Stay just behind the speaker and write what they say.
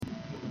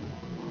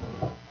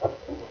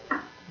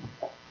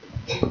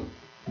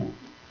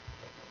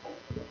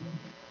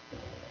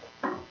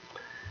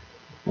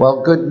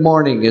Well, good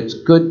morning. It's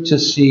good to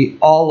see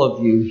all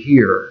of you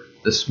here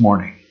this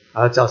morning.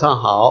 早上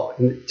好，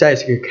再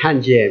次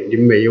看见你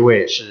们每一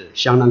位是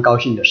相当高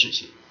兴的事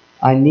情。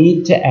I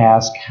need to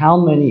ask how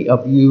many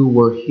of you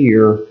were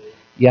here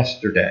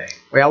yesterday.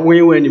 我要问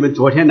一问你们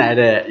昨天来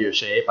的有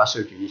谁？把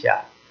手举一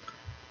下。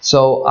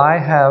So I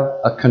have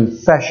a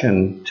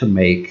confession to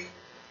make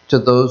to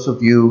those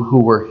of you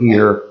who were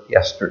here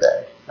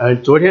yesterday.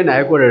 昨天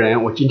来过的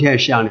人，我今天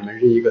向你们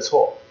认一个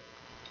错。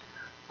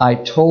I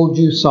told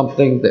you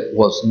something that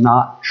was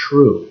not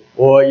true.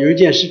 我有一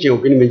件事情我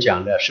跟你们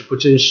讲的是不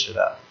真实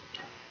的。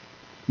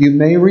You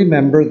may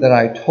remember that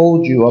I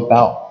told you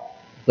about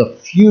the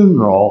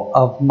funeral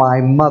of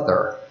my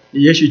mother.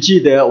 你也许记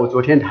得我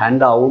昨天谈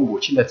到我母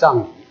亲的葬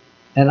礼。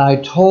And I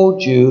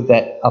told you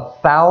that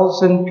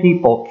 1,000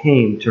 people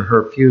came to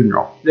her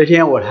funeral. 昨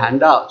天我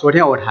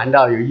谈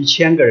到有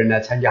1000个人来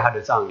参加她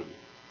的葬礼。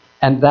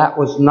And that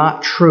was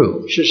not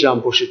true. 事实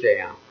上不是这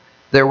样。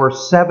There were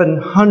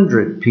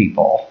 700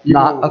 people,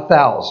 not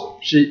 1,000.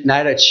 是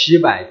来了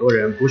700多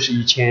人，不是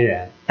1000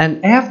人。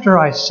And after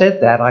I said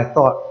that, I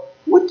thought,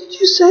 what did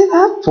you say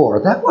that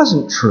for? That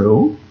wasn't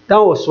true.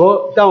 当我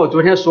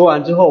昨天说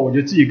完之后，我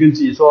就自己跟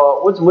自己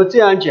说，我怎么这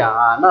样讲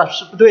啊？那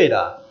是不对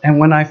的。And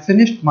when I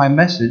finished my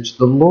message,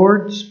 the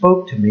Lord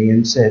spoke to me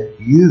and said,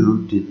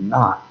 you did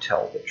not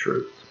tell the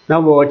truth. 那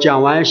我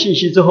讲完信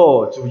息之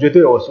后，主就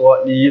对我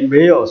说，你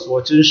没有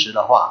说真实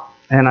的话。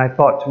And I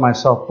thought to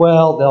myself,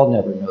 well, they'll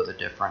never know the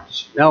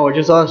difference. 然后我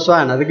就说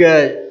算了，这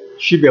个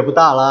区别不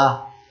大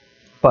啦。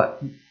But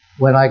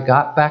when I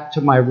got back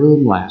to my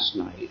room last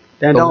night,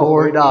 the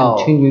Lord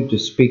continued to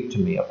speak to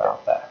me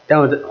about that.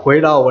 当我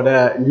回到我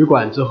的旅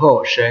馆之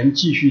后，神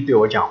继续对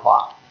我讲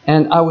话。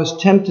And I was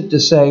tempted to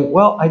say,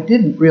 well, I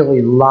didn't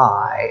really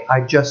lie,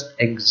 I just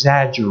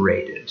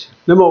exaggerated.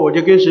 那么我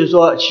就跟神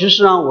说，其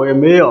实上我也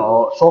没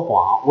有说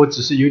谎，我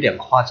只是有点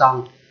夸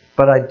张。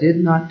But I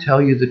did not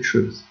tell you the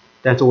truth.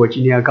 但是我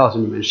今天要告诉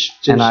你们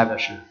真实的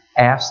事。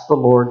Ask the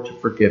Lord to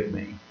forgive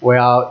me. 我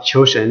要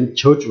求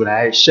主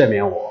来赦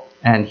免我。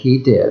And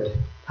He did.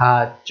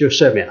 他就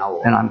赦免了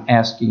我。And I'm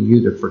asking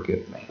you to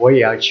forgive me. 我也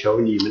要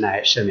求你们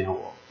来赦免我。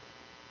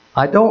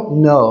I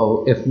don't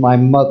know if my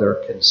mother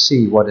can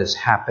see what is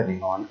happening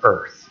on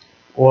earth.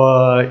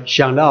 我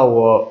想到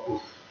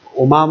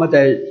我妈妈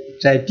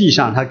在地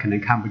上，她可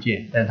能看不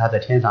见，但她在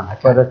天上她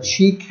看得见。But if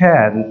she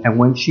can, and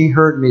when she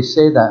heard me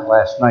say that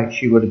last night,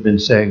 she would have been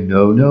saying,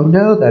 no, no,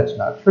 no, that's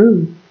not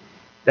true.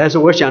 但是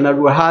我想到，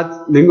如果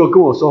她能够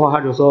跟我说话，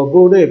她就说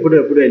不对，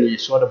你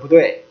说的不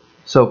对。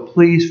So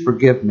please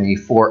forgive me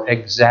for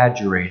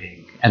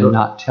exaggerating and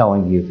not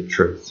telling you the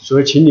truth. 所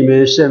以请你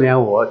们赦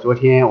免我，昨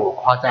天我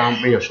夸张，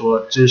没有说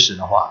真实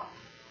的话。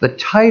The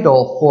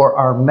title for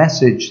our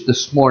message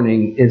this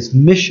morning is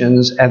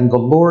Missions and the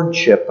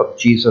Lordship of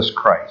Jesus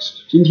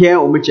Christ. 今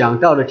天我们讲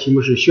到的题目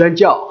是宣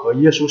教和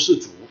耶稣是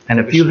主。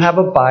And if you have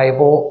a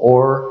Bible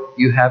or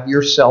you have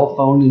your cell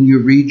phone and you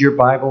read your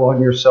Bible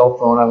on your cell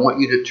phone, I want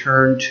you to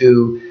turn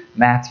to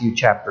Matthew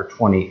chapter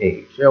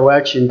 28. 所以我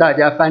要请大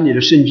家翻你的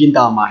圣经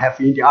到马太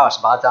福音第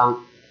28章。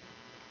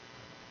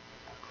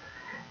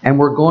And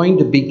we're going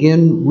to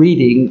begin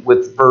reading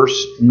with verse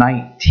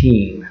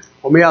 19.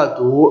 我们要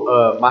读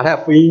马太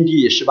福音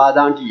第18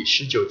章第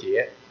19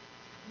节，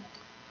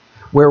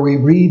 where we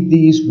read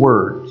these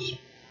words.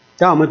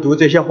 当我们读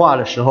这些话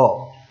的时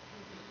候，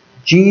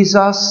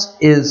 Jesus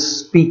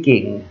is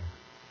speaking.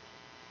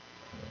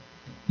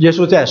 耶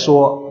稣在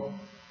说，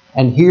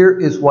 And here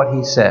is what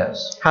he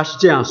says. 他是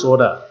这样说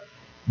的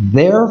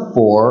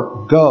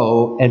Therefore,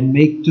 go and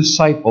make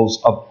disciples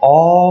of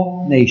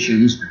all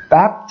nations,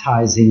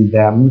 baptizing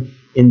them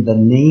in the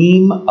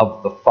name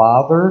of the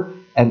Father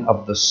and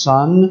of the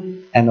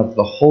Son and of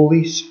the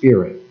Holy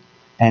Spirit,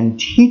 and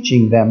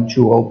teaching them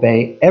to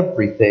obey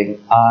everything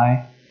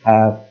I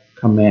have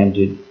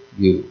commanded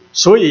you.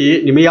 所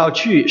以你们要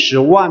去，使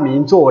万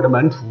民做我的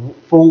门徒，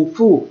奉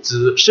父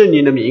子圣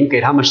灵的名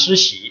给他们施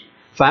洗，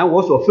凡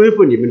我所吩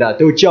咐你们的，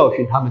都教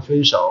训他们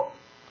遵守。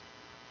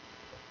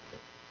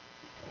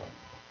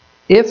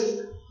If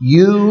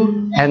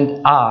you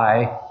and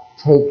I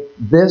take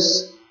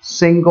this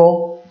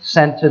single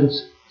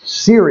sentence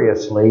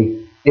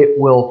seriously, it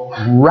will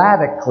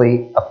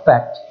radically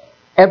affect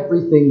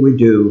everything we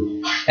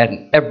do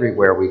and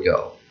everywhere we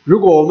go.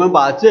 如果我们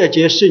把这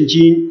节圣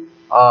经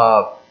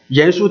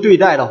严肃对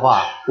待的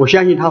话，我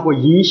相信它会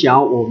影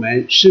响我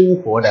们生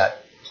活的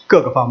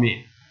各个方面。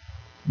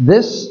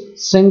This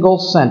single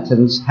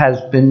sentence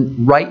has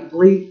been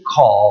rightly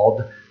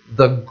called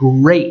the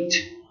Great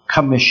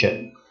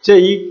Commission. 这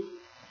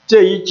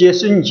一节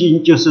圣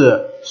经就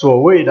是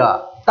所谓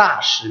的大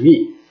使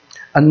命。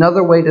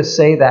Another way to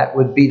say that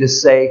would be to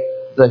say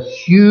the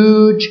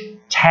huge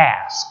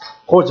task.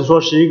 或者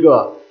说是一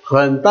个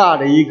很大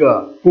的一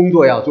个工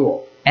作要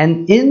做。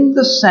And in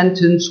the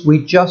sentence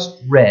we just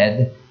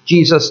read,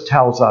 Jesus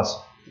tells us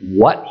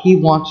what he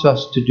wants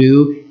us to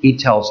do, he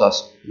tells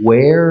us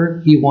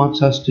where he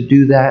wants us to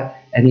do that,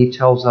 and he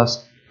tells us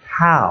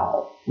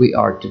how we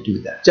are to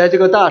do that. 在这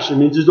个大使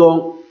命之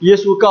中，耶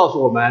稣告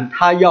诉我们，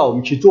他要我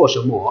们去做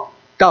什么，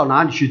到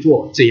哪里去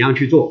做，怎样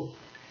去做。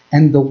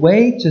And the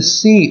way to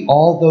see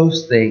all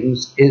those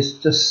things is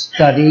to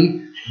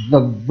study the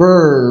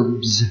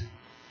verbs.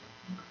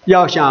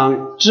 要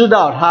想知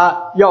道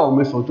他要我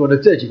们所做的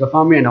这几个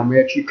方面呢，我们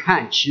要去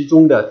看其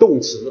中的动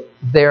词。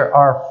There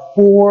are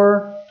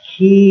 4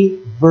 key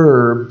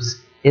verbs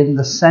in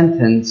the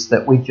sentence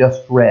that we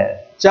just read.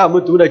 在我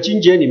们读的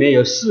经节里面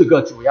有4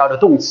个主要的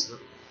动词，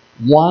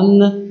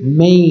 1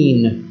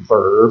 main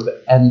verb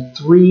and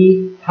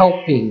 3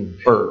 helping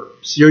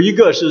verbs. 有一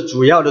个是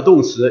主要的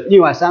动词，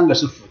另外3个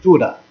是辅助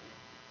的。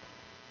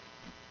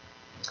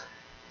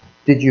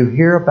Did you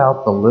hear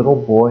about the little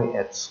boy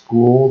at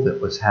school that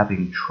was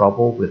having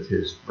trouble with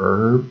his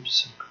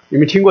verbs? 你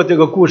们听过这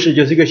个故事，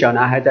就是一个小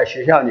男孩在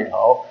学校里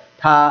头，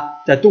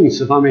他在动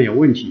词方面有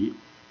问题。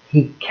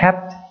 He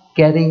kept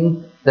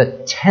getting the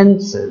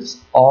tenses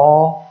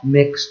all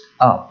mixed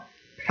up,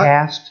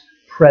 past,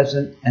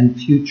 present, and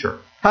future.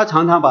 他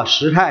常常把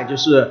时态，就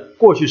是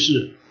过去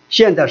式、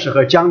现在时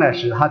和将来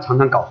时，他常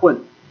常搞混。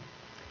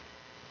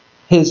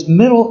 His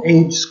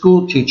middle-aged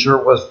school teacher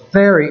was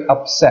very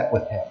upset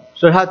with him.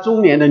 所以他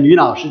中年的女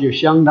老师就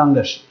相当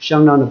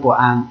的不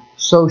安，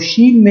 So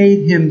she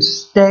made him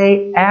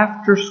stay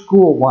after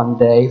school one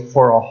day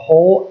for a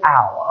whole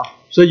hour.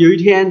 所以有一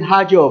天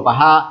他就把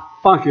他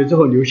放学之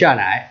后留下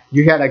来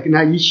跟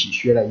他一起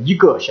学了1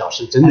个小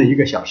时，整整1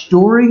个小时。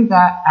 During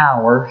that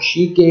hour,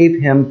 she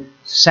gave him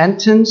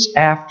sentence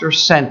after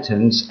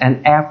sentence,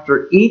 and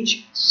after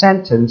each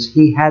sentence,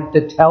 he had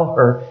to tell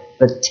her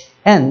the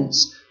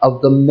tense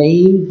of the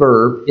main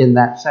verb in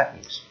that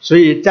sentence. 所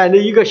以在那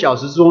1个小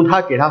时之中，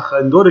他给他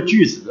很多的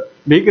句子，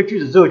每一个句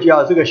子之后就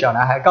要这个小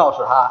男孩告诉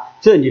他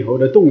这里头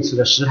的动词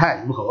的时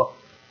态如何。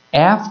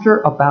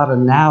 After about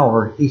an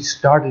hour, he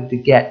started to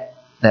get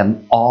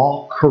them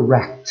all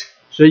correct.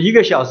 所以1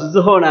个小时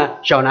之后呢，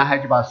小男孩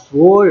就把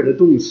所有的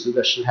动词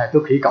的时态都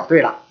可以搞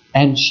对了。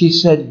 And she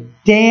said,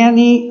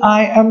 Danny,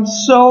 I am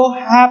so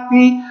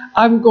happy.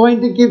 I'm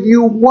going to give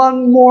you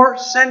one more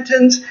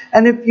sentence,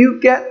 and if you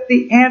get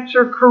the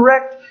answer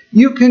correct,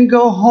 you can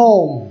go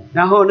home.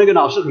 然后那个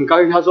老师很高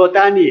兴，他说：“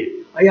丹尼，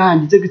哎呀，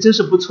你这个真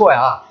是不错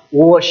呀！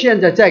我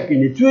现在再给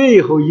你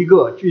最后1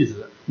个句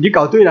子，你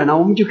搞对了呢，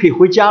我们就可以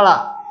回家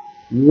了。”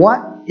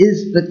 What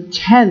is the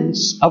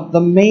tense of the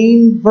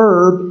main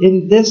verb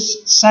in this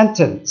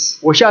sentence?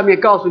 我下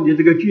面告诉你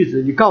这个句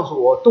子，你告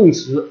诉我动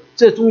词，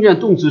这中间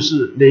动词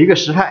是哪一个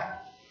时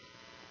态？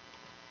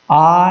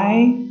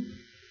 I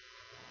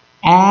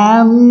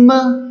am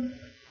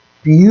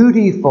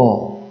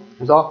beautiful.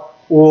 他说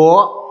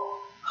我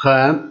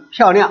很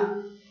漂亮。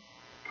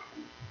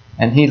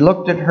 And he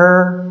looked at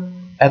her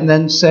and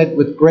then said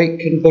with great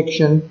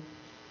conviction,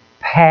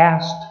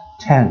 past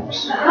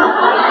tense.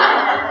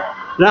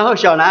 然后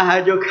小男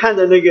孩就看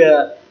着那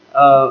个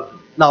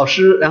老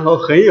师，然后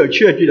很有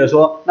确据的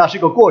说，那是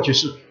个过去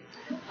式。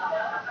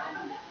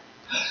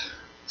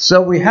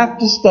 So we have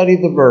to study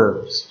the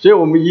verbs. 所以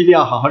我们一定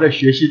要好好的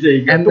学习这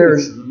一个 And 动 there's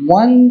词。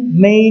 one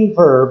main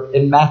verb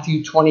in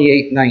Matthew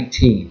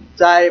 28:19.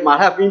 在马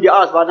太福音第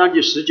28章第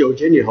19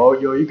节里头，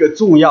有一个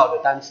重要的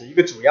单词，一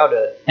个主要的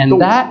And 动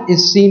词。 that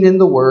is seen in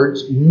the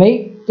words,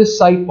 make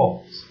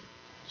disciples.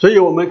 所以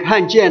我们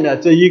看见的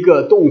这一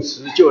个动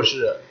词就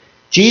是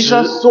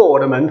使做我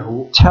的门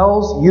徒。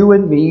 Tells you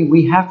and me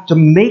we have to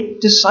make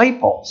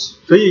disciples.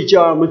 所以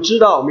就让我们知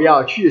道，我们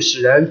要去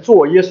使人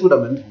做耶稣的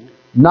门徒，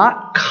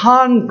 Not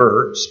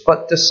converts,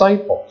 but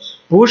disciples.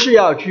 不是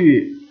要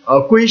去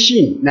归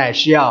信，乃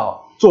是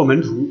要做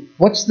门徒。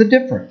 What's the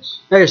difference?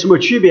 那有什么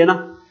区别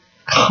呢？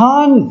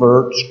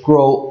 Converts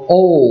grow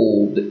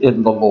old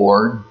in the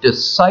Lord.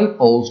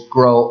 Disciples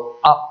grow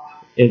up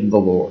in the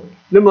Lord.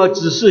 那么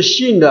只是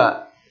信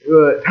的，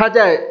他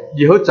在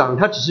以后长，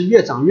他只是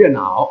越长越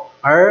老；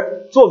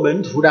而做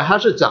门徒的，他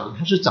是长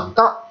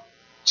大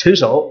成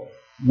熟。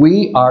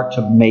 We are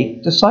to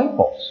make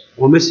disciples.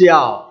 我们是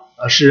要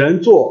使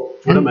人做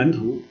主的门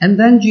徒。 And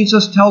then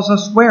Jesus tells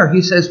us where.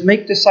 He says,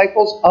 make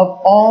disciples of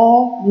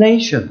all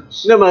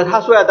nations. 那么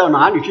他说要到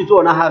哪里去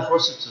做呢？他说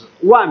是指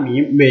万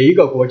民，每一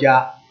个国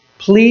家。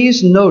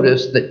 Please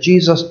notice that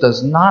Jesus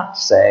does not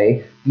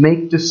say,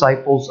 make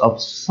disciples of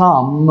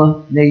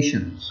some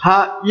nations.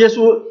 耶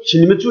稣，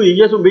请你们注意，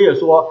耶稣没有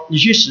说你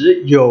去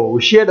使有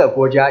些的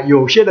国家、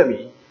有些的民。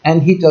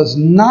 And he does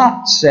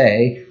not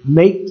say,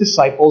 make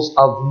disciples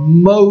of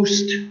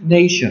most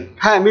nations.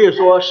 他也没有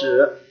说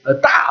使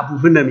大部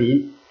分的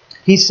民。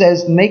 He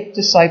says, make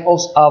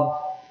disciples of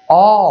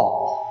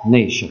all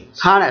nations.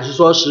 他乃是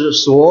说使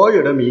所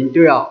有的民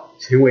都要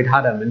成为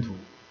他的门徒。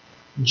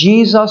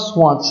 Jesus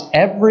wants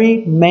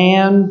every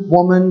man,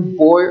 woman,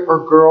 boy,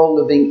 or girl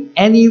living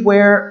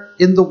anywhere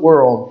in the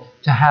world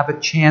to have a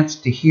chance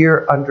to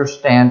hear,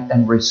 understand,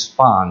 and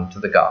respond to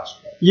the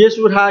gospel. 耶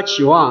稣他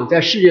期望在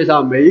世界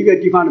上每一个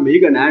地方的每一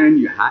个男人、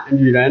女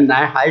人、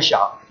男孩、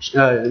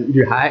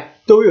女孩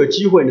都有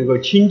机会能够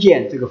听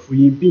见这个福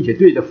音，并且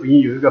对这福音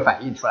有一个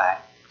反应出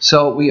来。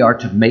So we are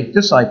to make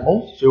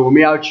disciples. 所以我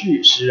们要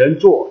去使人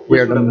做 We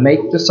耶 are 稣 to 的门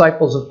make 徒，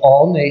 disciples of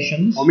all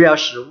nations. 我们要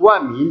使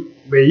万民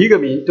每一个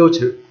民都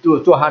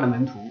做他的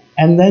门徒。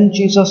 And then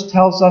Jesus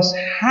tells us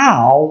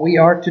how we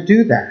are to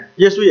do that.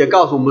 耶稣也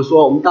告诉我们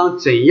说，我们当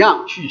怎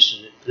样去使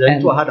人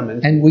做他的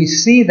门徒。 And we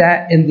see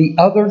that in the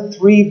other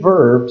three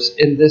verbs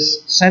in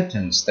this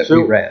sentence that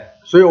we read.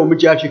 所以我们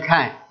就要去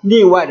看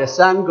另外的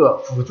3个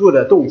辅助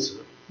的动词。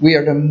 We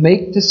are to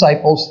make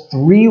disciples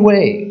 3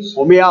 ways.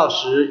 我们要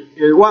使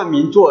万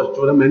民做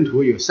主的门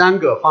徒有3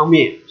个方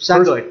面，3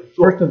个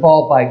做。 First of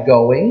all, by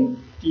going.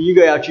 第一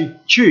个要去，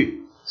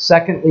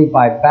 Secondly,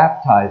 by 第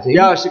baptizing.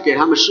 二是给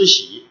他们施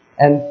洗，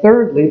 And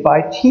thirdly,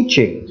 by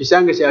teaching. 第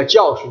3个是要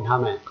教训他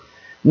们。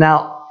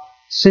 Now,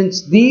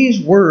 since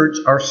these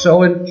words are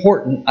so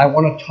important, I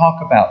want to talk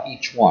about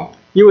each one.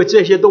 因为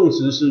这些动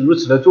词是如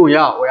此的重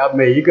要，我要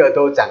每一个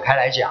都展开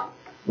来讲。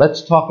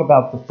 Let's talk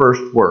about the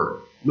first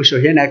word, 我们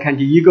首先来看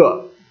第一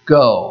个，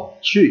 go.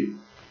 去，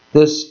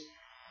 This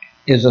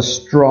is a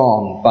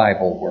strong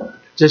Bible word.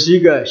 这是一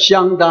个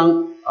相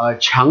当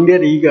强烈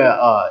的一个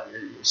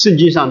圣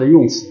经上的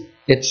用词。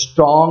 It's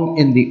strong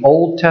in the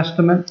Old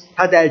Testament.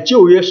 它在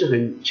旧约是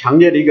很强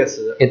烈的一个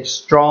词， It's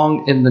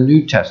strong in the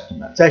New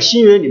Testament. 在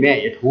新约里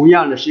面也同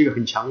样的是一个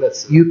很强的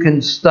词。 You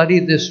can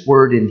study this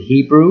word in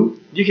Hebrew.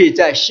 你可以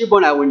在希伯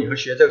来文里头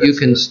学这个 You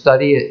词， can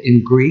study it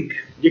in Greek.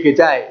 你可以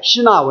在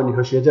希腊文里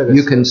头学这个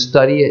You 词， can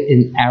study it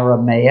in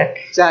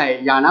Aramaic. 在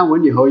亚南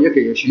文里头也可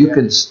以学， You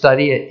can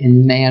study it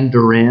in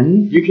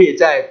Mandarin. 你可以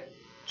在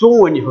中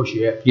文里头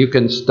学， You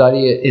can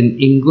study it in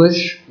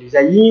English. 你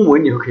在英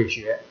文里头可以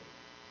学，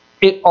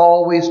 It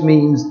always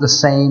means the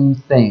same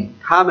thing.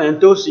 它们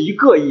都是一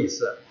个意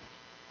思。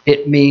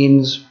 It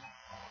means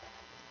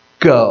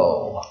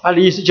go. 它的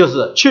意思就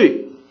是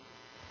去，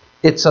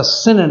 It's a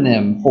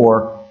synonym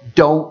for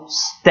don't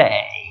stay.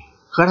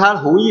 和它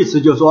同义词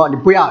就是说你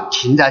不要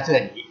停在这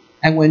里。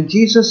 And when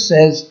Jesus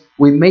says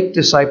we make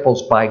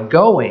disciples by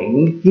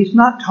going, he's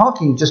not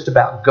talking just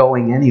about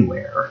going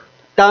anywhere,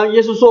 当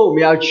耶稣说我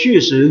们要去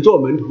使人做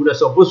门徒的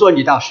时候，不是说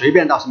你随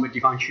便到什么地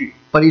方去，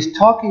 but he's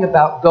talking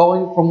about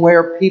going from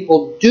where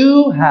people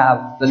do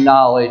have the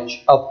knowledge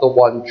of the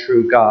one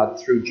true God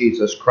through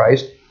Jesus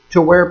Christ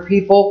to where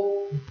people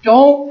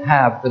don't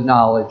have the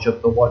knowledge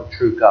of the one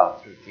true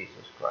God through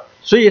Jesus Christ.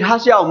 所以他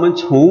是要我们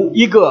从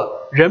一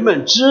个人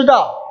们知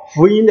道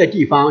福音的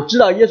地方，知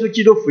道耶稣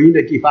基督福音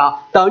的地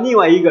方，到另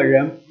外一个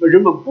人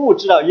们不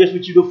知道耶稣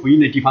基督福音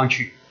的地方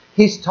去。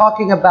 He's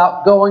talking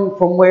about going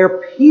from where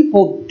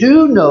people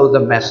do know the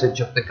message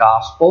of the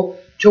gospel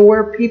to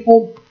where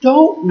people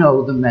don't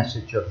know the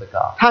message of the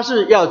gospel. 他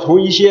是要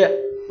从一些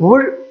不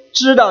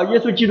知道耶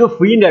稣基督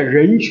福音的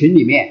人群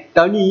里面，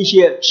到另一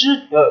些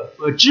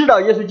知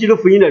道耶稣基督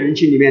福音的人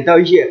群里面，到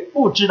一些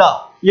不知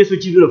道耶稣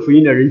基督的福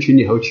音的人群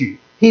里头去。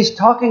 He's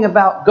talking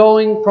about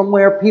going from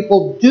where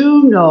people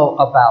do know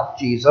about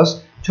Jesus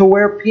to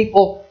where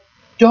people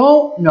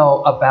don't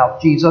know about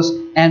Jesus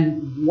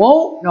and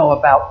won't know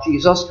about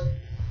Jesus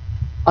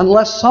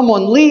unless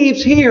someone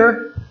leaves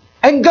here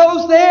and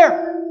goes there.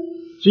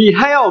 所以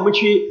他要我们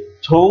去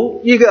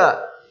从一个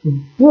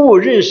不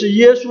认识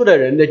耶稣的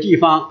人的地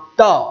方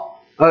到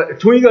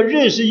从一个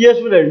认识耶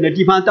稣的人的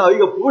地方到一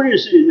个不认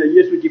识人的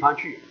耶稣地方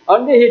去，而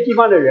那些地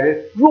方的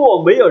人，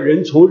若没有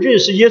人从认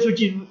识耶稣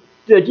基督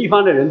的地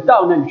方的人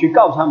到那里去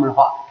告诉他们的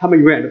话，他们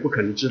永远都不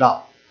可能知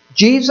道。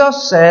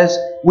 Jesus says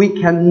we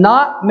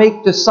cannot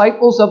make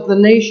disciples of the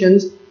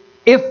nations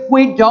if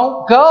we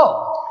don't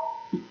go.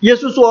 耶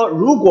稣说，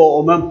如果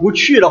我们不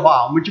去的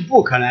话，我们就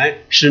不可能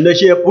使那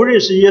些不认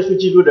识耶稣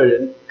基督的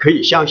人可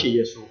以相信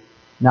耶稣。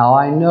 Now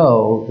I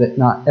know that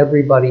not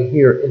everybody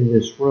here in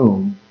this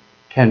room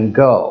can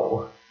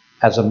go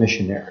as a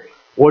missionary.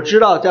 我知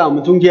道在我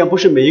们中间不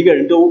是每一个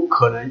人都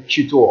可能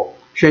去做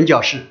宣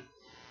教士，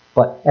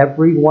 But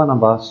every one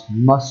of us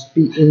must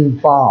be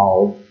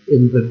involved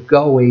in the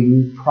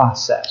going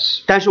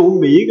process. 但是我们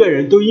每一个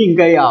人都应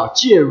该要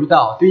介入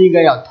到，都应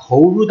该要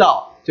投入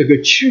到这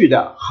个去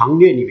的行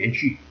列里面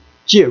去，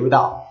介入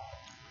到。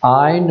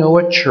 I know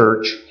a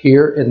church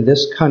here in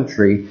this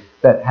country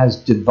that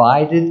has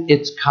divided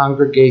its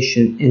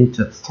congregation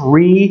into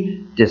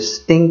 3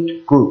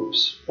 distinct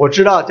groups. 我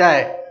知道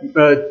在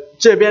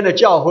这边的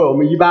教会，我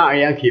们一般而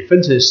言可以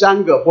分成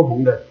3个不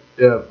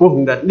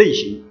同的类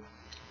型。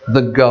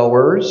 The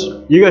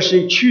goers, 一个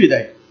是去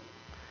的，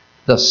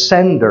 the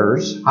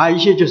senders, 还有一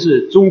些就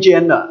是中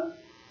间的，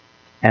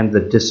 and the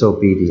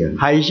disobedient.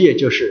 还有一些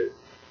就是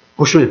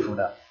不顺服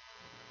的。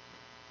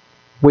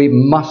 We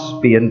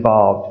must be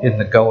involved in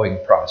the going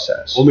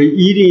process. 我们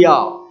一定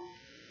要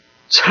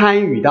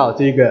参与到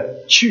这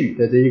个去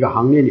的这一个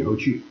行列里头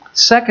去。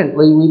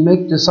 Secondly, we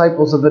make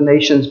disciples of the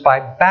nations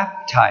by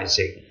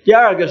baptizing. 第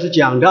二个是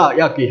讲到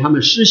要给他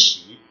们施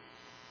洗。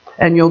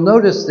 And you'll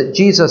notice that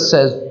Jesus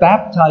says,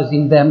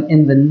 baptizing them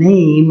in the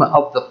name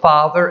of the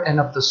Father and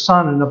of the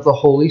Son and of the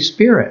Holy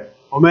Spirit.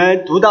 我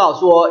们读到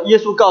说，耶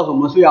稣告诉我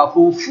们说要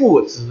奉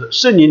父子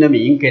圣灵的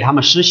名给他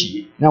们施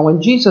洗。 Now, when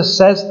Jesus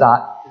says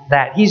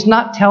that he's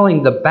not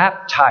telling the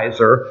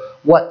baptizer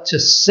what to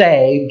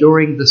say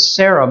during the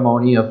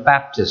ceremony of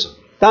baptism.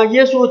 当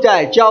耶稣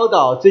在教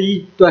导这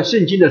一段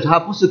圣经的时候，他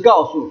不是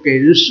告诉给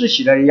人施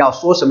洗的人要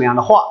说什么样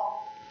的话。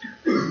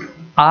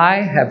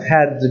I have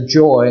had the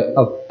joy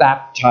of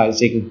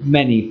baptizing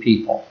many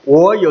people.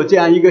 我有这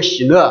样一个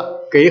喜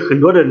乐，给很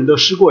多的人都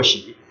施过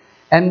洗。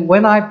And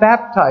when I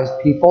baptize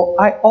people,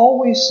 I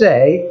always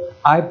say,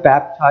 I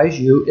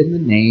baptize you in the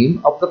name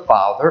of the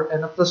Father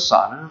and of the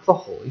Son and of the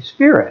Holy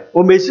Spirit.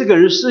 我每次给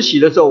人施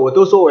洗的时候，我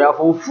都说我要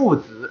奉父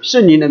子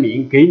圣灵的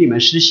名给你们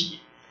施洗。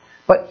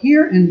But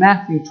here in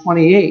Matthew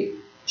 28,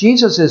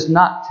 Jesus is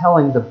not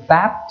telling the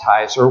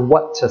baptizer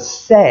what to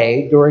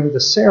say during the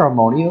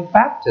ceremony of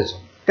baptism.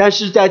 但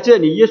是在这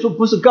里，耶稣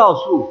不是告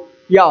诉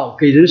要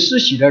给人施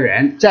洗的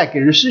人，在给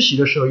人施洗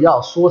的时候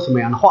要说什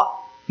么样的话。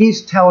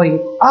He's telling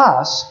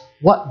us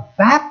what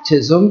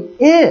baptism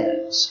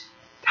is.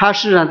 他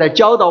事实上在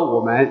教导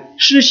我们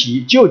施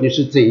洗究竟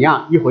是怎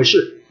样一回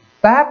事。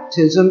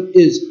Baptism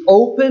is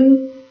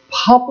open,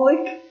 public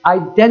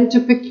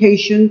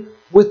identification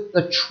with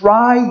the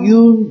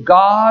triune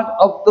God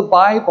of the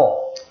Bible.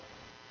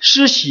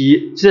 施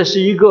洗这是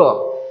一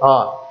个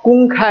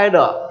公开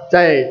的，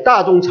在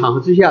大众场合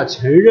之下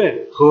承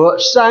认和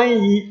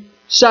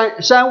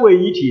三位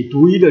一体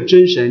独一的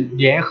真神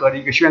联合的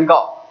一个宣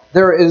告。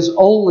There is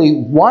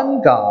only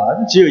one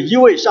God, 只有一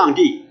位上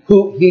帝，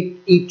 who he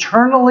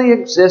eternally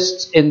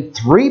exists in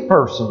three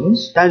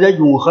persons, 但在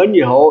永恒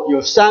里头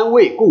有三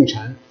位共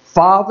成，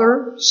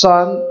 Father,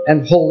 Son,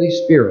 and Holy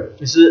Spirit.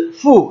 就是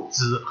父、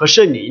子和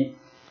圣灵。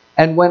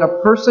And when a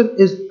person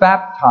is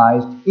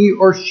baptized, he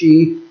or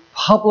she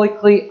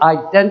publicly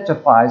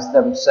identifies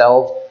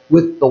themselves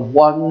with the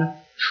one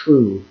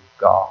true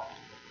God.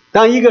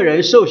 当一个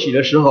人受洗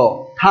的时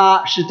候，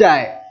他是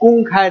在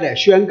公开的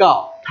宣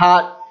告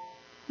他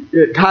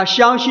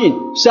相信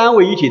三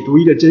位一体独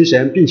一的真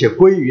神，并且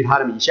归于他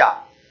的名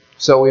下。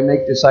So we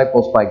make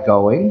disciples by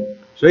going.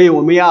 所以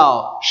我们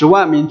要使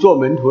万民做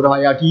门徒的话，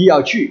第一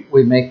要去。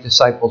We make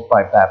disciples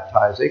by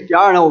baptizing. 第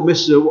二呢，我们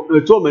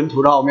做门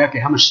徒的话，我们要给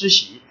他们施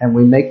洗。And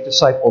we make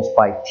disciples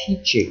by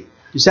teaching.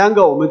 第三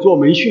个，我们做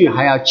门训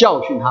还要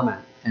教训他们。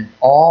And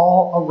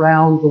all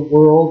around the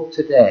world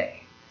today,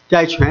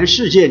 在全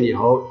世界里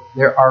头，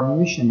 there are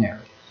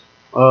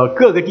missionaries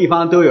各个地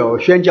方都有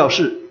宣教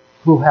士，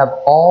 who have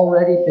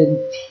already been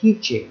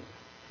teaching,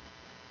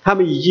 他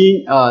们已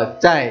经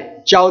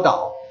在教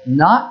导，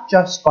 not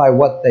just by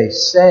what they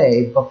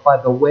say, but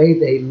by the way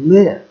they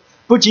live.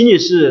 不仅仅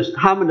是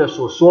他们的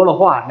所说的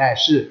话，乃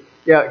是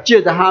要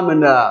借着他们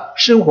的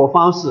生活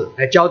方式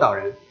来教导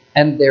人。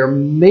And they're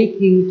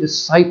making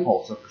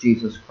disciples of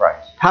Jesus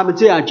Christ. 他们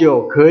这样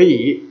就可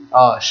以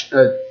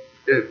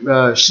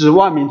使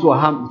万民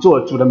做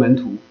主的门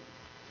徒。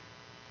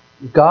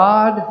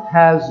God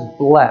has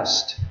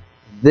blessed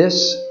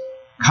this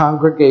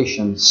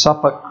congregation,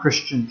 Suffolk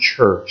Christian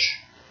Church,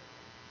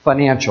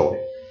 financially.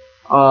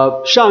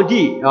 上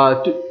帝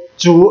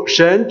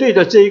神对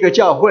着这一个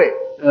教会，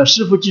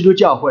师父基督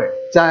教会，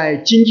在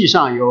经济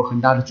上有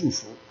很大的祝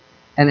福。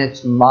And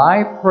it's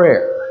my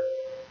prayer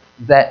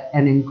that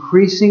an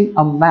increasing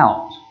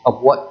amount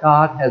of what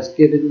God has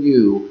given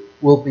you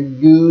will be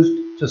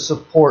used to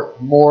support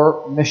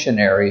more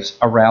missionaries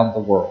around the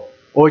world.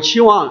 我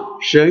期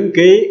望神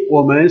给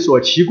我们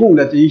所提供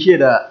的这一些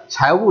的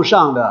财务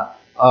上的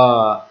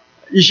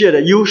一些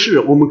的优势，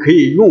我们可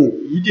以用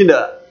一定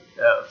的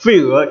费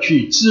额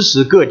去支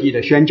持各地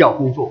的宣教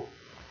工作。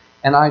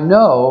And I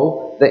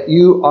know that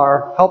you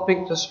are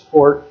helping to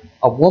support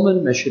a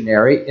woman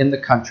missionary in the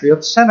country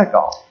of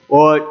Senegal.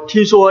 我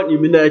听说你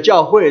们的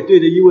教会对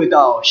着一位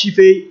到西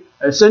非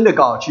申的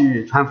港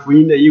去传福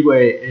音的一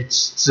位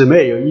姊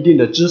妹有一定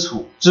的资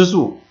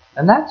助，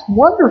 And that's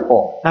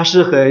wonderful. 那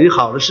是很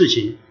好的事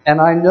情。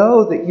 And I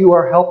know that you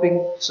are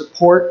helping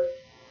support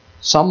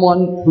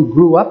someone who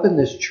grew up in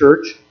this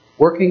church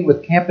working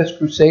with Campus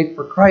Crusade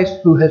for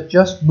Christ who has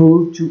just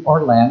moved to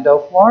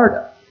Orlando,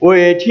 Florida. 我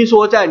也听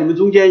说在你们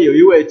中间有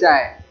一位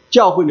在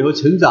教会里头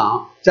成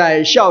长，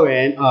在校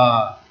园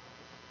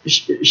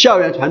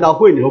传道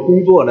会里头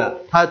工作的，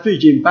他最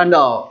近搬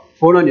到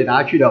佛罗里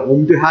达去的，我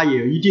们对他也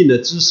有一定的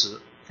支持。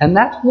 And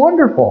that's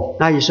wonderful.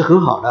 那也是很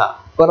好的。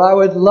 But I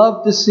would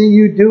love to see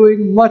you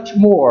doing much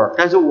more.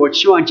 但是我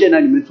期望见到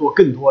你们做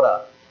更多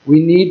的。 We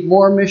need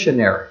more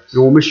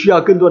missionaries. 我们需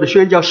要更多的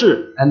宣教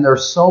士。 And there's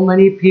so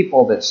many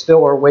people that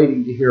still are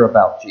waiting to hear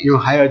about 因为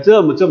Jesus. 还有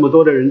这么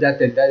多的人在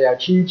等待要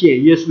听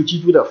见耶稣基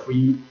督的福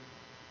音。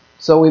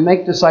 So we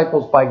make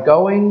disciples by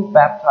going,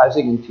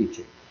 baptizing, and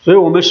teaching. 所以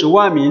我们使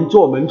万民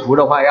做门徒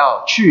的话，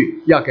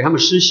要给他们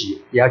施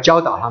洗，也要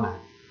教导他们。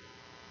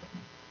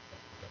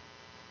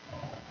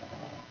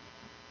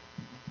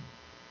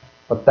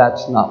 But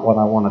that's not what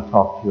I want to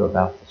talk to you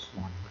about this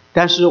morning.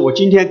 但是我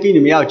今天跟你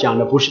们要讲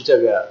的不是这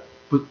个，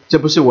这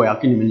不是我要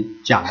跟你们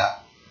讲的。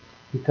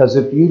 Because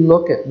if you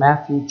look at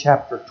Matthew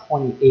chapter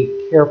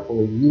 28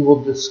 carefully, you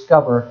will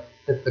discover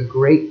that the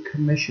Great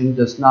Commission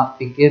does not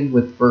begin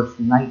with verse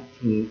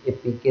 19,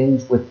 it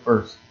begins with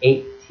verse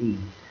 18.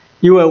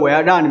 因为我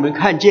要让你们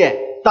看见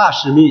大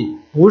使命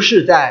不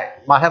是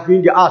在马太福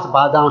音第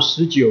28章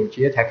19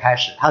节才开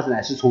始，它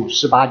乃是从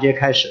18节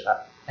开始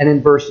的。And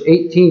in verse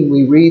 18,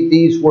 we read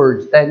these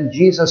words, Then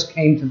Jesus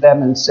came to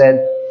them and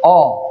said,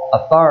 All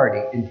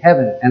authority in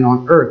heaven and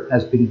on earth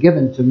has been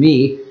given to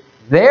me,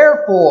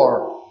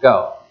 therefore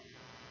go.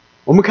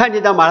 我们看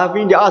见到马太福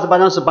音第28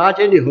章18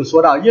节里头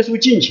说到，耶稣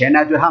近前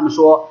来对他们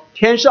说：“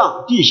天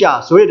上地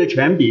下所有的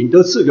权柄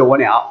都赐给我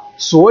了，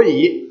所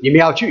以你们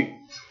要去。”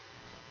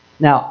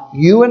 Now,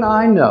 you and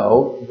I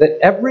know that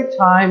every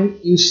time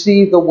you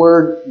see the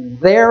word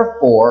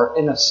therefore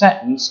in a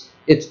sentence,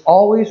 it's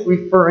always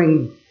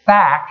referring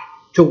back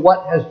to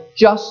what has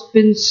just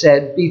been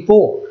said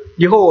before.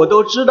 以后我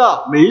都知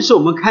道，每一次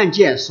我们看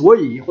见所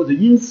以或者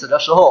因此的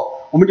时候，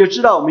我们就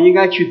知道我们应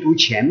该去读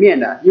前面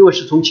的，因为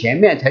是从前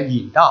面才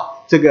引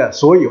到这个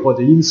所以或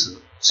者因此。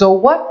So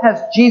what has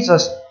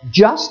Jesus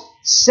just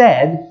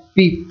said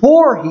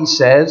before he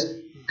says,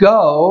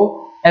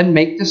 Go and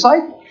make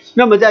disciples?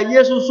 那么在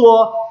耶稣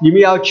说你们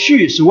要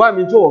去使万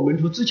民做我门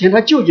徒之前，他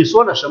究竟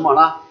说了什么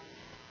呢？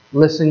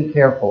 Listen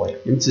carefully.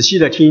 你们仔细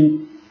的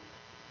听。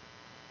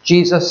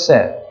 Jesus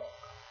said,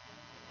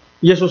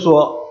 耶稣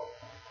说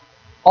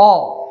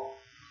All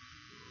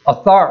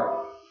authority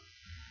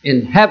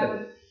in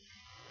heaven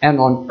and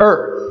on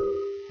earth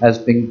has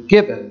been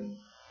given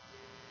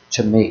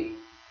to me.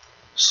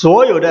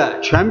 所有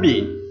的权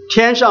柄，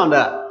天上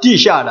的地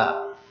下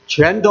的，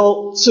全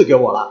都赐给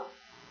我了。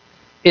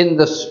 In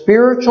the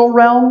spiritual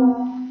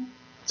realm,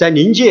 在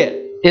灵界，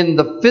 in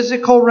the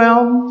physical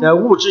realm, 在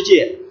物质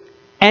界，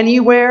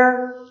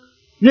 anywhere,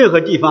 任何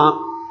地方，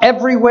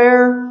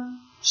 everywhere,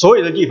 所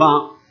有的地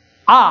方，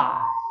 I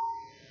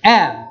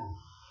am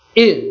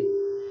in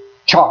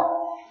charge.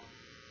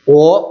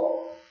 我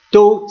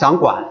都掌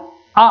管。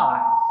 I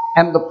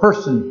am the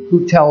person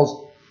who tells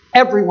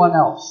everyone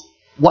else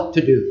what to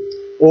do.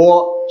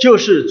 我就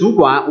是主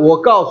管，我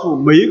告诉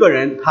每一个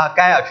人他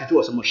该要去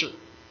做什么事。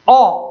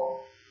 All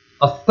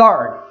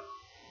authority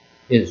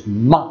is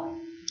mine.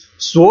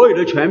 所有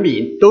的权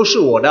柄都是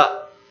我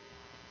的。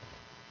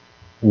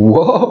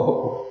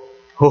 Whoa!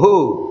 吼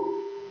吼！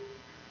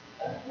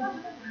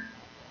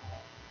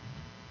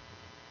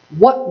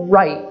 What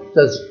right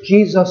does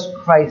Jesus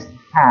Christ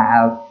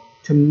have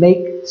to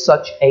make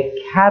such a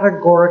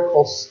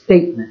categorical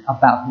statement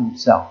about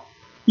himself?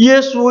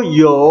 耶稣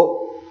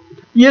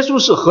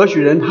是何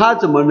许人？他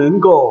怎么能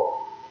够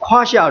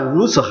夸下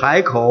如此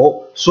海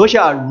口，说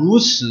下如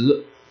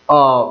此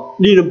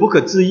令人不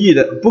可思议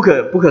的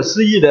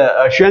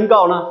宣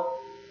告呢？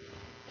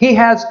 He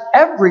has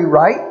every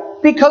right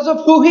because of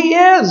who he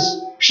is.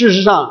 事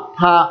实上，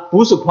他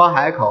不是夸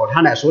海口，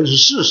他乃说的是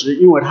事实，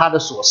因为他的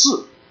所事。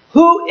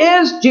 Who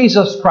is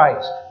Jesus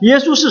Christ? 耶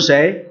稣是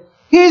谁？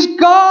 He's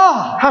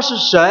God. 他是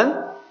神，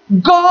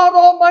 God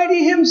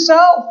Almighty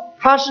himself.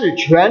 他是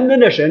全能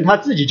的神，他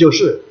自己就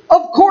是。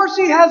 Of course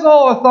he has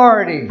all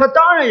authority. 他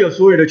当然有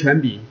所有的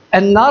权柄。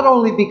 And not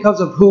only because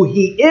of who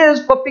he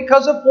is, but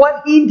because of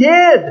what he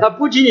did. 他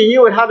不仅仅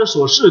因为他的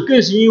所事，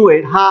更是因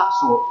为他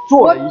所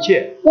做的一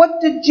切。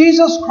 What did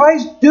Jesus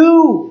Christ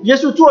do? 耶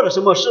稣做了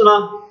什么事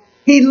呢？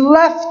 He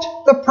left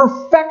the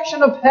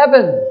perfection of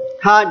heaven.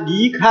 他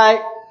离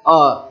开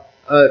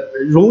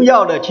荣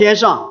耀的天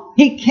上，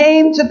 He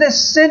came to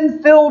this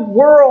sin-filled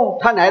world.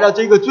 他来到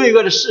这个罪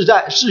恶的世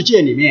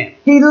界里面，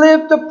 He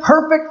lived a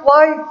perfect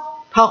life.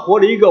 他活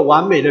了一个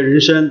完美的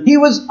人生。 He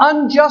was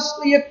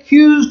unjustly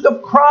accused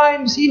of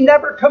crimes he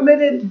never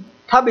committed.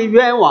 他被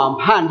冤枉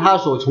判他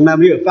所从来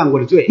没有犯过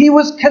的罪， He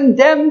was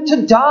condemned to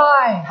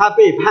die. 他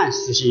被判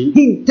死刑。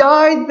 He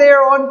died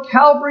there on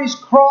Calvary's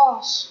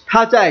cross.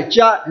 他在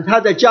加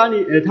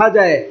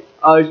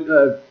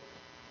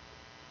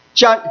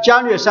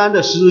略山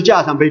的十字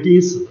架上被钉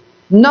死，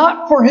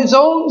 Not for his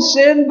own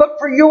sin, but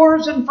for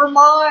yours and for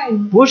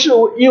mine. 不是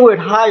因为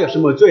他有什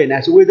么罪，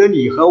乃是为了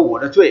你和我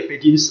的罪被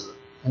钉死。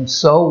 And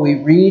so we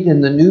read in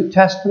the New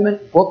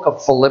Testament book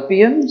of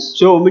Philippians,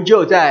 所以我们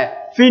就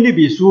在腓立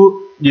比书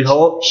里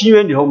头，新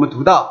约里头，我们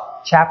读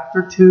到，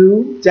 chapter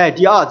 2, 在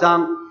第2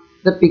章，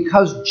 that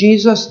because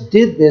Jesus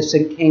did this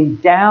and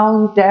came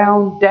down,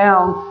 down,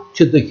 down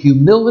to the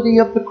humility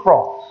of the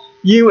cross,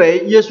 因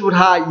为耶稣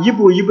他一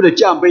步一步的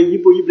降卑，一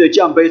步一步的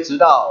降卑，直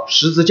到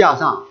十字架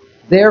上，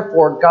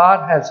 therefore God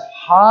has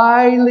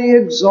highly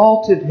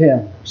exalted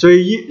him 所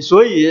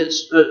以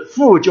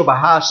父就把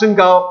他升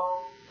高，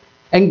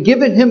 and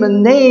given him a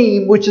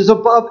name which is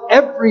above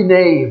every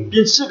name,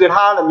 并赐给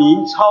他的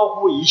名超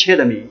乎一切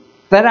的名，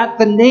 that at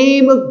the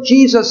name of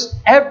Jesus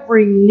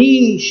every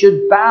knee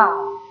should bow,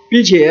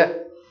 并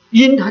且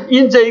因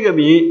这一个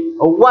名，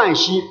万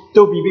膝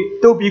都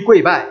必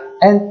跪拜，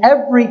 and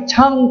every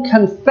tongue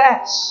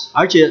confess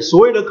而且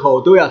所有的口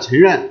都要承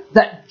认，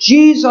 that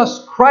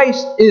Jesus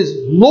Christ is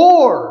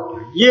Lord,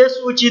 耶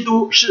稣基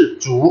督是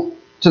主，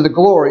 to the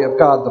glory of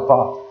God the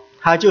Father.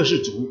 他就是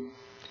主，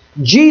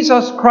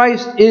 Jesus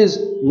Christ is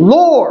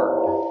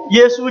Lord.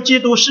 耶稣基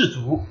督是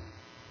主。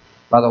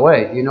 By the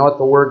way, do you know what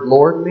the word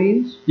Lord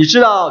means? 你知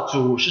道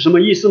主是什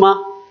么意思吗？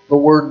 The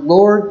word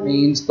Lord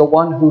means the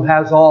one who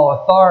has all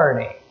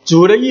authority.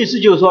 主的意思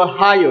就是说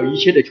他有一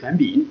切的权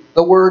柄。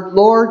 The word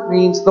Lord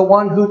means the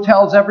one who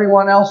tells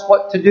everyone else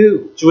what to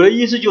do. 主的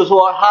意思就是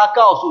说他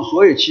告诉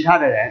所有其他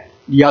的人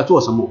你要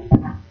做什么。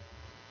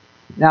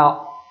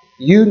 Now,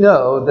 you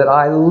know that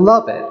I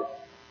love it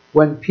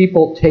when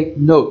people take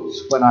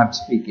notes when I'm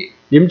speaking.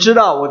 你们知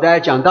道我在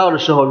讲道的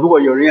时候，如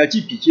果有人要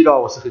记笔记的话，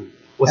我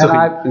是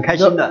And 很开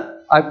心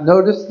的。 I've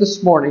noticed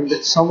this morning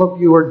that some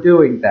of you are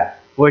doing that.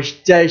 我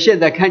在现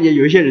在看见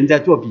有一些人在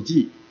做笔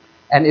记，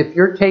 And if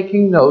you're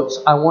taking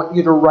notes, I want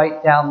you to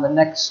write down the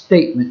next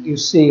statement you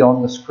see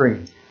on the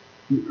screen.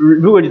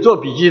 如果你做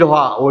笔记的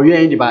话，我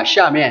愿意你把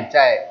下面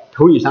在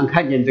投影上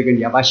看见这个，你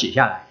要把它写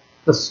下来。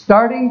 The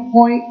starting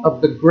point of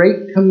the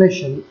Great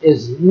Commission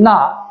is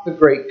not the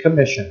Great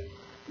Commission.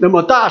 那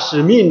么大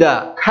使命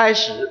的开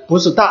始不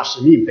是大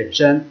使命本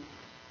身，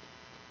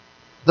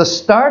 The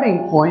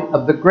starting point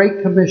of the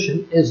Great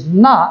Commission is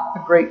not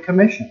the Great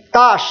Commission.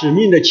 大使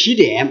命的起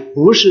点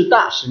不是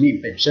大使命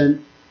本身。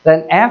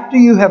 Then after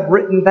you have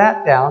written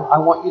that down, I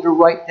want you to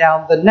write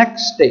down the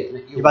next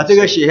statement 你 you 把 will 这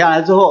个 see. 写下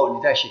来之后，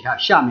你再写下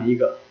下面一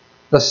个。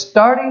 The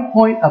starting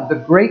point of the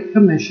Great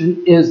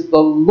Commission is the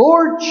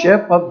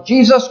Lordship of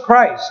Jesus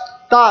Christ.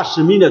 大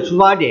使命的出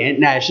发点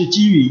乃是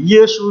基于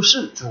耶稣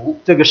是主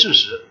这个事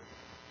实。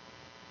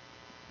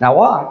 Now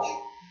watch.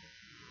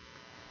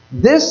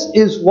 This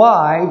is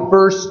why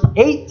verse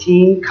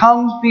 18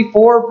 comes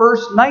before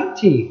verse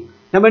 19.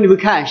 那么你们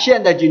看，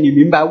现在就你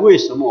明白为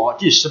什么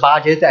第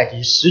18节在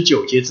第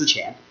19节之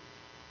前。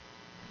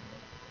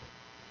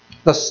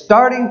 The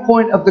starting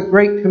point of the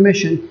Great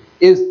Commission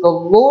is the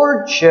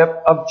Lordship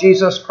of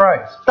Jesus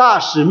Christ. 大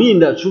使命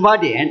的出发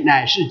点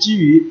乃是基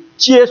于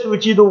耶稣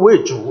基督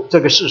为主这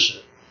个事实。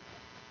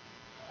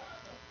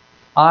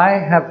 I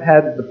have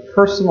had the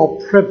personal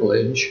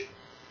privilege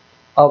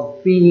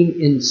of being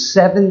in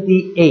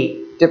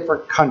 78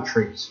 different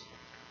countries.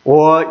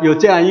 我有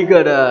这样一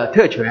个的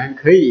特权，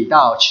可以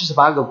到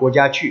78个国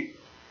家去。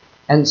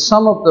 And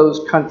some of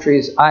those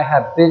countries I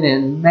have been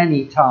in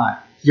many times.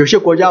 有些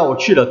国家我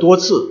去了多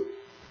次，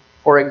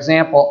 For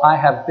example, I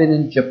have been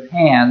in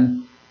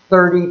Japan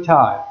 30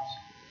 times.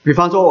 比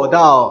方说我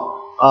到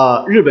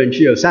日本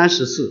去有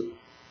30次。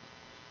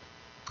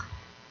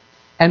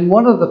 And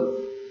one of the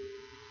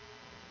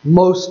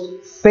most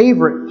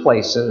favorite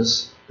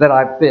places that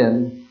I've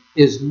been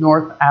is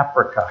North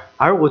Africa.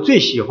 而我最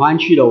喜欢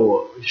去的，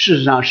事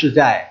实上是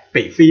在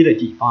北非的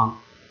地方。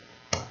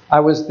 I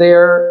was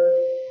there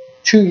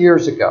 2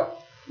 years ago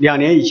 2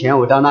年以前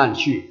我到那里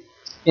去，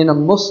 in a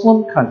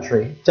Muslim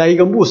country 在一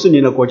个穆斯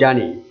林的国家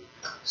里，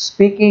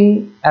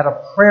 speaking at a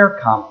prayer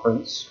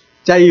conference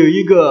在有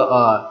一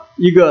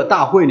个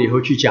大会里头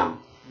去讲，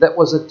 that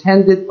was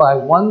attended by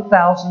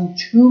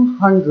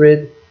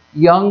 1,200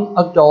 young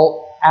adult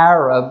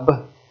Arab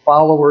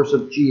followers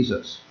of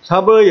Jesus. 差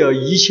不多有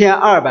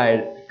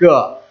1200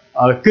个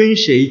跟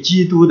随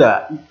基督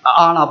的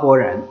阿拉伯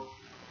人。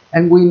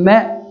 And we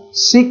met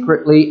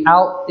secretly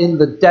out in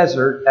the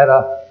desert at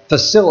a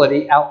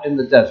facility out in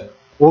the desert.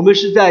 我们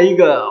是在一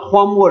个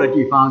荒漠的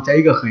地方，在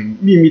一个很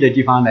秘密的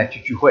地方来去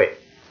聚会。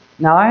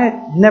 Now, I had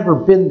never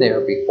been there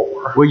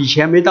before. 我以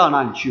前没到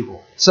那里去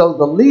过， So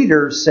the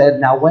leaders said,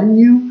 now when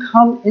you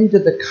come into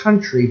the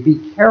country, be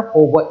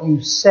careful what you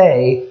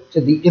say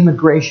to the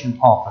immigration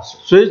officers.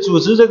 所以组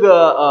织这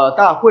个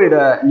大会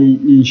的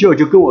领袖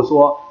就跟我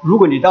说，如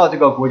果你到这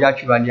个国家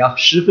去吧，你要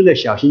十分的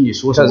小心你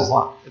说什么 Because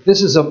话。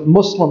 this is a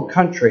Muslim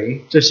country,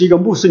 这是一个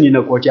穆斯林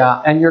的国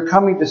家， and you're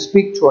coming to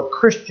speak to a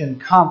Christian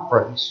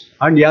conference.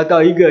 而你要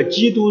到一个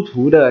基督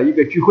徒的一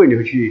个聚会里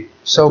头去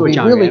So 做 be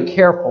讲 really 员，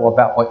 careful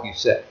about what you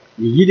say.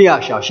 你一定要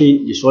小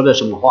心你说的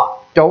什么话，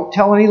 Don't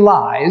tell any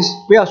lies,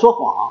 不要说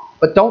谎，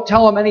 but don't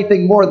tell them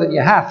anything more than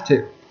you have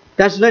to.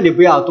 但是呢你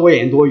不要多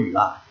言多语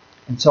了。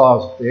 And so I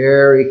was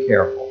very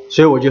careful.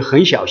 所以我就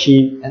很小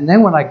心。 And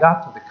then when I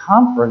got to the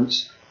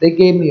conference, they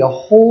gave me a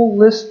whole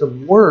list of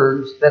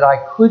words that I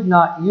could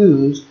not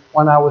use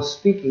when I was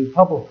speaking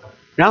publicly.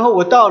 然后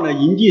我到了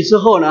营地之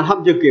后呢，他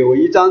们就给我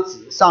一张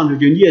纸，上头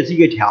就列着一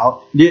个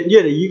条，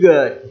列了一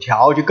个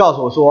条，就告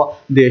诉我说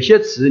哪些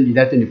词你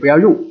在这里不要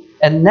用。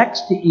 And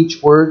next to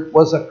each word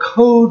was a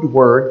code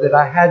word that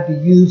I had to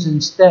use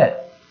instead.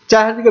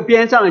 在它这个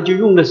边上呢，就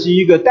用的是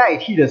一个代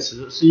替的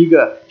词，是一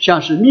个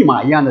像是密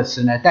码一样的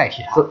词来代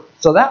替它。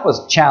 So that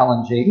was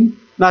challenging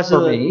那是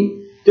for me.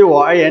 对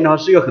我而言的话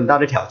是一个很大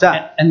的挑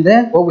战。 And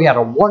then, well, we had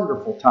a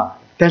wonderful time.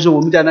 但是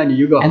我们在那里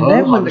有一个 And 很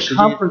then 好 when 的 the 时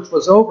间。 conference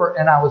was over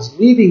and I was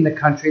leaving the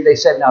country, they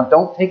said, now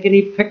don't take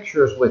any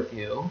pictures with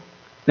you.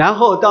 然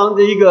后当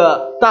这一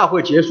个大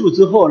会结束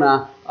之后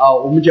呢，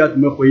我们就要准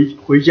备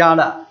回家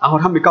了。然后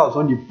他们告诉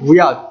我你不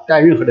要带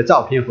任何的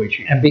照片回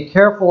去。 And be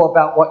careful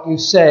about what you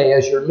say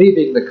as you're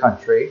leaving the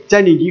country.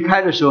 在你离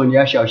开的时候，你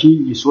要小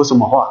心你说什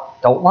么话，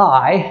 Don't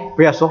lie,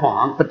 不要说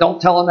谎。 but don't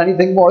tell them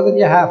anything more than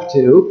you have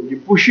to. 你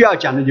不需要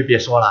讲的就别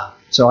说了。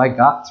 So I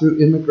got through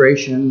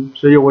immigration.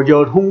 所以我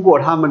就通过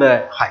他们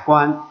的海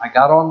关， I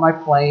got on my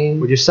我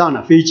plane. 就上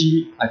了飞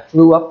机， I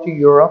flew up to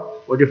Europe.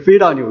 我就飞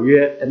到纽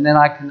约， And then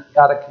I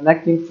got a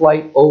connecting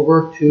flight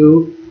over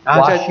to Ah,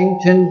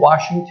 Washington,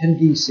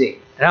 D.C.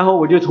 然后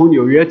我就从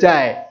纽约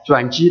再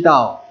转机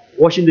到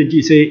沃辛顿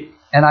DC，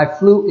 And I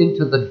flew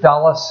into the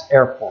Dallas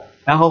airport.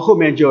 然后后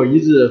面就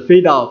一直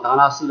飞到达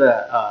拉斯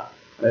的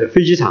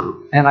飞机场，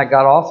 And I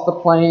got off the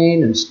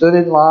plane and stood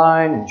in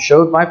line and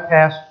showed my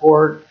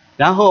passport.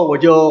 然后我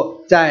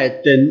就在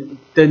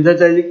等着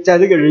在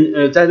这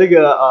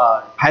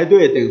个排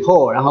队等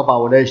候，然后把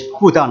我的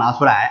护照拿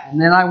出来，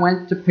 And then I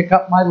went to pick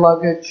up my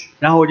luggage.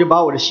 然后我就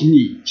把我的行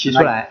李提 And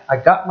出来， I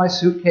got my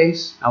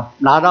suitcase 然后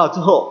拿到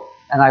之后，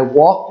 and I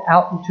walked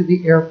out into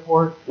the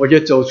airport 我就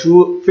走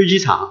出飞机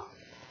场，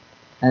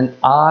 and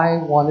I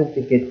wanted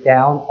to get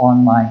down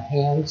on my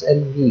hands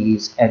and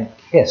knees and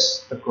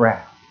kiss the ground.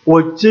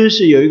 我真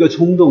是有一个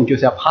冲动，就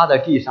是要趴在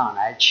地上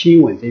来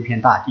亲吻这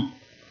片大地。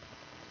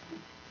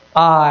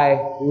 I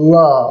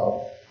love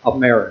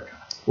America.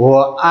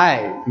 我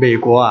爱美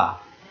国啊！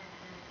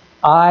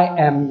 I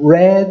am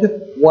red,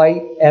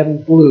 white,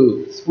 and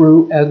blue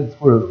through and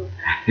through.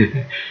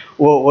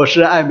 我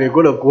是爱美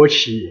国的国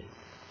旗，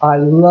 I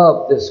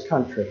love this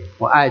country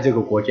我爱这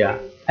个国家，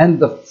 and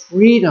the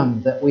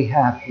freedom that we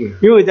have here.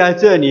 因为在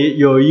这里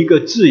有一个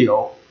自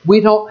由， We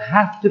don't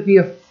have to be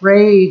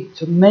afraid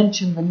to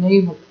mention the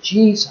name of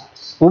Jesus.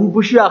 我们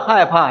不需要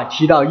害怕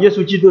提到耶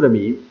稣基督的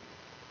名。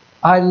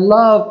 I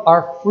love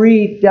our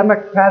free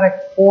democratic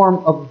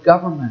form of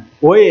government.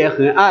 我也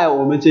很爱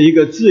我们这一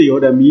个自由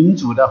的民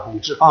主的统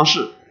治方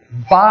式，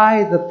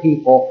 By the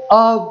people,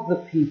 of the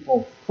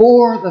people,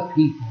 for the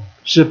people.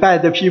 是 by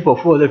the people,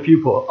 for the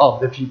people, of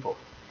the people。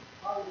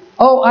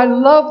 Oh, I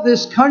love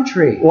this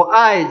country. 我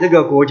爱这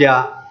个国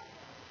家，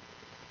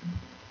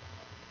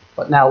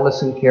 But now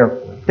listen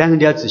carefully. 但是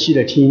你要仔细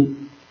的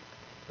听。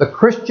 The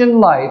Christian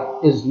life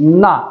is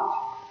not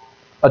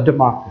a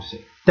democracy.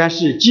 但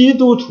是基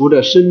督徒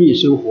的生命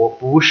生活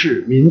不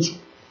是民主，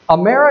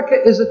 America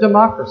is a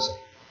democracy.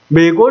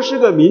 美国是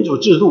个民主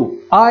制度，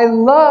 I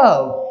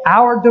love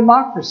our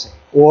democracy.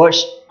 我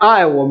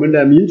爱我们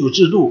的民主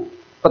制度。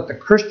 But the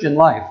Christian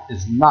life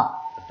is not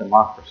a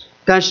democracy.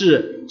 但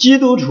是基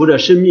督徒的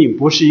生命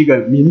不是一个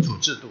民主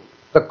制度，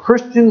 The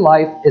Christian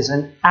life is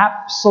an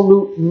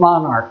absolute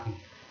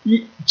monarchy.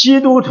 基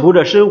督徒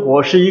的生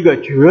活是一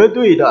个绝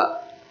对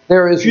的，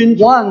 There is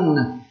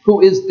one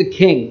who is the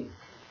king.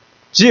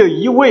 只有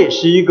一位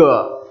是一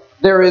个，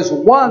 There is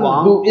one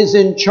Wow. who is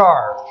in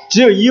charge.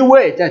 只有一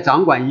位在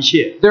掌管一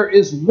切， There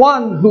is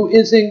one who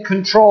is in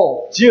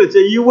control. 只有这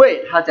一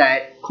位他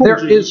在控 There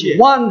制一 is 切，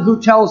 one who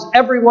tells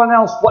everyone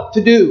else what to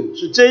do.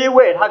 是这一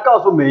位他告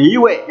诉每一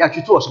位要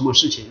去做什么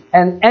事情。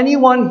 And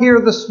anyone here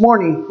this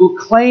morning who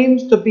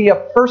claims to be a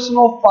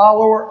personal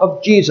follower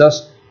of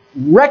Jesus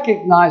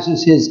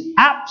recognizes his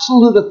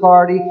absolute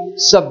authority,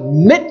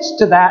 submits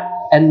to that,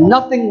 and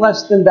nothing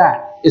less than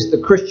that is the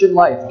Christian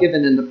life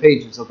given in the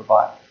pages of the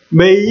Bible.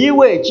 每一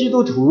位基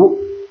督徒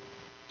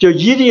就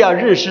一定要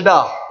认识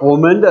到，我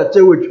们的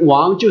这位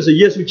王就是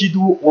耶稣基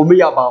督，我们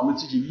要把我们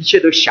自己一切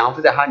都降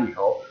服在他里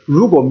头。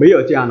如果没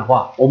有这样的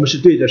话，我们是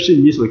对着圣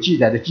经所记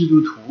载的基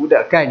督徒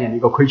的概念的一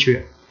个亏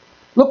缺。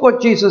 Look what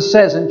Jesus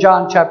says in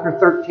John chapter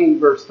 13,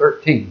 verse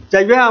 13.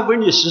 在约翰福音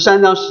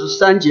13章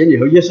13节里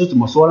头，耶稣怎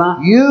么说呢？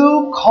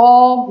 You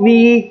call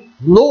me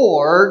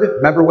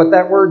Lord, remember what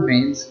that word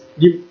means,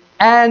 你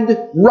and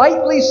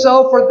rightly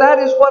so, for that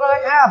is what I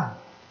am.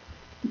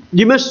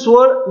 你们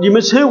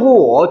称呼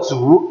我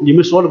主，你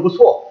们说的不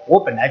错，我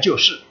本来就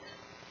是。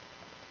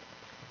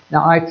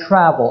 Now, I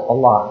travel a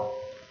lot,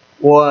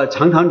 我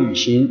常常旅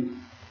行，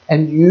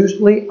 and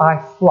usually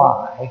I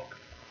fly.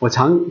 我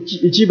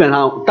基本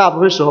上大部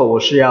分时候我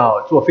是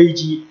要坐飞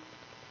机。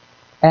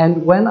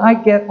 And when I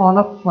get on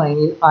a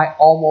plane, I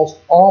almost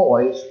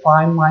always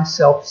find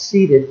myself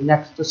seated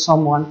next to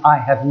someone I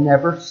have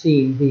never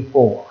seen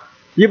before.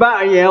 一般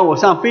而言，我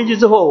上飞机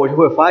之后，我就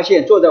会发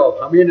现坐在我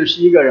旁边的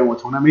是一个人我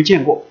从来没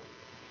见过。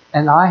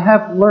 And I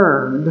have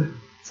learned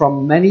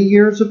from many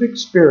years of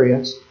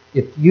experience,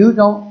 if you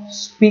don't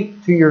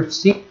speak to your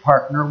seat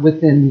partner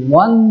within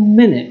 1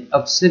 minute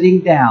of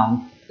sitting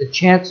down, the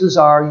chances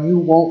are you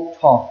won't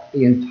talk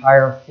the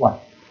entire flight.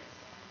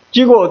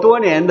 经过我多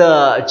年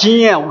的经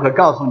验，我可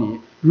告诉你，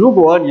如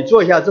果你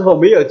坐下之后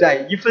没有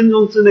在1分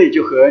钟之内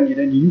就和你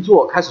的邻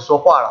座开始说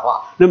话的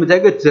话，那么在一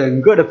个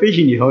整个的飞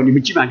行里头，你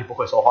们基本上就不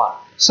会说话了。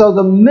 So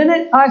the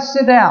minute I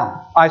sit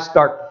down, I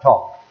start to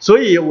talk. 所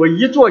以我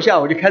一坐下，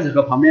我就开始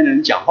和旁边的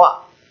人讲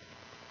话，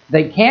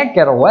 They can't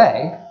get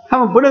away. 他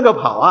们不能够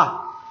跑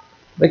啊，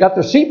 They got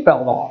their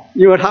seatbelt on.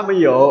 因为他们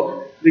有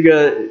那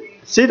个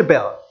seat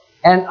belt。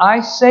 And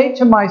I say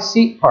to my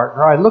seat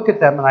partner, I look at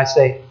them and I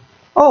say,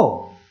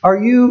 "Oh, are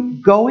you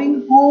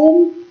going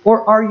home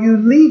or are you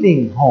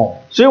leaving home?"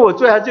 所以我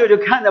坐下之后就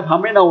看着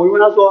旁边的，我就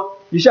问他说：“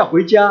你是要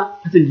回家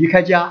还是离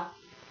开家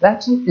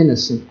That's an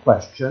innocent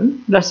question.？”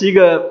 那是一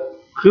个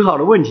很好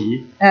的问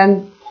题，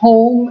 And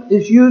home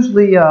is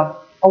usually a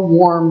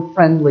warm,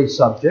 friendly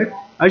subject.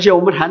 而且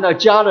我们谈到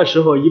家的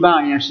时候，一般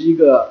而言是一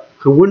个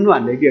很温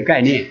暖的一个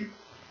概念。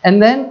 And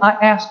then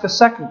I ask a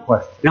second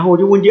question. 然后我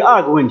就问第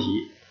二个问题，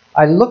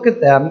 I look at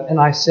them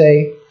and I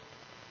say,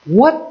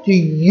 "What do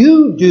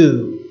you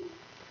do?"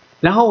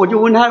 然后我就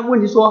问他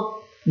问题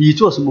说：“你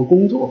做什么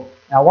工作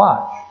Now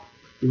watch. ？”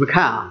你们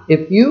看啊，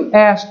 If you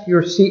ask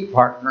your seat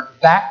partner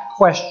that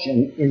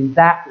question in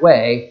that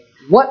way,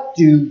 "What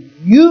do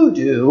you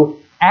do?"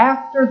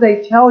 after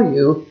they tell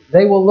you,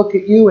 they will look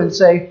at you and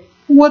say,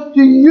 "What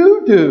do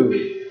you do?"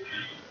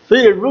 所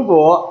以，如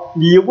果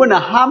你问了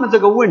他们这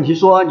个问题，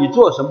说你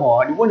做什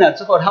么，你问了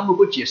之后，他们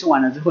给我解释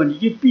完了之后，你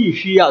就必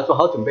须要做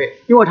好准备，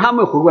因为他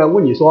们回过来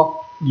问你说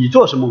你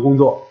做什么工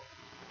作。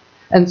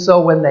And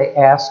so when they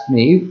ask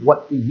me,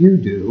 "What do you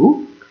do?"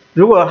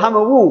 如果他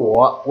们问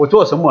我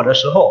做什么的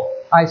时候，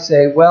 I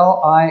say, "Well,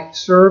 I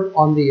serve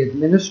on the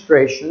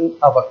administration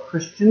of a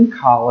Christian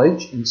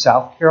college in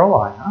South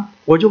Carolina."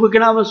 我就会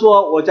跟他们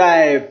说，我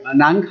在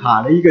南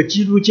卡的一个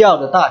基督教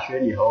的大学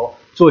里头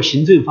做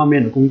行政方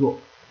面的工作。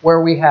Where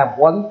we have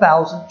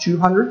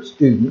 1,200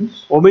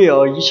 students, 我们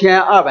有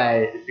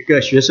1200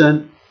个学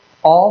生，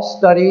 all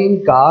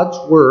studying God's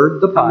Word,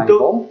 the 他们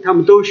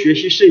Bible, 都学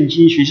习圣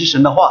经，学习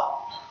神的话，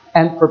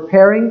 and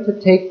preparing to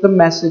take the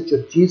message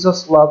of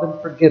Jesus' love and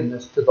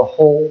forgiveness to the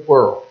whole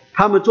world.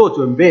 他们做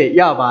准备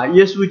要把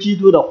耶稣基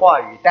督的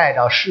话语带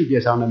到世界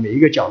上的每一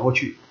个角落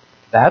去。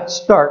 That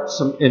starts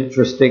some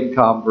interesting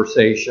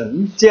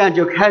conversations. 这样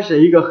就开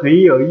始一个很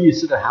有意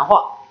思的谈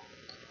话。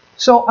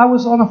 So I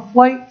was on a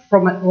flight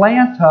from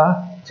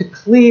Atlanta to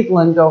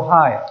Cleveland,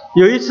 Ohio,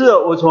 有一次，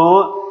我从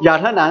亚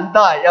特兰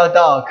大要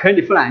到克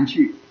利夫兰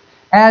去，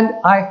 and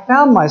I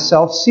found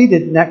myself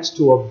seated next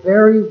to a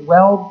very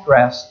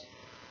well-dressed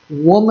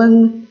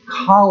woman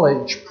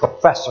college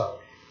professor.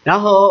 然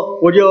后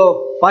我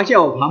就发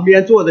现我旁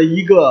边坐着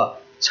一个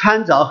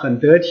穿着很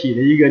得体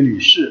的一个女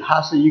士，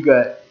她是一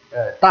个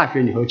大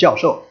学里头教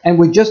授。 And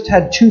we just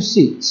had 2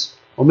 seats.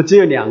 我们只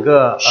有2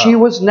个， She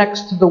was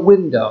next to the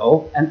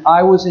window, and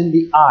I was in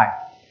the aisle.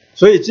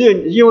 所以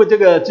因为这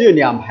个只有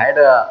2排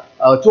的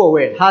座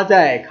位，她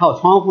在靠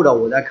窗户的，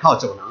我在靠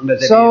走廊的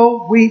这边。 So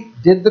we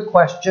did the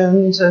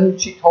questions, and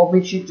she told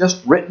me she'd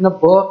just written a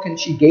book, and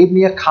she gave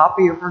me a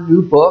copy of her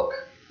new book.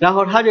 然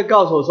后她就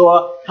告诉我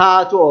说，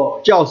她做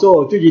教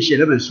授最近写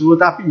了本书，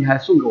她并且还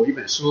送给我一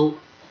本书。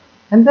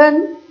 And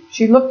then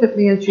she looked at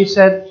me and she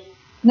said,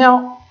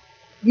 "Now,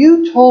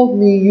 you told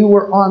me you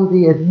were on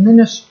the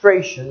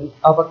administration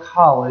of a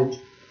college.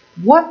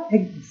 What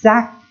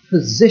exact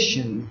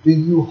position do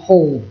you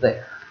hold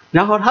there?"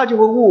 然后她就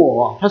会问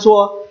我，她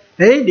说：“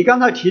哎，你刚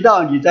才提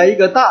到你在一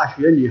个大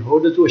学里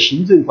头的做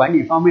行政管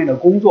理方面的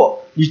工作，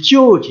你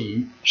究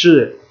竟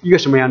是一个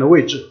什么样的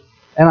位置？”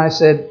 And I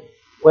said,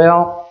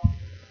 "Well,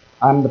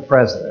 I'm the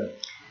president."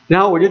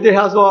 然后我就对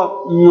她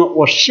说：“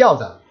我是校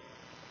长。”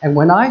 And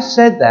when I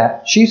said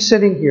that, she's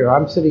sitting here,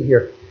 I'm sitting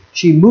here.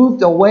 She moved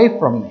away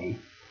from me.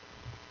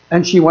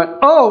 And she went,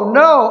 "Oh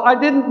no, I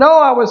didn't know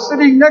I was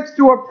sitting next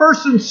to a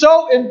person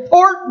so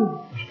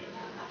important."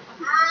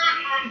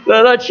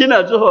 她听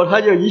了之后，她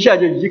就一下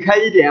就移开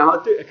一点，然后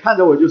看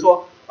着我就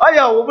说：“哎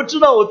呀，我不知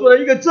道我坐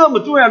在一个这么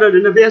重要的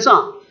人的边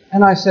上。”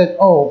 And I said,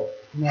 "Oh,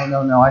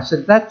 no. I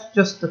said, that's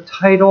just the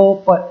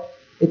title, but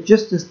it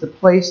just is the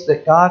place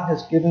that God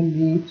has given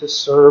me to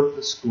serve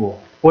the school."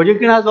 我就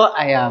跟她说：“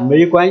哎呀，没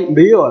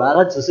有了，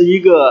它只是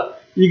一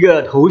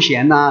个头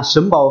衔呐，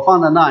神把我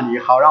放在那里，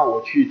好让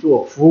我去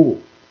做服务。”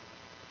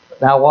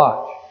 Now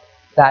watch.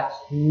 That's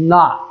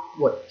not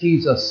what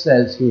Jesus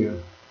says here.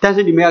 但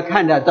是你们要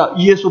看得到，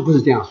耶稣不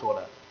是这样说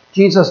的。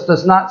 Jesus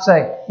does not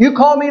say, "You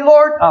call me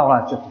Lord." Oh,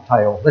 that's just a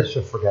title. Let's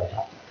just forget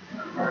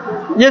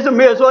that. 耶稣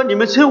没有说你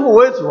们称呼我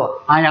为主，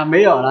哎呀，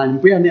没有了，你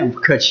不要那样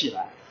客气了。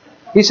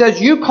 He says,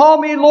 "You call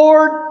me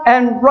Lord,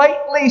 and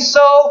rightly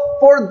so,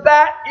 for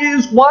that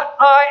is what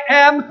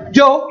I am.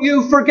 Don't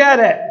you forget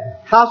it."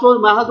 他说什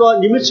么？他说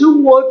你们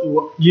称呼我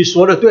主，你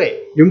说的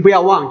对，你们不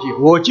要忘记，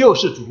我就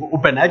是主，我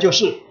本来就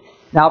是。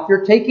 Now, if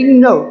you're taking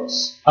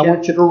notes, I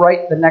want you to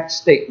write the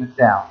next statement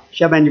down.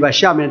 下面你把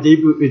下面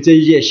这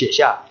一页写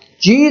下。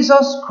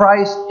 Jesus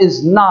Christ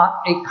is not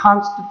a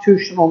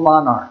constitutional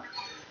monarch.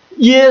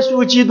 耶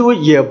稣基督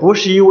也不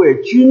是一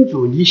位君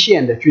主立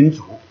宪的君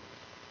主。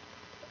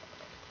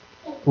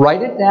 Write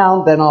it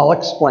down, then I'll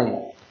explain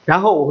it. 然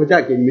后我会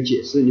再给你们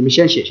解释，你们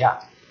先写下。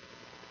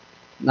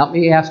 Let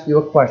me ask you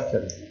a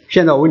question.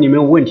 现在我问你们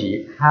个问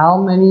题： How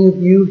many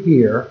of you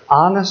here,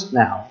 honest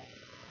now,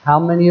 how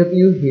many of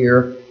you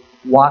here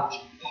watched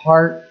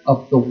part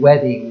of the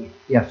wedding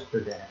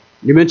yesterday?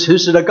 你们诚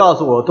实的告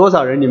诉我，多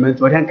少人你们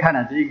昨天看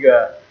了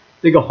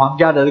这个皇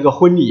家的这个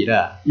婚礼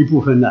的一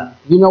部分的？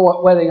 You know what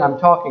wedding I'm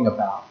talking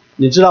about.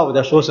 你知道我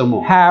在说什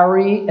么？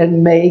 Harry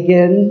and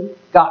Meghan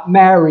got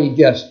married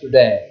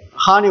yesterday.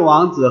 哈利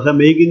王子和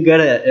梅根哥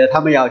的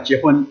他们要结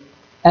婚，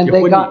 And 结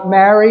they 婚礼 got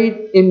married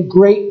in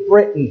Great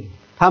Britain,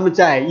 他们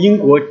在英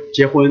国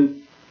结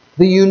婚，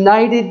 the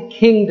United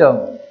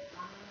Kingdom.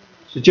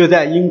 就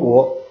在英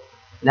国。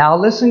 Now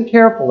listen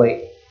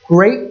carefully.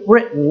 Great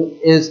Britain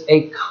is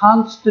a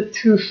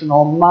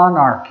constitutional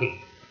monarchy.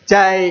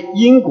 在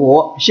英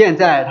国，现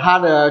在它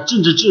的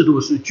政治制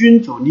度是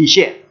君主立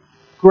宪，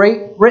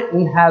 Great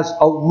Britain has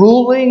a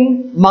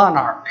ruling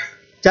monarch.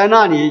 在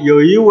那里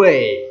有一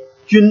位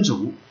君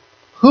主。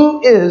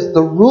 Who is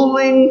the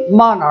ruling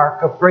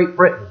monarch of Great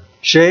Britain?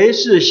 谁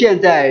是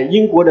现在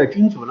英国的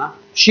君主呢？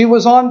 She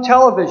was on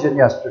television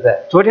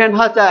yesterday. 昨天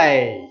他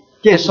在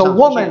电 It's 视 a 上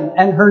出现， woman,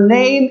 and her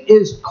name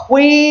is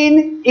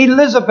Queen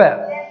Elizabeth.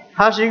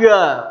 她是一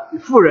个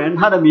妇人，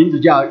她的名字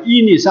叫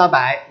伊丽莎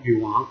白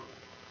女王。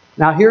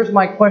Now here's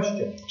my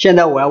question. 现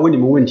在我要问你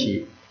们问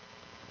题：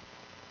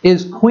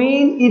 Is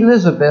Queen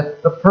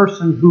Elizabeth the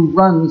person who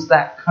runs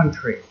that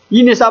country?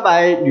 伊丽莎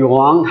白女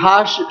王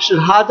她是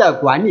她在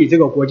管理这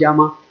个国家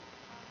吗？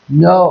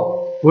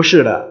 No. 不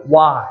是的。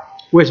 Why?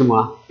 为什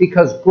么？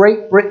 Because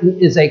Great Britain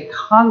is a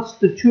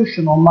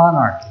constitutional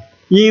monarchy.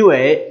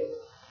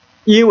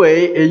 因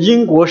为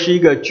英国是一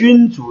个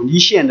君主立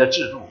宪的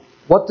制度。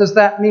 What does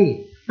that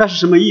mean? 那是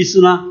什么意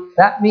思呢？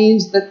 That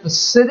means that the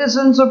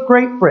citizens of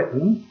Great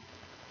Britain,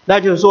 那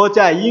就是说，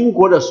在英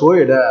国的所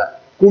有的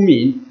公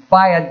民，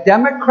 by a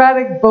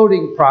democratic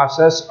voting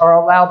process, are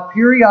allowed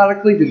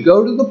periodically to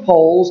go to the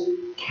polls,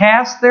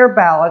 cast their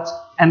ballots,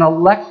 and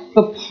elect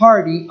the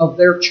party of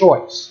their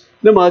choice.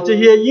 那么这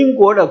些英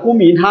国的公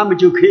民，他们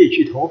就可以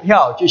去投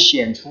票，就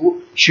选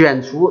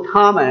出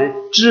他们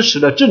支持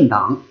的政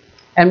党。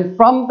 And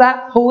from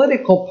that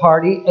political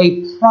party,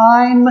 a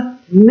prime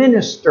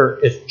minister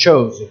is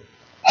chosen.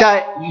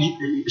 在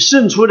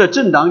胜出的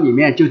政党里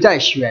面，就再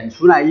选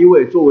出来一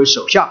位作为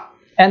首相。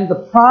 And the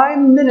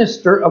prime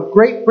minister of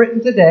Great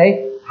Britain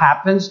today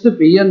happens to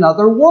be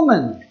another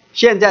woman.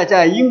 现在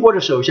在英国的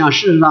首相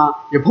事实上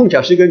也碰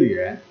巧是一个女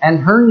人，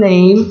 And her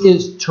name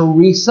is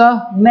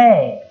Theresa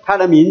May. 她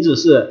的名字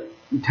是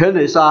特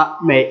蕾莎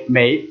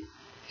梅。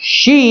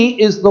 She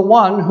is the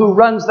one who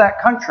runs that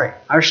country.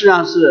 而实际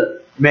上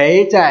是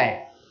梅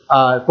在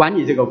管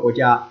理这个国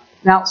家。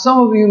 Now, some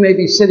of you may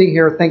be sitting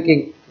here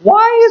thinking,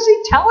 why is he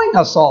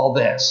telling us all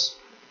this?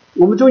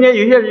 我们中间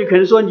有些人可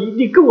能说，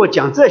你跟我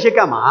讲这些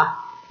干嘛？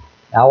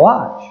 Now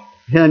watch.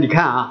 现在你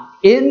看啊，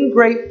 In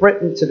Great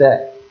Britain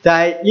today,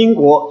 在英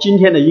国，今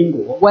天的英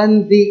国，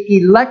 when the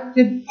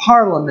elected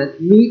parliament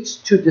meets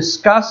to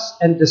discuss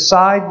and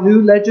decide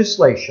new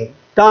legislation,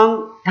 当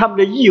他们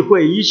的议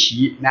会一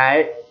起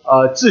来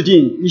制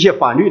定一些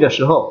法律的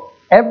时候，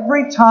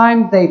 every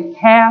time they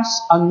pass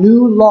a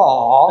new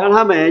law, 当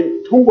他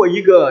们通过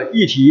一个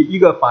议题、一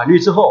个法律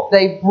之后，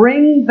 they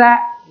bring that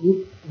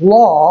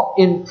law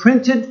in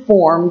printed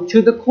form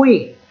to the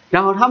Queen.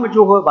 然后他们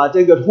就会把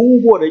这个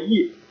通过的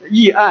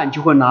议案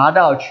就会拿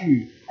到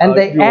去 And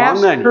they 女王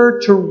ask 那里，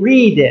 her to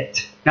read it.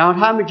 然后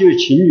他们就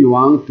请女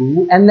王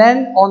读。 And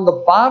then on the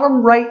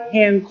bottom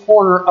right-hand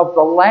corner of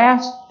the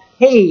last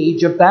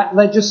page of that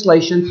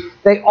legislation,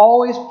 they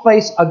always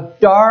place a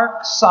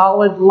dark,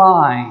 solid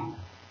line.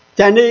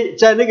 在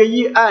那个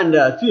议案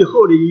的最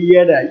后的一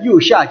页的右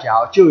下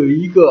角，就有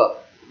一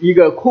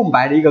个空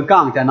白的一个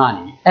杠在那里。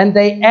 And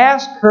they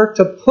ask her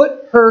to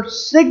put her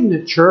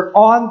signature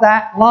on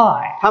that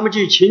line. 他们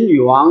就请女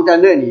王在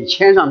那里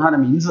签上她的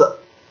名字。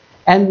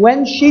 And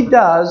when she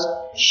does,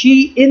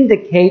 she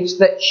indicates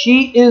that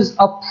she is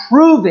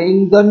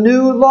approving the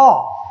new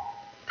law.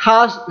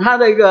 她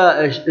这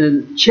个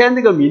签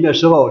这个名的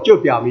时候，就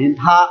表明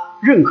她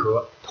认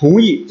可、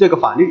同意这个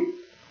法律。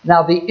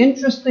 Now, the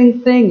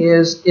interesting thing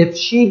is, if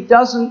she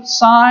doesn't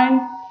sign,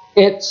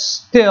 it's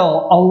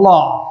still a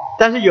law.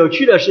 但是有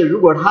趣的是，如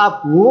果她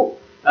不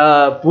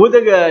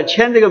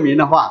签这个名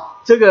的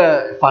话，这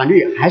个法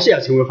律还是要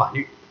成为法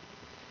律。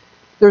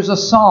 There's a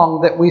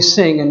song that we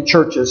sing in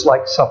churches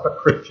like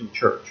Suffolk Christian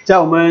Church, 在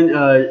我们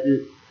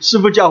师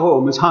父教会，我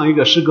们唱一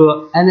个诗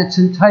歌， and it's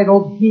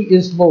entitled, He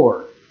is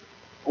Lord.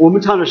 我们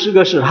唱的诗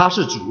歌是他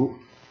是主。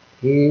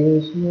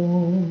 He is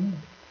Lord,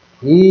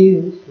 He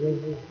is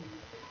Lord,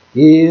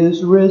 He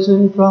is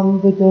risen from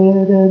the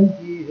dead and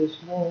He is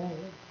Lord.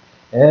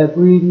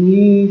 Every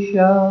knee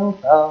shall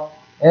bow,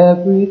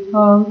 every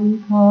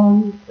tongue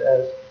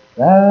confess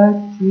that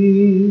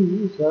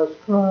Jesus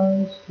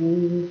Christ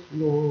is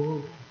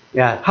Lord.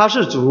 他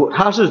是主，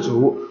他是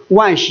主，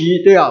万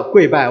膝都要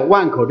跪拜，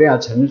万口都要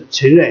承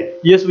认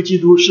耶稣基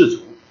督是主。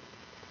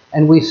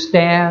 And we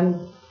stand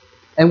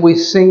and we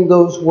sing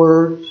those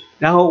words.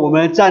 然后我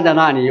们站在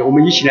那里，我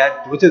们一起来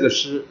读这个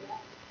诗。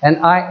 And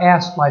I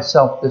ask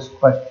myself this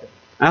question.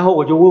 然后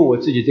我就问我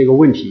自己这个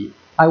问题：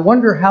 I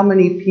wonder how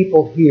many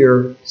people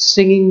here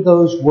singing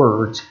those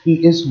words,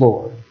 He is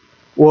Lord.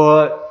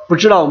 我不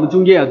知道我们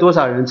中间有多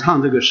少人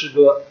唱这个诗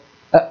歌。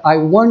 I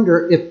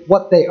wonder if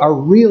what they are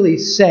really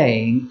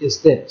saying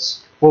is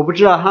this. 我不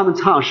知道他们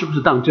唱是不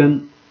是当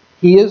真。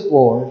 He is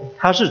Lord.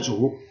 他是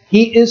主，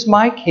 He is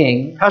my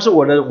King. 他是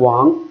我的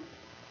王，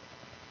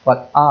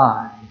 But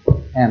I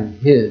am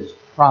His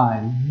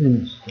prime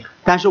minister.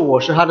 但是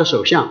我是他的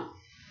首相。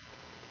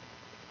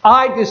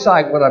 I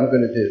decide what I'm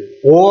going to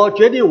do. 我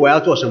决定我要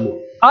做什么，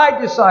 I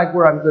decide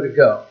where I'm going to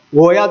go.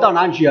 我要到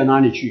哪里去要哪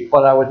里去。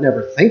 But I would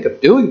never think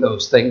of doing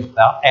those things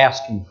without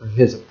asking for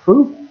His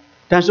approval.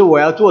 但是我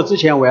要做之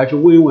前，我要去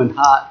问一问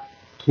他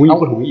同意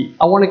不同意。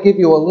 I want to give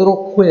you a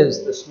little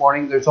quiz this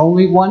morning. There's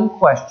only one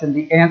question.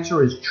 The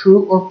answer is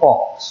true or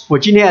false. 我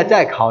今天要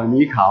再考你们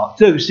一考，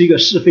这个是一个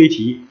是非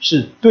题，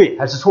是对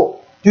还是错？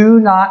 Do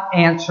not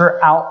answer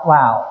out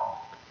loud.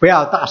 不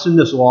要大声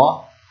的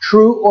说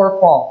True or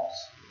false?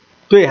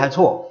 对还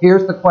错。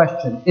 Here's the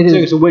question. It 这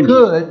个 is 是问题。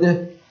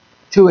 good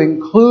to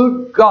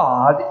include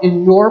God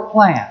in your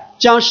plan.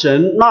 将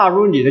神纳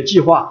入你的计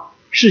划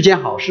是件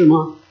好事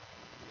吗？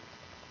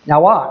 Now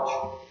watch.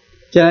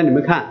 现在你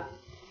们看，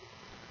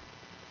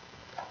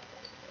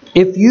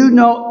 If you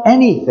know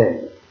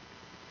anything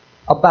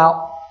about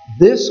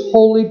this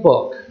holy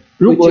book,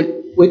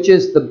 which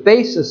is the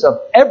basis of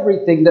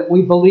everything that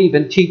we believe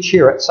and teach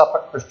here at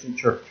Suffolk Christian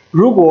Church.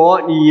 如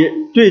果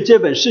你对这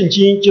本圣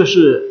经，就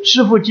是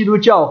师父基督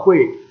教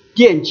会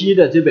奠基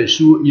的这本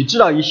书，你知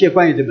道一些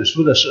关于这本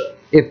书的事，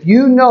 If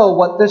you know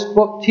what this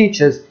book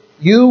teaches,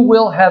 you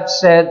will have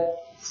said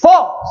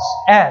false,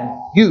 and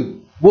you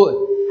would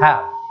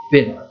have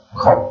been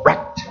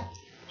correct.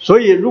 所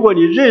以如果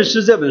你认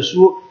识这本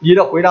书，你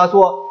的回答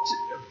说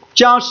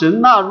将神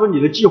纳入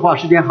你的计划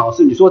是件好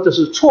事，你说这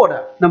是错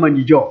的，那么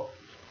你就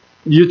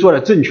做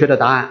了正确的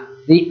答案。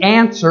 The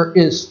answer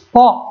is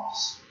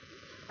false.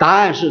 答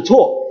案是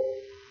错。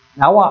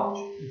 Now watch.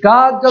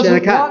 God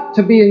doesn't want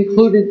to be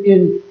included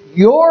in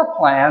your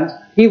plans.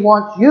 He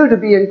wants you to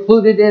be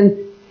included in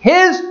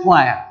His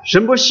plan.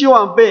 神不希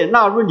望被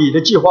纳入你的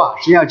计划，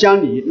神要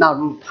将你纳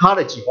入他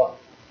的计划。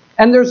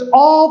 And there's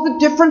all the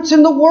difference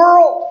in the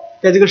world.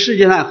 在这个世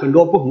界上很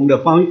多不同的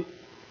方。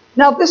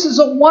 Now this is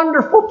a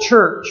wonderful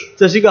church.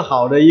 这是一个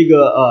好的一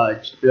个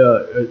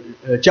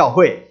教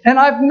会。 And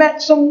I've met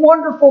some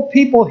wonderful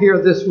people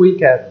here this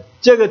weekend.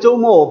 这个周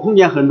末我碰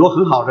见很多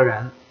很好的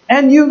人。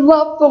 And you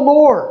love the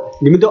Lord.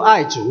 你们都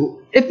爱主。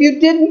 If you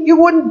didn't, you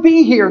wouldn't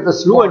be here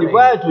this 如果你 morning. 不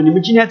爱主，你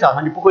们今天早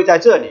上就不会在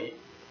这里。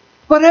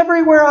 But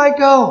everywhere I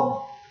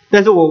go,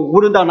 但是我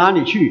无论到哪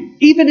里去，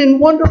 even in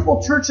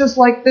wonderful churches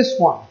like this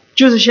one,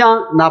 就是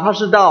像哪怕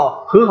是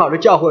到很好的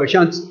教会，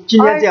像今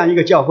天这样一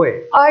个教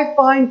会， I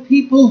find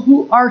people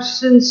who are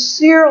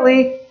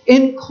sincerely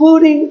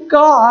including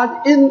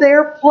God in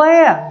their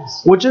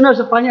plans. 我真的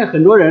是发现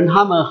很多人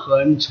他们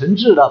很诚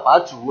挚的把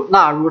主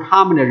纳入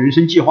他们的人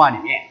生计划里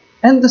面。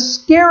 And the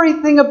scary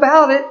thing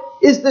about it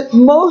is that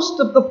most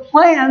of the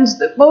plans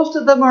that most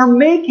of them are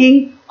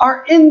making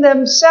are in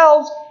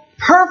themselves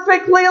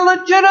perfectly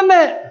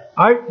legitimate.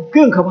 而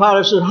更可怕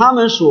的是，他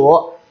们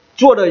所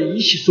做的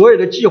所有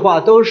的计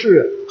划都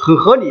是很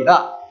合理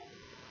的。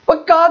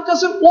 But God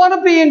doesn't want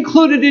to be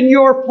included in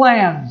your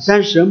plans.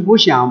 但神不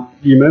想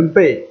你们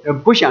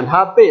不想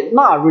他被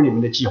纳入你们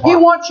的计划。 He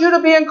wants you to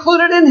be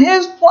included in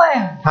His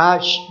plan.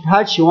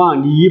 他期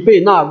望你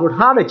被纳入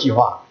他的计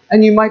划。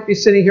 And you might be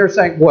sitting here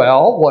saying,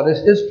 well, what is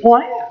His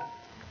plan?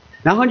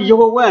 然后你就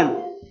会问，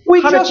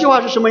他的计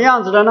划是什么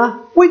样子的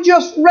呢？ We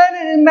just read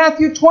it in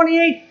Matthew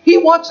 28.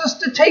 He wants us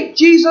to take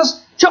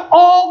Jesus to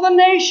all the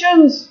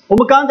nations. 我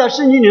们刚在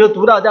圣经里头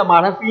读到，在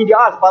马太福音第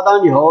28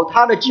章里头，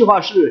他的计划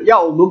是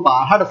要我们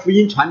把他的福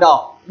音传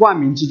到万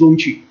民之中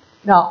去。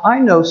 Now, I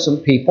know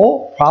some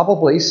people,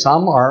 probably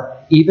some are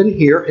even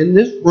here in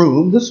this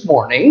room this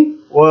morning,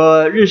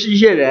 我认识一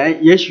些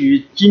人，也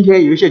许今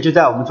天有一些就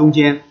在我们中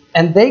间，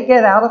 and they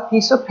get out a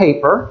piece of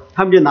paper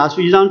他们就拿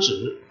出一张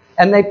纸，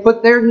 and they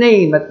put their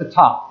name at the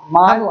top,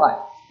 my life.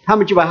 他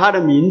们就把他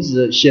的名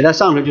字写在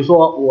上头，就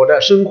说我的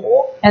生活。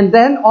 And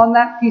then on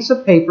that piece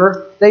of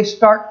paper, they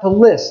start to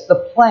list the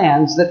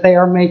plans that they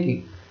are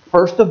making.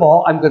 First of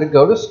all, I'm going to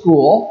go to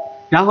school.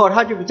 然后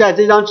他就在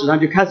这张纸上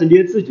就开始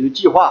列自己的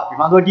计划，比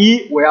方说，第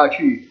一，我要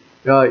去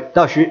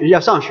要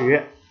上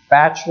学，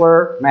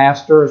 Bachelor,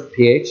 master's,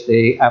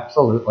 PhD,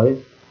 absolutely.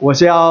 我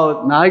是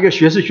要拿一个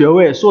学士学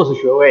位、硕士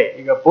学位、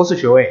一个博士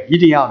学位，一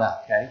定要的。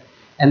 Okay.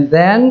 And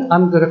then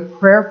I'm going to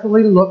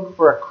prayerfully look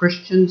for a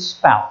Christian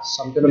spouse.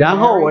 I'm going to 然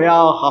后我 marry.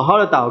 要好好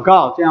的祷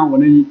告，这样我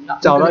能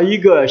找到一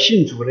个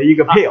信主的一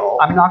个配偶。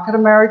 I'm not going to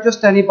marry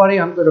just anybody.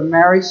 I'm going to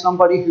marry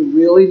somebody who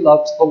really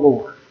loves the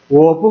Lord.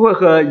 我不会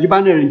和一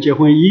般的人结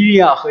婚，一定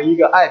要和一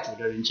个爱主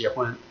的人结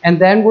婚。 And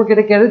then we're going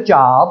to get a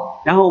job,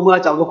 然后我们要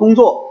找个工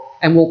作，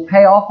 and we'll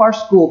pay off our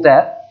school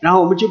debt. 然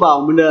后我们就把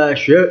我们的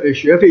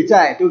学费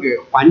债都给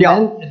还掉。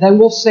 Then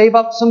we'll save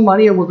up some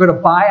money, and we're going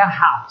to buy a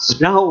house.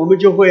 然后我们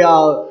就会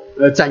要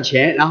攒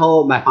钱，然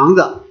后买房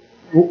子。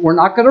 We're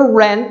not going to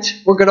rent.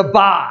 We're going to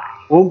buy.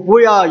 我们不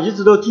要一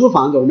直都租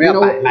房子，我们 You 要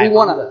know, 买 we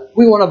房 want 子。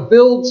 to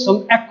build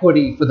some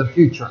equity for the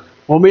future.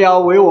 我们要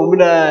为我们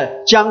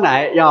的将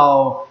来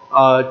要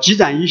积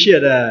攒一些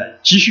的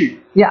积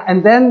蓄。 Yeah,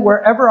 and then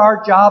wherever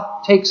our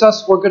job takes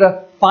us, we're going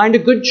to find a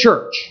good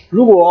church.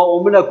 如果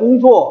我们的工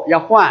作要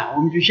换，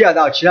我们就需要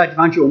到其他地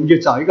方去，我们就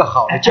找一个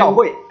好的教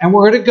会。 And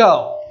we're going to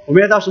go. 我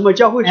们要到什么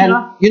教会去 And,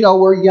 呢？ you know,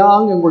 we're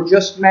young and we're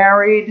just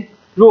married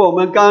如果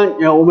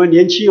我们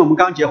年轻，我们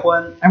刚结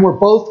婚， and we're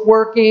both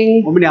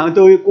working 我们两个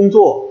都有工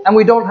作， and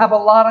we don't have a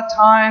lot of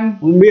time,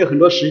 我们没有很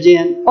多时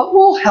间， but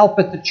we'll help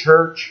at the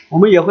church. 我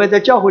们也会在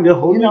教会里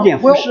投入一点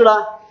服饰啦。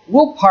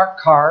 We'll park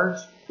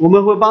cars. 我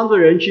们会帮助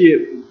人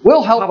去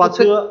We'll help 踏踏 with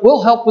the, 车，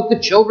 we'll help with the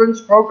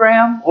children's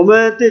program. 我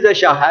们对着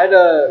小孩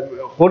的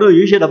活动有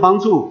一些的帮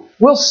助。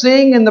 We'll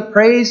sing in the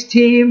praise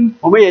team.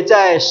 我们也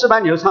在诗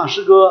班里头唱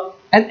诗歌。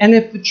 And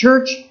if the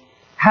church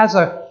has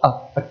a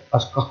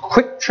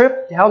quick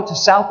trip down to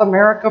South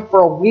America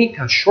for a week,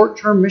 a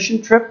short-term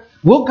mission trip,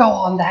 we'll go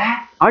on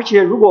that. 而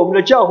且，如果我们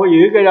的教会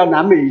有一个要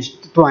南美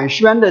短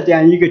宣的这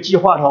样一个计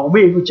划的话，我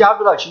们也会加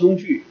入到其中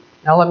去。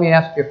 Now let me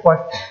ask you a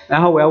question.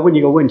 然后我要问你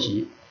一个问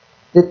题：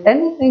 Did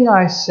anything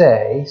I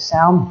say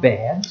sound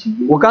bad to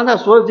you? 我刚才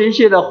说的这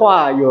些的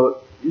话，有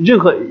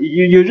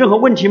有任何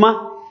问题吗？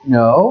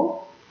 No.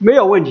 没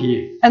有问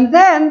题。 And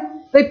then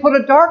they put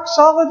a dark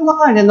solid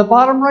line in the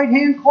bottom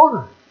right-hand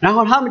corner. 然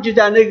后他们就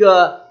在那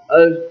个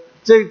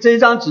这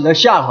张纸的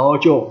下头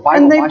就划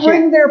一 And 个 they 划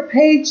bring 线， their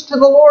page to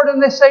the Lord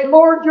and they say,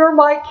 Lord, you're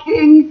my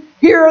king.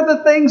 Here are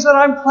the things that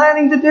I'm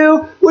planning to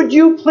do. Would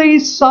you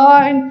please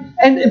sign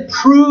and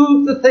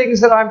approve the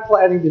things that I'm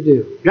planning to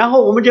do? 然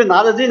后我们就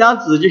拿着这张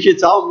纸就去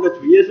找我们的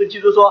主耶稣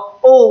基督说：“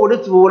哦，我的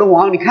主，我的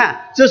王，你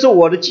看，这是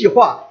我的计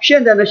划。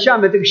现在呢，下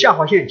面这个下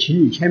划线，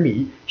请你签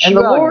名，希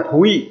望你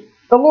同意。”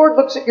 The Lord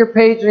looks at your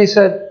page and he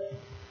said,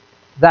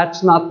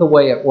 that's not the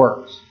way it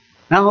works.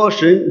 然后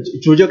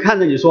主就看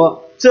着你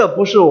说：“这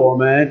不是我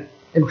们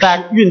In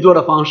fact, 运作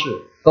的方式。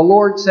 the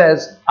Lord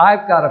says,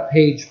 I've got a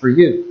page for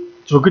you. ”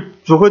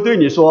主会对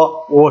你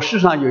说：“我世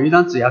上有一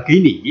张纸要给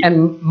你，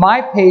 And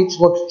my page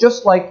looks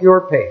just like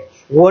your page.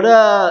 我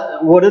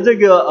的这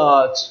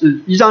个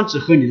一张纸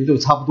和你的都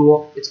差不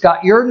多， It's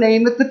got your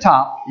name at the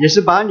top. 也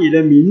是把你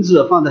的名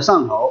字放在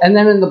上头。” And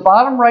then in the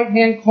bottom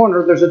right-hand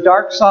corner, there's a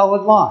dark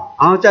solid line.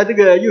 然后在这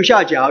个右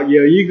下角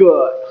有一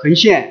个横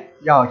线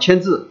要签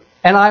字，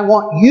 And I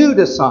want you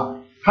to sign.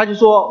 他就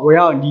说我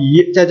要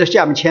你在这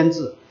下面签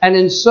字。 And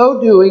in so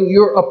doing,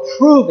 you're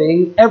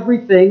approving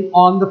everything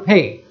on the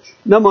page.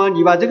 那么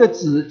你把这个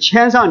纸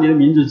签上你的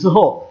名字之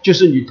后，就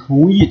是你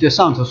同意这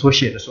上头所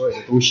写的所有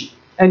的东西。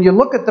 And you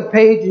look at the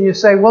page and you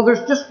say, well,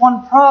 there's just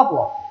one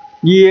problem.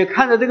 你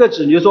看着这个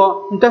纸，你就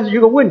说，但是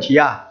有个问题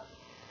啊，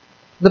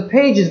 The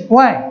page is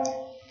blank.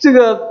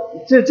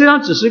 这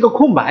张纸是一个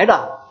空白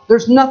的，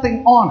 There's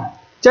nothing on it.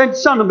 在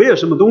上头没有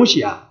什么东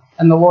西啊。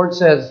 And the Lord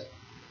says,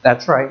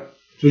 that's right.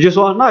 主就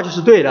说那就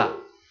是对的。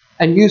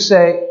 And you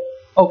say,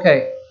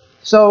 okay,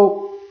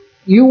 so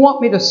you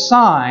want me to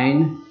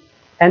sign,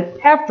 and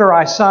after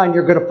I sign,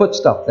 you're going to put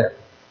stuff there.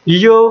 你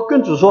就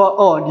跟主说，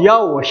哦，你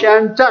要我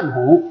先赞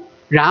同，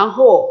然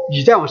后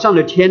你再往上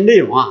头填内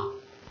容啊。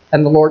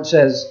 And the Lord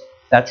says,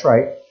 that's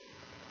right.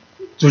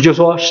 主就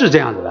说是这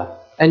样子的。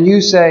 And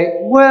you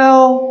say,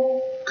 well,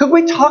 could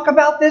we talk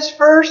about this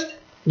first?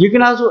 你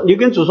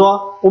跟主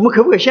说，我们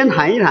可不可以先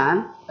谈一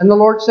谈？ And the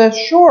Lord says,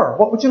 sure.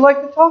 What would you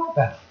like to talk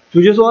about?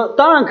 主就说，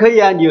当然可以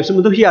啊，你有什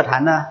么东西要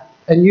谈呢？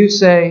 And you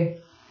say,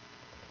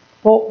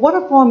 well, what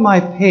if on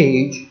my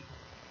page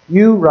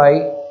you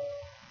write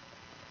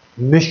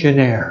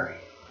missionary?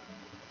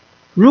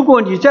 如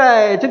果你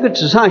在这个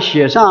纸上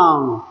写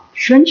上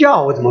宣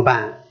教，我怎么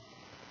办？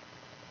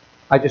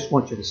 I just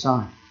want you to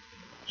sign.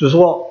 主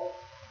说，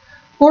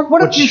 Lord,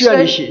 what 我 if 只 you 需要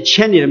你 say,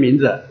 签你的名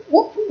字。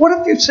 what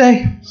if you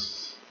say,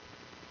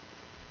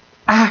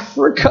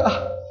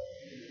 Africa?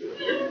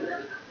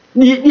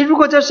 你如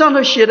果在上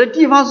头写的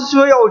地方是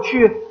说要我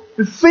去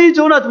非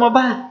洲，那怎么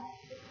办？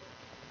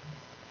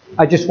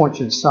 I just want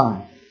you to sign.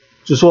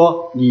 主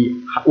说，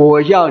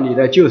我要你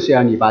的就是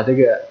要你把这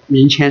个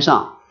名签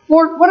上。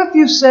 Lord, what if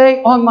you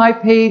say on my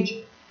page,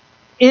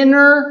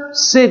 inner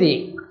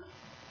city?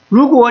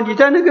 如果你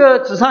在那个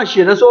纸上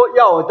写的说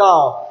要我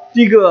到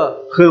这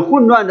个很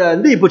混乱的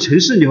内部城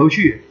市里头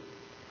去，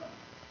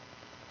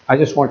 I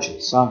just want you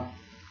to sign.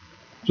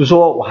 就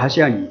说我还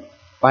是要你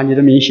把你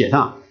的名写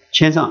上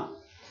签上。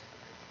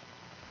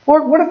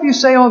 Lord, what if you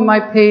say on my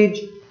page,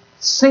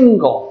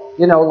 single?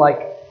 You know, like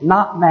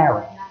not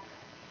married.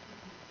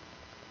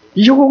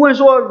 你就会问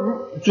说，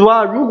主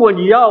啊，如果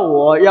你要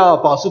我要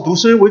保持独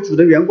身为主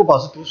的缘故，保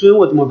持独身，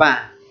我怎么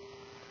办？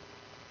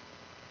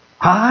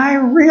 I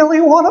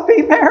really want to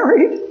be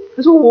married.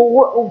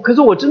 可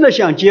是我真的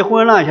想结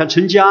婚了，想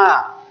成家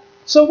啊。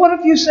 So what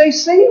if you say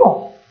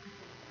single?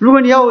 如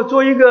果你要我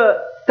做一个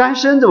单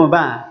身怎么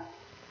办？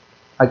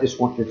 I just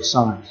want you to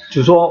sign.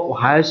 主说，我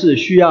还是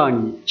需要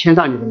你签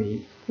上你的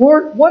名。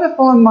 Lord, what if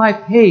on my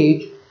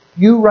page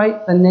you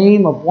write the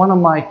name of one of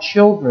my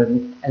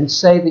children and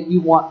say that you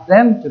want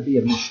them to be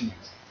a missionary?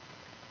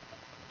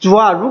 主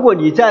啊，如果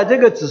你在这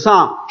个纸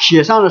上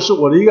写上的是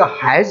我的一个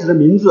孩子的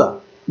名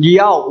字，你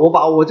要我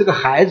把我这个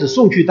孩子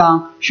送去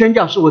当宣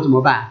教士，我怎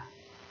么办？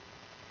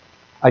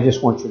 I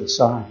just want you to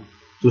sign.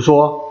 主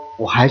说，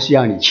我还是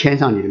要你签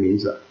上你的名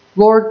字。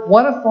 Lord,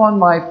 what if on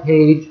my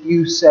page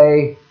you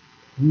say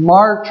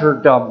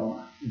martyrdom,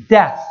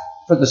 death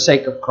for the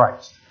sake of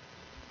Christ?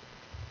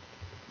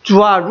 主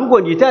啊，如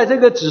果你在这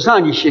个纸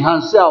上你写上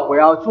是我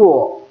要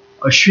做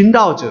殉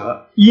道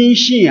者，因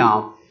信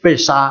仰被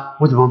杀，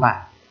我怎么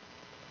办？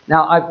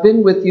 Now, I've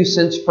been with you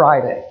since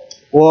Friday.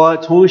 我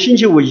从星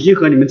期五已经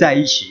和你们在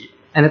一起。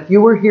 And if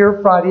you were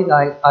here Friday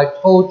night, I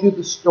told you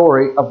the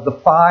story of the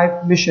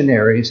 5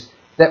 missionaries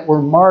that were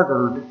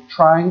martyred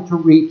trying to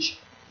reach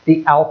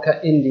the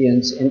Auca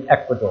Indians in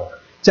Ecuador.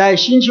 在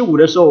星期五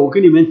的时候，我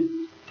跟你们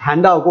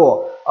谈到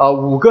过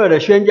，5个的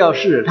宣教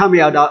士，他们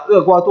要到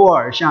厄瓜多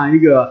尔，向一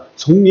个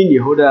丛林里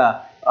头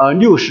的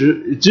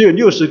只有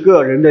60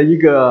个人的一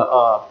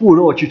个部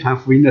落去传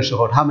福音的时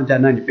候，他们在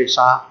那里被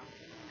杀。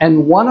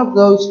 And one of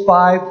those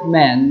 5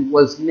 men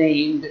was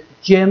named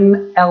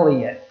Jim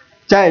Elliot.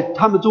 在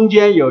他们中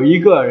间有一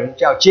个人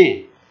叫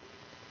Jim，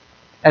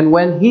 And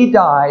when he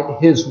died,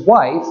 his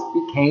wife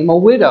became a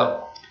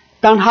widow.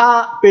 当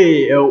他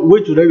被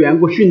为主的缘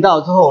故殉道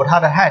之后，他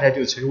的太太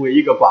就成为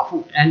一个寡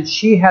妇。And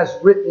she has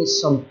written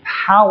some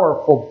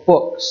powerful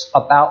books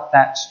about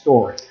that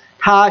story.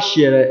 他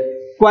写了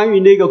关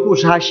于那个故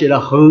事，他写了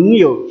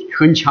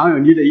很强有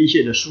力的一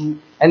些的书。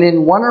And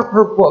in one of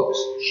her books,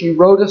 she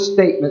wrote a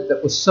statement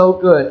that was so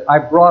good, I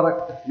brought it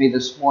with me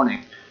this morning.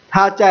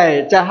 他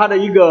在他的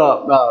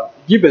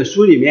一本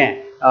书里面，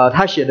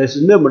他写的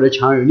是那么的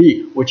强有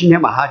力，我今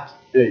天把它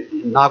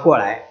拿过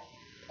来。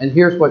And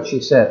here's what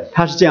she says.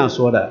 他是这样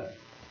说的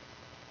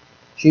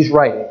She's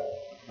writing.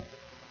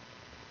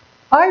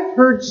 I've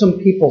heard some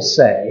people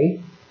say,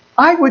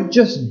 I would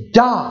just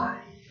die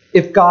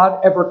if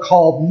God ever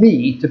called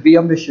me to be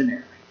a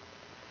missionary.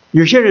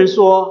 有些人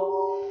说，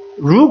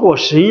如果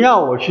神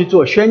让我去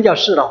做宣教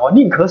士的话，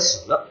宁可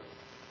死了。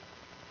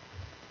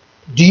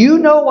Do you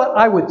know what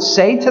I would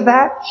say to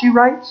that? She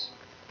writes.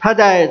 他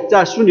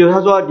在书里头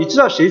他说，你知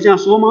道谁这样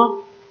说吗？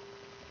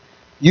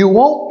 You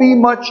won't be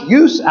much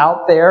use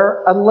out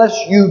there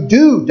unless you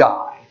do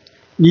die.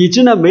 你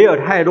真的没有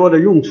太多的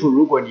用处，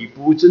如果你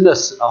不真的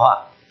死的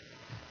话。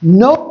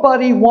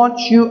Nobody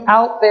wants you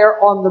out there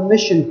on the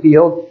mission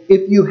field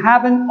if you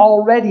haven't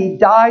already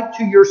died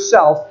to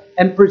yourself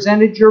and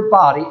presented your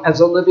body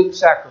as a living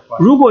sacrifice.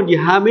 如果你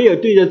还没有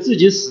对着自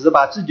己死，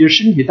把自己的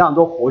身体当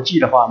作活祭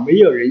的话，没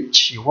有人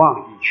期望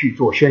你去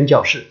做宣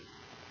教士。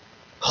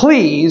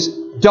Please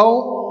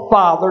don't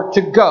bother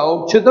to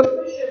go to the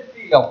mission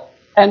field.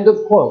 End of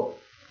quote.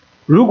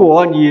 如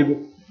果你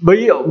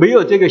没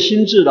有这个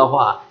心智的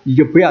话，你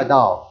就不要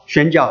到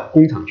宣教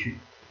工厂去。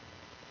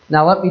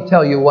Now let me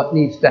tell you what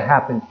needs to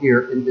happen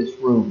here in this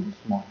room this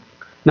morning.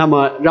 那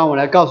么让我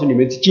来告诉你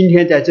们，今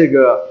天在这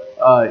个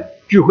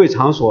聚会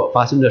场所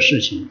发生的事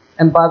情。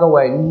And by the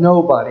way,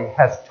 nobody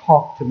has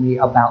talked to me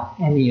about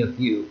any of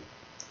you.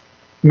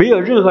 没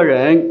有任何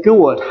人跟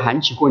我谈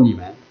起过你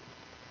们。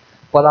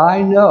But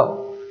I know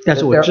但 that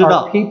是我 there 知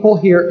道 are people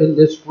here in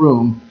this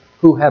room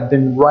who have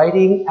been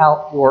writing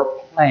out your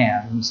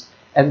plans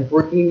and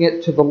bringing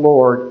it to the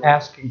Lord,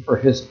 asking for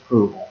His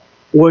approval.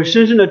 我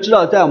深深的知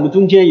道，在我们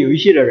中间有一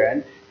些的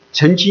人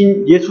曾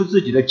经列出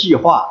自己的计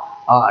划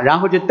然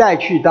后就带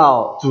去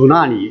到主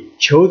那里，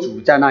求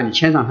主在那里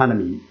签上他的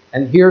名。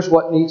And here's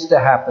what needs to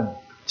happen.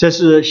 这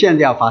是现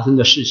在要发生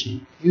的事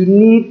情。You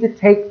need to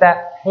take that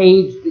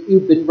page that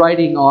you've been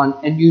writing on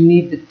and you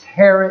need to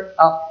tear it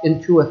up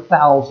into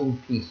 1,000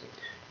 pieces.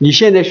 你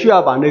现在需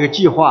要把那个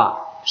计划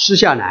撕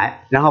下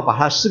来，然后把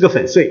它撕个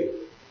粉碎。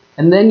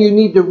And then you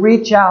need to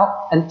reach out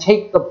and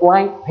take the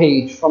blank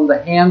page from the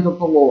hand of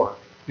the Lord.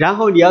 然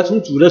后你要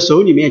从主的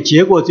手里面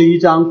接过这一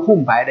张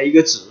空白的一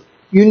个纸。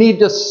You need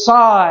to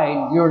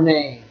sign your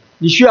name.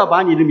 你需要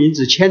把你的名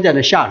字签在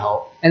那下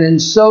头。And in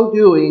so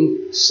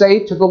doing,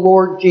 say to the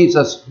Lord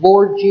Jesus,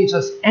 Lord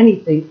Jesus,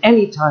 anything,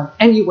 anytime,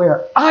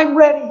 anywhere, I'm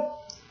ready.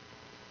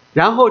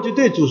 然后就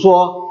对主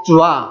说，主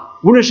啊，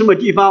无论什么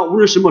地方，无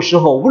论什么时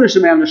候，无论什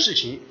么样的事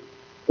情，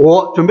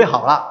我准备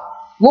好了。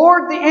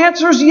Lord, the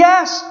answer is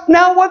yes.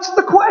 Now what's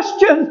the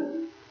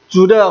question?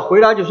 主的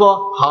回答就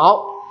说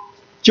好，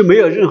就没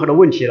有任何的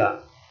问题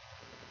了。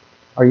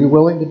Are you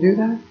willing to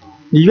do that?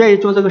 你愿意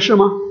做这个事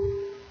吗？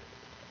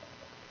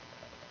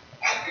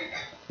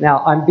 Now,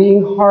 I'm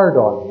being hard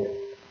on you.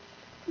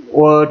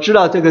 我知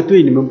道这个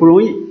对你们不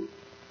容易。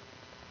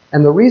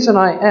And the reason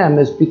I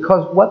am is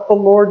because what the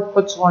Lord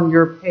puts on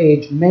your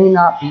page may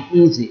not be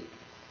easy.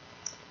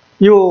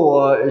 因为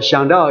我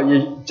想到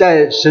也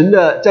在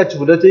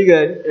主的这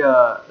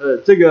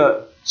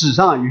个纸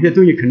上，有些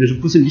东西可能是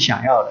不是你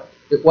想要的。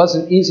It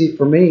wasn't easy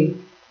for me.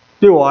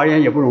 对我而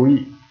言也不容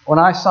易。When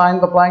I signed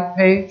the blank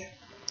page,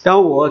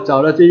 当我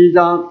找到这一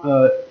张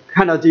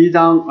看到这一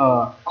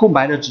张空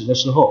白的纸的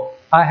时候，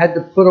 I had to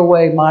put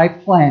away my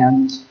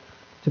plans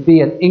to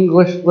be an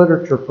English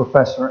literature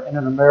professor in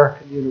an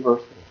American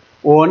university.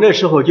 我那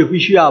时候就必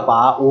须要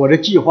把我的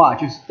计划，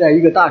就是在一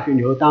个大学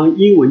里头当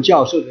英文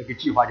教授的一个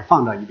计划就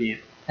放到一边。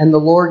And the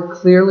Lord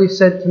clearly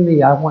said to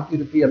me, I want you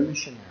to be a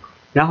missionary.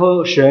 然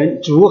后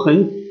主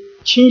很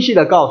清晰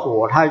地告诉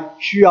我，他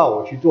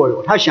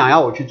想要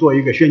我去做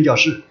一个宣教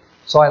士。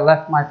 So I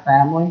left my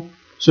family.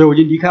 所以我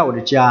就离开我的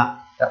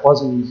家。 That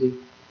wasn't easy.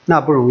 那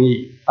不容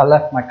易。 I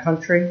left my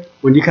country.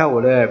 我离开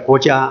我的国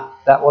家。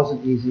 That wasn't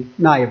easy.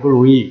 那也不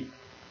容易。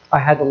 I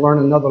had to learn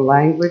another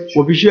language.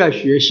 我必须要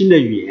学新的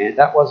语言。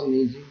 That wasn't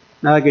easy.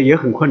 那个也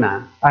很困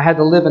难。 I had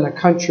to live in a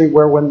country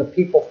where when the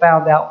people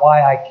found out why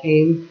I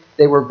came,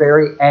 they were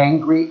very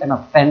angry and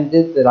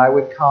offended that I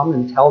would come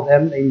and tell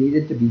them they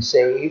needed to be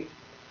saved.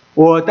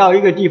 我到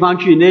一个地方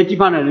去，那些地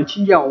方的人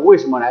听见我为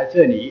什么来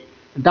这里，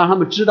当他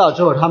们知道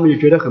之后，他们就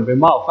觉得很被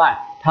冒犯，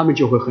他们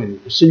就会很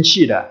生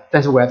气的。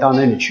但是我要到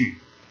那里去。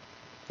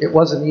 It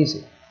wasn't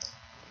easy.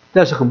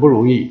 但是很不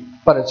容易。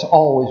 But it's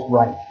always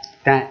right.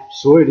 但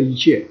所有的一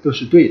切都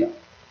是对的。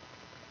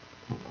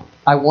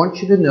 I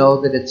want you to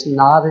know that it's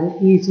not an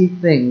easy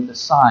thing to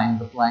sign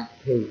the blank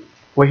page.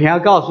 我想要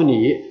告诉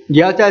你，你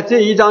要在这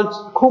一张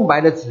空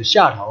白的纸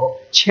下头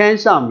签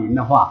上名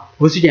的话，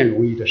不是件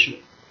容易的事。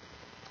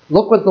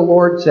Look what the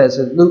Lord says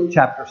in Luke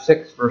chapter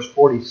 6, verse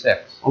 46.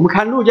 我们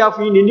看路加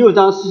福音6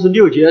章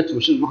46节，主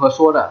是如何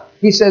说的？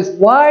 He says,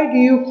 Why do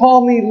you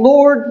call me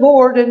Lord,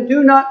 Lord, and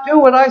do not do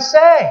what I say?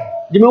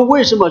 你们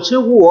为什么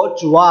称呼我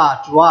主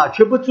啊主啊，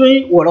却不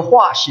遵我的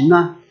话行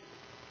呢？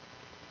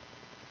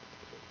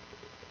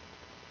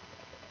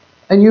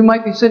 And you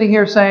might be sitting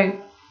here saying,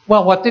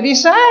 Well, what did he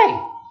say?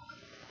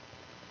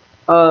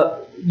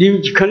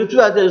 你可能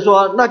坐在这里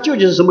说，那究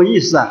竟是什么意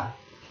思啊？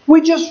 We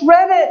just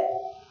read it.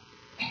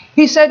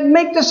 He said,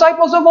 Make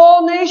disciples of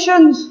all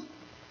nations.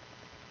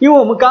 因为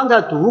我们刚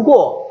才读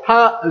过，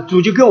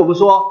主就跟我们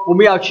说，我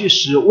们要去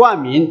使万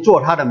民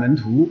做他的门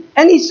徒。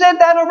 And he said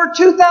that over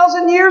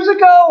 2,000 years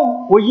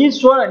ago. 我已经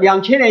说了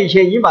，2000年以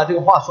前已经把这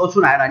个话说出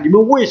来了，你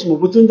们为什么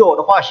不遵照我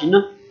的话行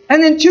呢？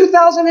 And in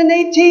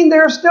 2018,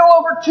 there are still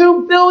over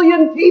 2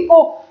 billion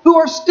people who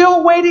are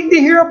still waiting to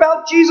hear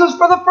about Jesus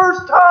for the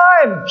first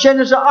time. 现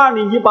在是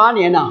2018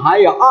年呢，还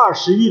有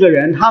20亿的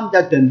人，他们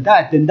在等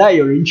待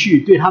有人去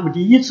对他们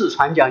第一次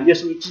传讲耶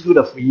稣基督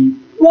的福音。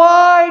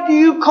 Why do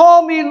you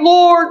call me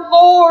Lord,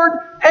 Lord,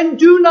 and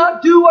do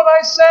not do what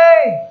I say?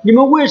 你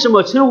们为什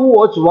么称呼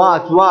我主啊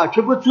主啊，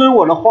却不遵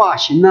我的话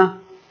行呢？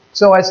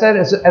 So I said,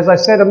 as I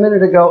said a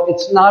minute ago,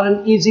 it's not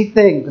an easy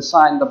thing to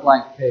sign the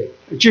blank page.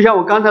 就像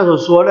我刚才所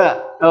说的，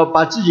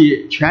把自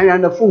己全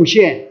然的奉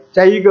献，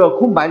在一个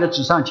空白的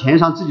纸上填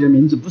上自己的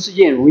名字，不是一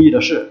件容易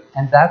的事。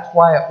 And that's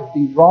why it would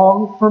be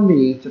wrong for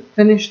me to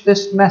finish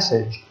this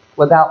message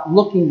without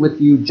looking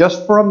with you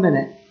just for a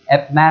minute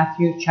at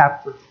Matthew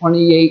chapter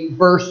 28,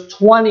 verse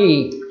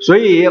 20. 所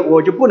以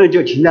我就不能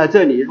就停在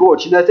这里，如果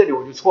停在这里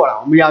我就错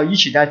了。我们要一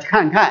起来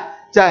看看，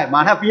在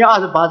马太福音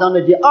28章的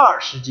第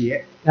20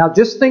节。 Now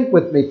just think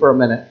with me for a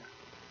minute.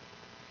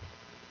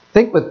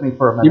 Think with me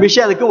for a 你们 minute.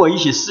 现在跟我一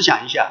起思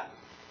想一下，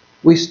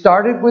 We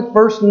started with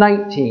verse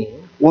 19.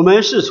 我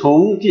们是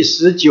从第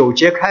19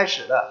节开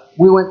始的，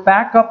 We went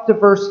back up to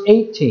verse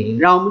 18.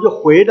 然后我们就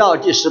回到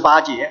第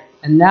18节，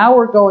 And now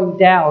we're going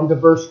down to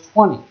verse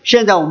 20.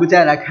 现在我们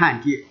再来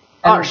看第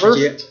And 20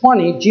节。 verse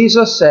 20,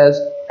 Jesus says,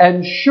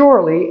 And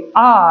surely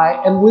I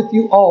am with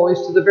you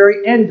always to the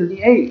very end of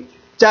the age.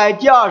 在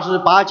第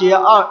28节、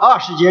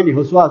20节里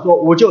头说到说，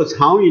我就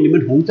常与你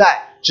们同在，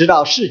直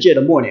到世界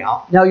的末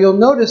了。 Now you'll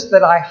notice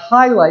that I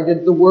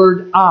highlighted the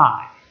word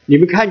I. 你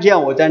们看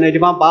见我在那地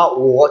方把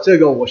我这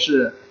个我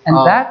是 And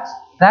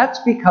that's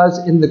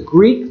because in the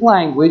Greek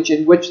language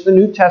in which the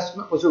New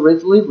Testament was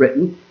originally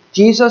written,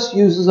 Jesus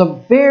uses a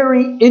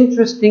very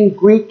interesting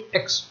Greek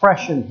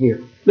expression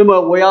here. 那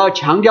么我要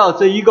強調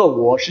這一個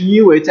我，是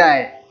因為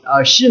在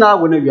希臘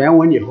文的原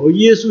文裏頭，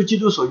耶穌基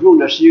督所用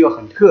的是一個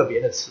很特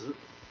別的詞。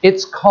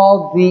 It's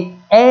called the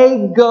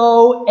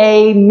ego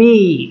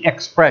eimi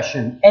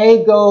expression.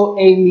 Ego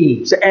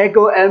eimi. 是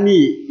ego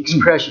eimi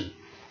expression。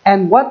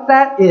 And what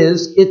that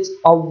is, it's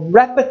a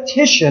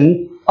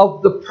repetition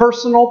of the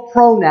personal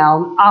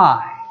pronoun I.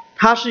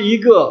 它是一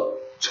個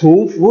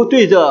重複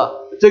對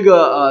着這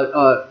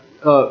個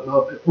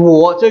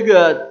我這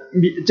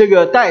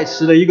個代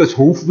詞的一個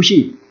重複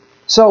性。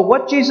 So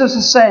what Jesus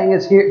is saying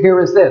is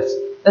here is this.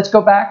 Let's go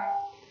back.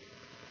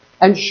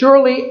 And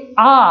surely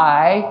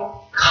I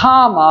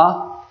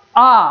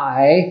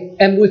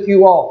am with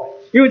you always.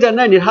 因為在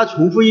那裡他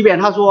重複一遍，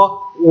他說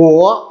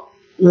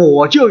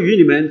我就與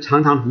你們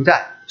常常同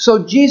在。 So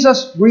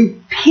Jesus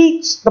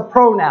repeats the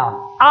pronoun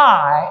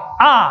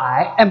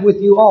I am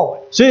with you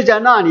always. 所以在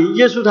那裡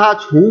耶穌他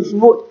重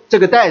複這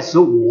個代詞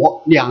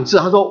我兩次，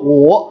他說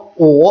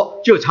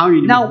我就常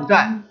與你們 Now, 同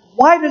在。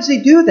 why does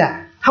he do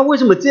that? 他為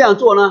什麼這樣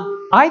做呢？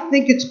 I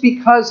think it's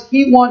because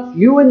he wants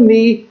you and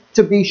me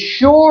to be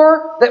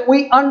sure that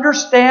we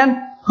understand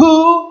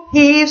who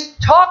he's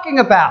talking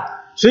about.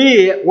 所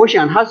以我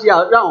想他是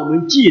要讓我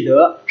們記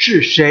得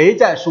是誰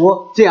在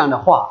說這樣的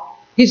話。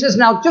 He says,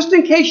 now, just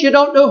in case you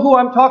don't know who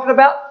I'm talking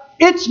about,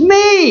 it's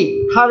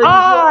me.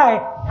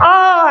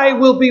 I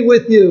will be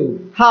with you.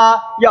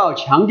 他要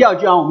強調，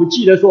就讓我們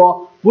記得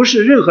說，不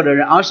是任何的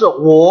人，而是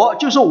我，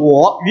就是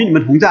我與你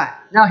們同在。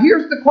 Now,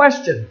 here's the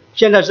question.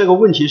 現在這個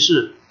問題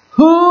是，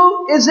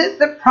 Who is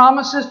it that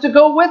promises to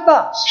go with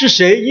us? 是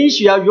誰應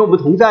許要與我們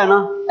同在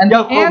呢？ And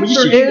要 the 和我們一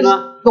answer 起去 is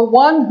呢？ the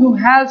one who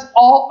has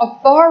all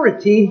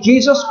authority,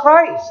 Jesus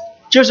Christ.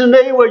 就是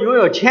那一位擁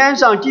有天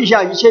上地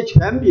下一切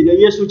權柄的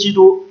耶穌基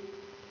督。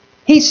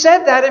 He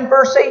said that in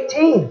verse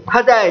 18.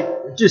 他在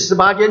第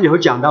18節裡頭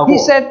講到過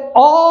He，said,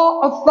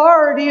 all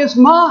authority is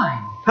mine,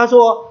 他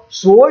說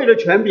所有的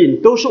權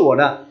柄都是我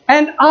的，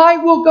 and I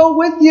will go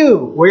with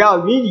you. 我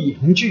要與你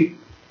同去。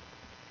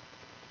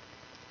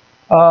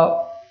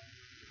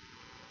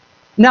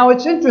 Now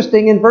it's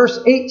interesting in verse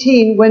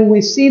 18 when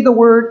we see the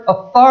word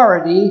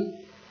authority,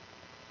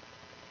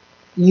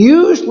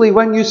 usually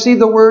when you see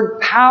the word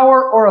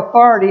power or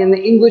authority in the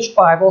English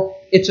Bible,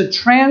 it's a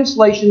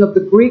translation of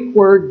the Greek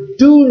word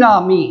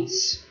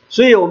dunamis.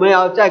 所以我們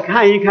要再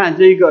看一看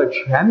這個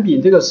權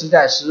柄這個詞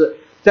在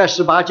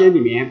18節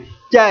裡面，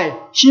在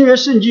新約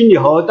聖經裡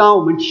頭，當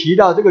我們提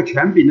到這個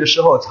權柄的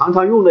時候，常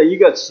常用的一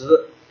個詞，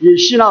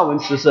希臘文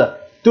詞是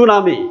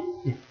dunamis。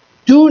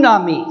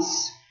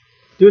 Dunamis.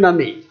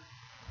 dunamis。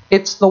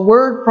It's the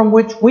word from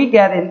which we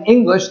get in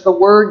English the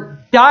word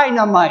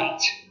dynamite.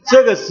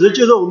 这个词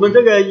就是我们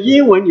这个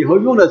英文里头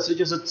用的词，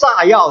就是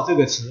炸药这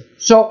个词。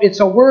So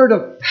it's a word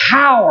of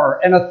power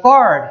and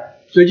authority.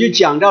 所以就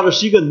讲到的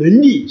是一个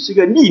能力，是一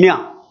个力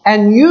量。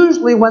And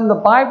usually when the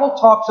Bible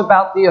talks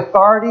about the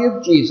authority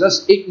of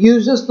Jesus, it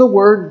uses the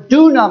word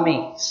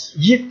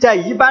dunamis. 在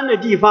一般的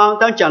地方，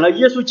当讲到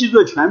耶稣基督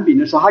的权柄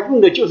的时候，他用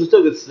的就是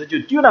这个词，就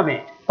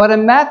dynamite。 But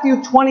in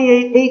Matthew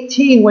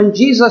 28:18, when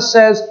Jesus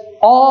says,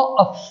 all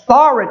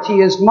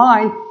authority is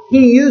mine,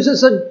 he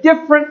uses a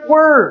different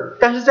word.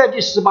 但是在第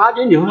18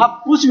节里头，他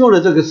不是用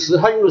的这个词，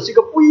他用的是一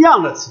个不一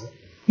样的词。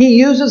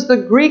He uses the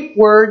Greek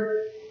word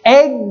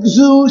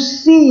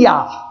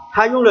exousia.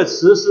 他用的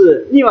词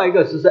是另外一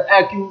个词是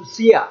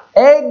exousia。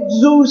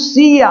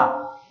 Exousia.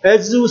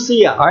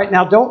 exousia。 All right,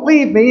 now don't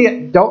leave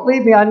me. Don't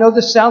leave me. I know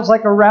this sounds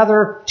like a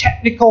rather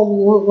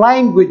technical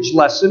language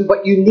lesson,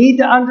 but you need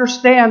to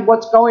understand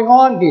what's going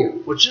on here.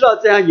 我知道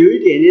这样有一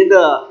点点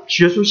的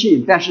学术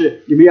性，但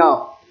是你们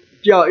要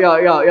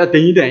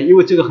等一等，因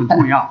为这个很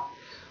重要。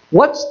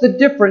What's the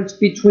difference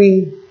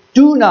between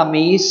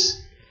dunamis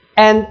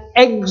and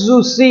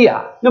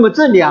exousia? 那么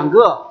这两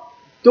个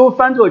都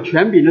翻作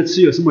权柄的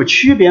词有什么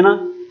区别呢？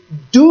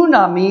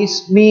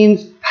 Dunamis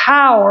means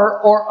power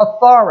or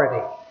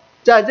authority.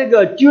 在这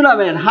个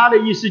dunamis， 它的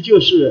意思就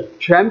是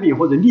权柄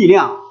或者力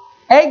量。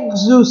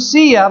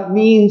Exousia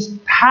means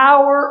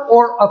power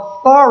or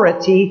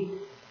authority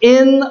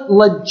in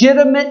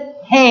legitimate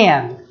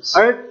hands.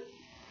 而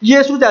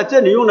耶稣在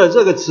这里用的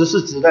这个词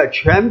是指的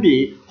权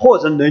柄或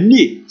者能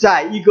力，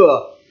在一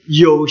个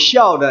有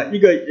效的一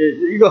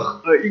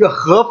个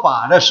合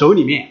法的手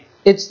里面。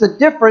It's the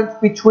difference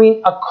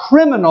between a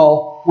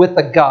criminal with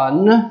a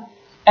gun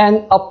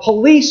and a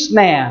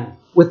policeman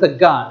with a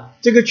gun.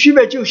 这个区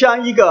别就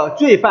像一个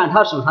罪犯，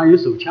他手上有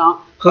手枪，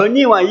和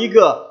另外一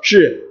个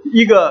是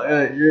一个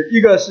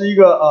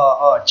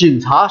警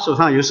察手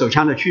上有手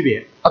枪的区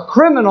别。A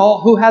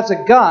criminal who has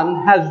a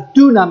gun has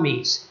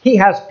dunamis. He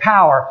has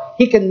power.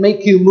 He can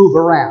make you move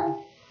around.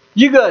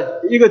 一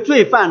个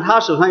罪犯，他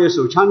手上有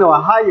手枪的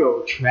话，他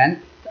有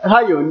权，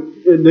他有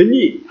能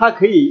力，他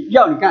可以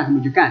要你干什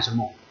么就干什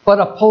么。But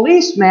a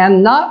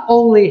policeman not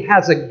only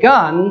has a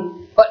gun,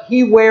 but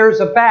he wears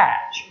a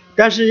badge.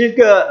 但是一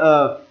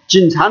个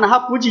警察呢，他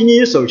不仅仅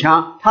有手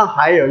枪，他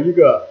还有一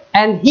个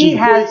And he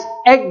has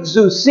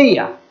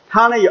exousia.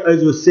 他呢有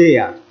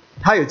exousia，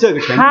 他有这个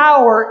权利。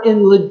Power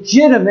in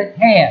legitimate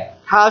hands.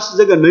 他是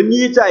这个能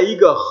力在一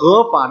个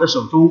合法的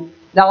手中。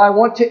Now I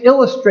want to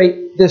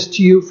illustrate this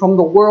to you from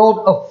the world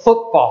of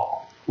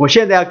football. 我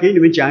现在要给你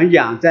们讲一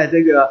讲，在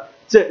这个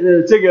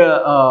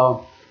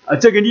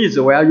例子，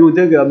我要用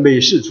这个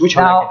美式足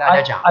球来 Now 给大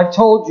家讲。 I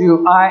told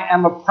you I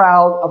am a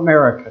proud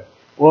American.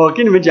 我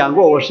跟你们讲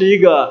过，我是一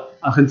个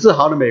很自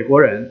豪的美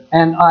国人，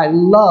 And I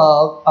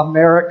love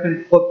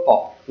American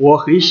football. 我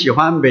很喜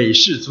欢美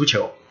式足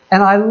球，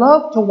 And I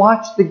love to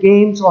watch the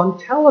games on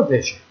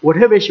television. 我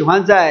特别喜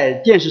欢在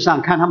电视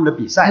上看他们的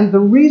比赛。 And the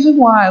reason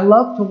why I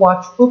love to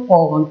watch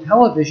football on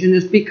television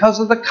is because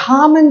of the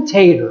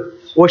commentators.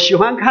 我喜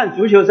欢看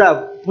足球赛，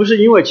不是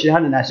因为其他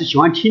的，乃是喜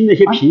欢听那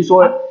些评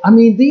说。 I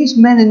mean, these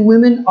men and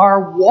women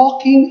are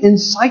walking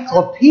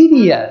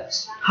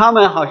encyclopedias. 他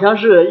们好像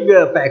是一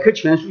个百科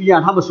全书一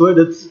样，他们所有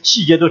的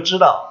细节都知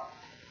道。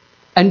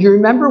 And you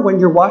remember when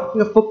you're watching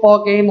a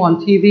football game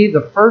on TV,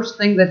 the first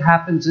thing that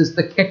happens is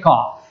the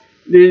kickoff.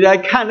 你来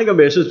看那个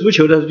美式足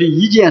球的第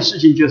一件事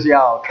情就是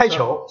要开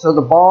球， So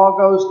the ball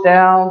goes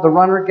down, the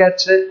runner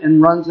gets it and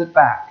runs it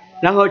back.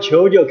 然后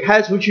球就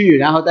开出去，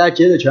然后大家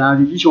接着球，然后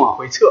就一起往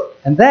回撤。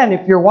 And then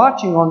if you're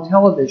watching on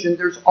television,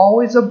 there's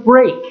always a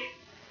break.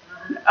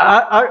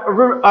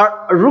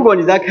 如果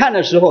你在看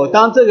的时候，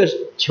当这个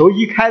球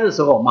一开的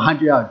时候，马上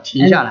就要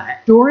停下 And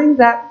来， during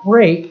that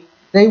break,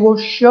 they will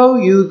show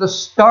you the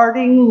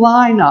starting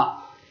lineup,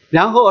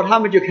 然后他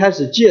们就开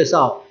始介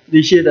绍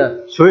那些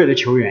的所有的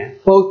球员，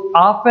 both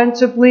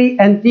offensively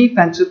and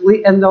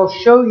defensively, and they'll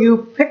show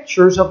you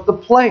pictures of the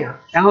players.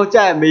 然后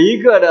在每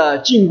一个的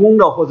进攻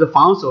的或者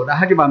防守的，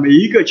他就把每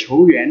一个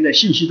球员的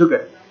信息都给，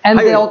 And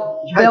还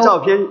有照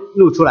片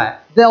录出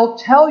来。 They'll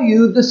tell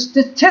you the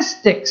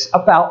statistics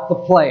about the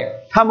player.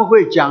 他们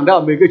会讲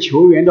到每个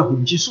球员的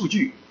统计数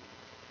据。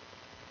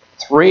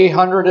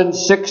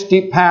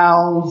 360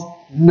 pounds,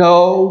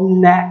 no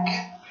neck.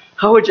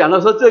 他会讲到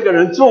说这个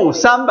人重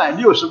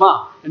360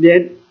磅，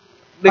连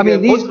那个 I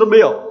mean, 脖子都没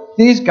有。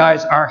 These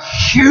guys are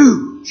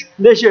huge,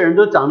 那些人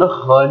都长得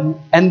很，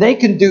 and they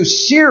can do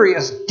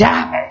serious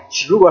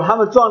damage. 如果他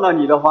们撞到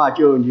你的话，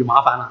就你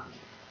麻烦了。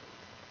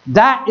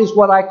 That is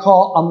what I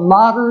call a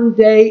modern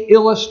day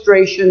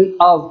illustration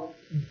of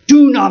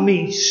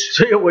dunamis.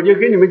 所以我就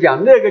跟你们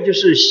讲，那个就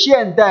是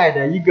现代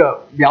的一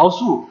个描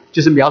述，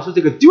就是描述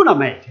这个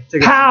dynamite 这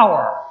个，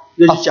 Power,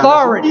 那是讲的是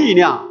authority. 力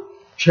量、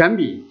权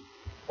柄。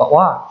 But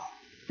watch.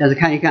 但是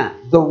看一看，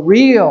 The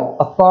real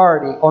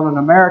authority on an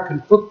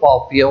American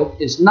football field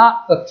is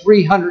not the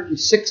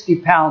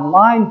 360-pound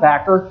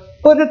linebacker,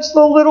 but it's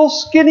the little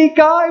skinny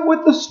guy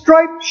with the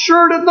striped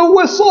shirt and the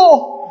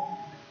whistle.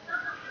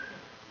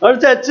 而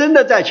真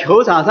的在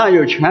球场上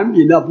有权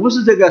柄的，不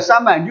是这个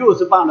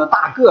360磅的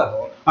大个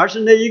头，而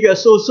是那一个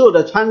瘦瘦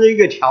的穿着一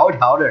个条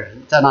条的人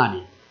在那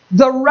里。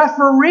The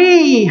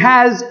referee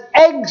has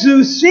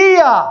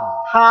exousia.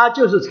 他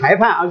就是裁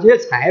判，而且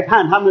裁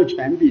判他们的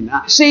权柄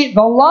呢。See,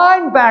 the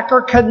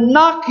linebacker can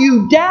knock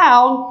you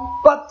down,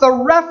 but the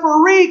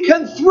referee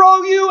can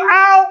throw you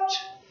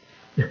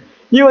out.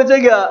 因为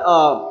这个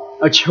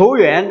球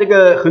员，这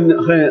个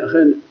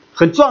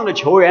很壮的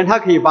球员，他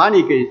可以把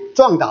你给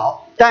撞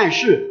倒，但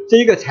是这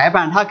一个裁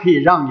判他可以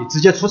让你直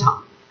接出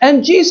场。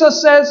And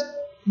Jesus says,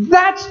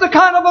 that's the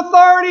kind of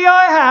authority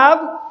I have.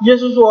 耶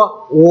稣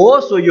说，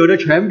我所有的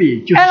权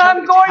柄就是 And 像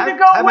I'm going to 裁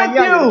go 判一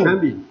样有的权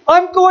with 柄 you.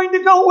 I'm going to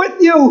go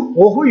with you.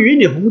 我会与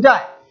你同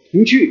在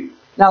同去。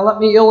Now let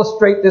me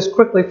illustrate this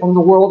quickly from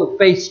the world of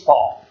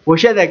baseball. 我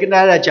现在跟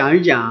大家讲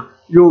一讲，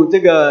用这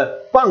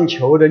个棒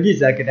球的例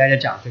子来给大家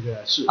讲这个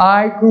事。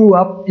I grew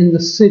up in the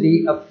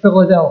city of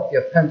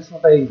Philadelphia,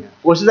 Pennsylvania.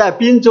 我是在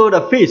宾州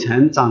的费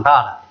城长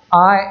大的。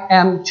I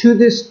am to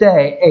this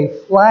day a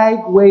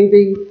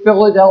flag-waving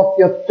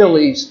Philadelphia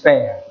Phillies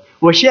fan.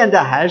 我现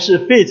在还是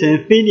费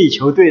城菲利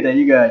球队的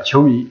一个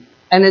球迷。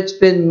And it's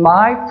been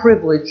my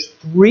privilege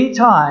 3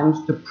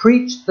 times to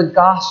preach the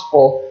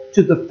gospel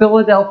to the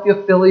Philadelphia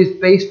Phillies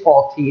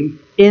baseball team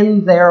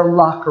in their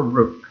locker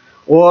room.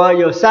 我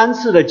有3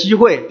次的机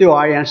会，对我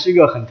而言是一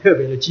个很特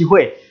别的机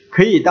会，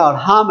可以到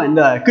他们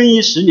的更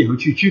衣室里头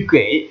去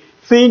给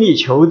菲利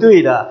球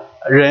队的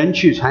人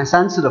去传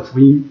3次的福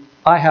音。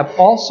I have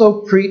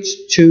also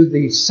preached to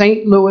the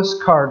St. Louis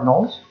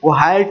Cardinals. 我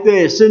还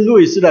对圣路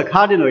易斯的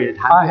Cardinal 也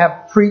谈 I 过， have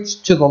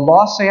preached to the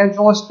Los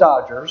Angeles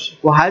Dodgers.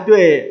 我还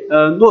对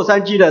洛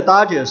杉矶的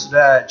Dodgers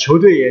的球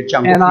队也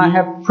讲过 And 福 I 音，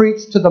 have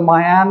preached to the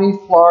Miami,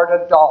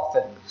 Florida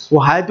Dolphins 我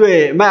还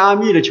对迈阿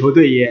密的球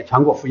队也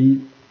传过福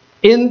音，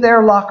 in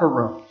their locker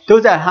room. 都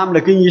在他们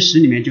的更衣室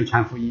里面就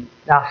传福音。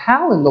 Now,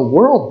 how in the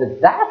world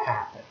did that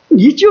happen?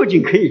 你究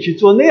竟可以去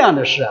做那样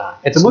的事啊？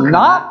 It's 怎么可能？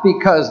 not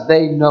because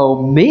they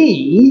know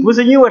me, 不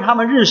是因为他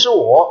们认识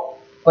我，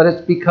 but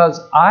it's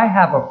because I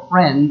have a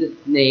friend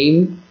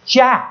named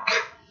Jack.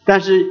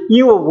 但是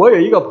因为我有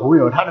一个朋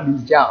友，他的名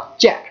字叫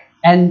Jack，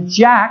 And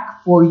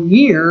Jack, for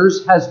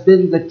years, has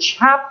been the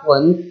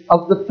chaplain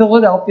of the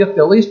Philadelphia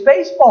Phillies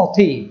baseball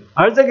team.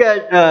 而这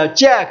个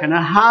Jack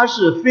呢，他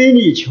是菲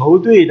利球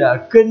队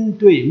的跟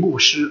队牧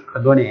师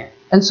很多年。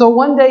 And so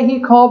one day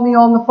he called me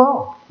on the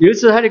phone. 有一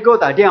次他就给我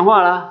打电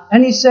话了，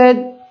 And he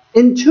said,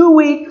 in 2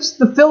 weeks,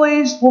 the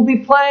Phillies will be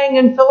playing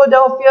in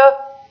Philadelphia.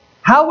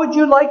 How would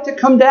you like to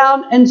come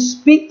down and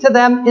speak to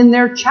them in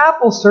their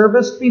chapel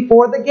service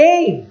before the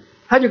game?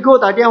 他就给我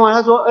打电话，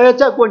他说，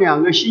再过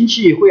2个星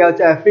期会要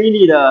在菲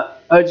利的，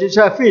就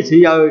在费城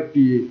要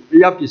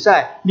比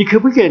赛，你可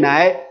不可以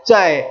来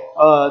在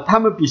他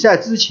们比赛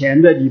之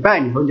前的礼拜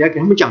里头，你来给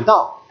他们讲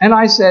道？ And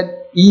I said,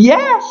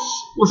 yes.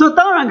 我说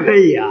当然可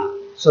以啊。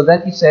 So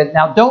then he said,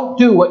 now don't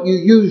do what you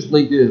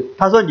usually do.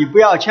 他说你不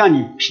要像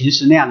你平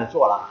时那样的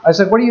做了。 I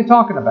said, what are you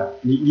talking about?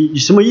 你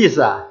什么意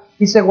思啊？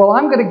 He said, well,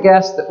 I'm going to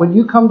guess that when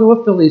you come to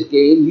a Phillies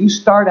game, you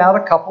start out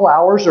a couple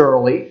hours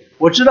early,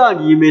 我知道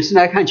你每次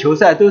来看球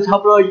赛都差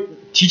不多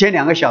提前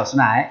2个小时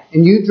来，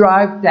 and you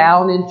drive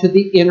down into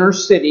the inner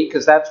city,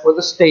 because that's where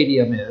the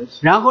stadium is.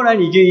 然后呢，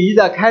你就一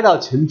直开到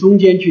城中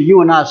间去，因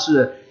为那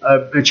是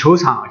球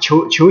场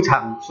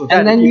所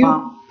在 And 的 then 地 you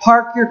方。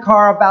 park your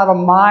car about a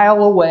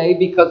mile away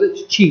because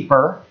it's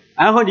cheaper.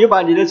 然后你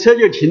把你的车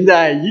就停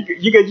在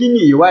一个英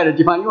里以外的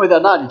地方，因为在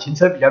那里停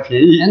车比较便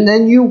宜。 And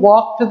then you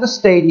walk to the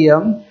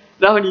stadium,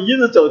 然后你一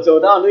直走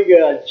到那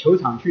个球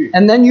场去，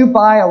 and then you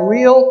buy a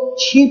real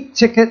cheap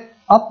ticket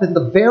up in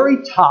the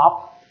very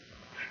top.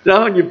 然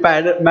后你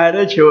买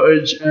的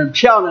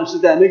票呢是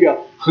在那个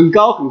很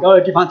高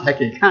的地方才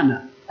可以看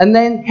的。 And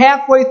then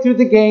halfway through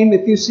the game,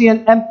 if you see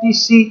an empty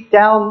seat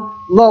down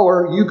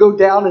lower, you go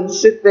down and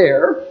sit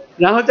there.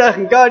 然后在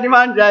很高的地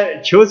方，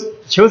在球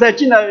赛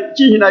进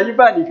行了一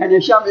半，你看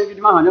见下面一个地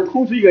方好像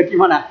空出一个地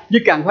方来，你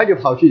赶快就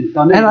跑去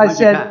到那 And 个 I 地方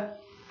去看。 said,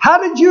 how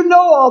did you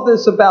know all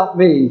this about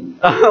me?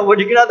 我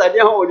就跟他打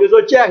电话，我就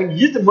说 Jack，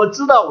 你怎么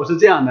知道我是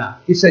这样的？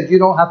 He said, you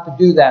don't have to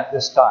do that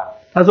this time.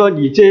 他说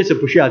你这一次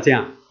不需要这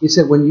样。 He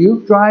said, when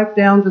you drive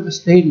down to the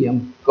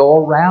stadium,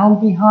 go around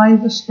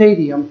behind the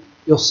stadium,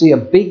 you'll see a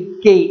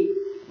big gate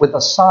with a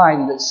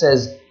sign that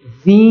says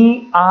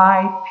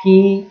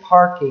VIP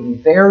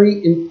parking,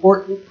 very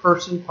important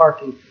person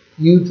parking.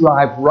 You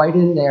drive right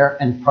in there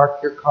and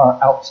park your car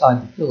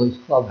outside the Phillies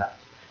clubhouse.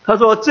 他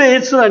说这一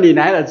次呢，你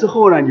来了之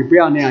后呢，你不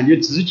要那样，你就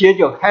直接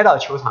就开到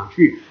球场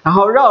去，然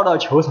后绕到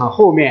球场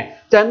后面，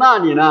在那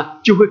里呢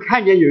就会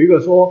看见有一个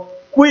说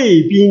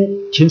贵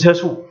宾停车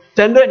处，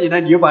在那里呢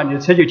你就把你的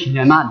车就停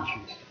在那里去。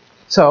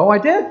 So I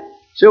did.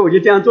 所以我就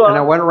这样做 And I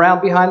了， went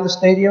around behind the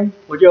stadium.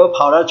 我就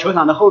跑到球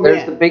场的后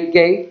There's the 面， big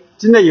gate.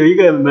 真的有一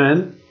个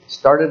门，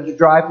 Started to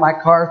drive my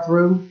car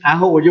through. 然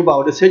后我就把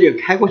我的车就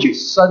开过去，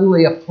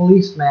 Suddenly a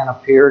policeman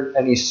appeared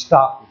and he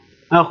stopped me.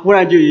 然后忽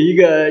然就有一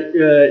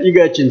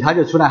个警察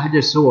就出来，他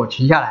就使我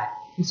停下来。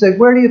 He said,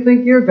 where do you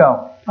think you're going?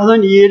 他说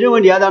你认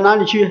为你要到哪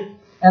里去？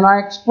 And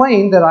I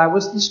explained that I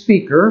was the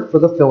speaker for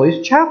the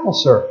Phillies chapel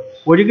service.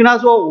 我就跟他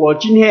说，我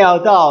今天要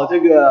到这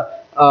个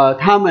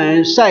他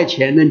们赛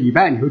前的礼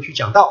拜里头去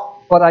讲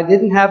道， but I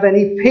didn't have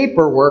any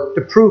paperwork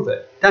to prove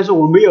it. 但是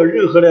我没有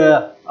任何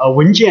的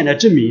文件来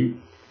证明，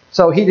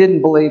 So he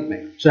didn't believe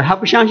me, 所以他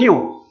不相信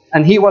我，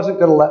 and he wasn't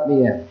going to let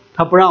me in.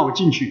 他不让我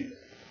进去，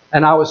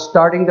 And I was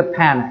starting to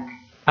panic.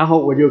 然后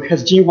我就开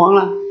始惊慌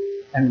了。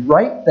 And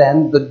right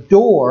then, the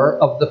door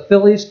of the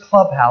Phillies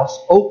clubhouse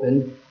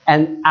opened,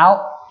 and out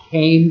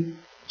came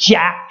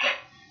Jack.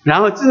 然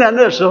后自然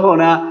的时候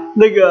呢，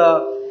那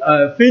个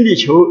菲利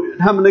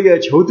他们那个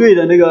球队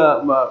的那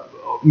个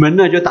门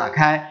呢就打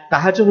开，打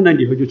开之后呢，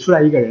里头就出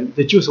来一个人，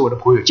这就是我的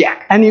朋友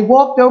Jack。 And he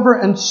walked over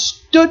and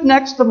stood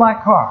next to my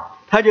car.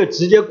 他就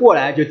直接过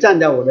来，就站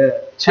在我的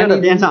车的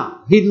边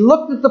上， He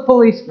looked at the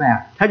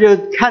policeman, 他就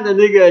看着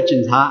那个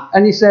警察，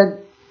 and he said,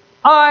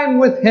 I'm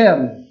with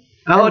him,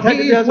 然后 and 他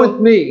就跟他 he's 说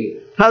with me.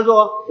 他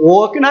说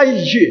我跟他一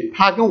起去，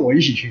他跟我一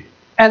起去。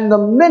 And the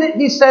minute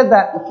he said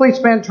that, the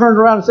policeman turned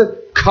around and said,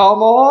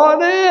 Come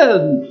on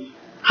in.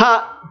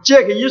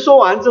 Jack 一说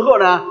完之后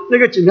呢，那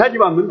个警察就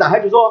把门打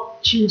开，就说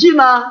请进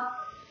啦。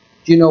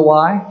 Do you know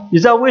why? 你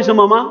知道为什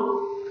么吗？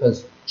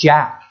 Because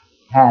Jack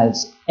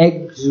has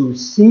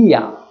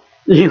exousia.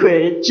 因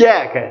为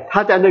Jack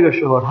他在那个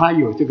时候他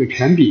有这个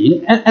权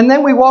柄。 And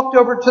then we walked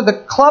over to the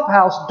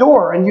clubhouse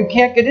door, and you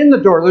can't get in the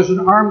door. There's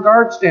an armed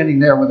guard standing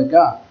there with a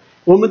gun.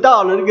 我们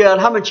到了那个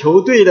他们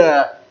球队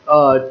的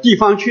地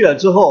方去了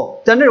之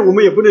后，在那儿我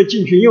们也不能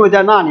进去，因为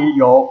在那里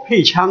有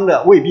配枪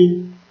的卫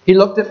兵。 He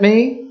looked at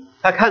me,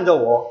 他看着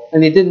我， and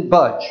he didn't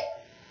budge.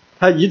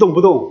 他一动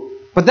不动。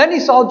 But then he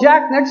saw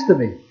Jack next to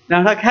me.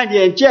 然后他看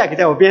见 Jack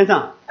在我边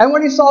上， And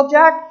when he saw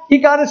Jack,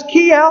 he got his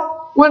key out,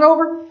 went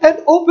over,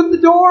 and opened the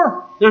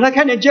door. 然后他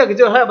看见 Jack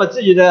之后，他要把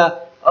自己的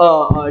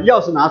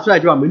钥匙拿出来，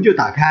就把门就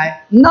打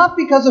开。 Not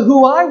because of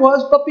who I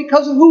was, but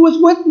because of who was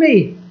with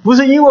me. 不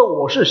是因为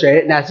我是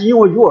谁，乃是因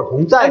为与我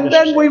同在 And 的是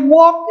then 谁。 we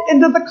walked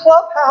into the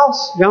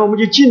clubhouse, 然后我们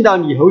就进到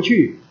里头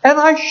去， and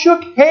I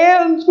shook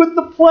hands with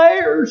the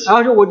players.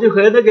 然后我就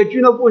和那个俱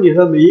乐部里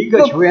头每一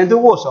个球员都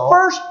握手。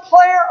 First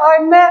player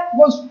I met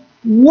was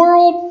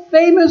world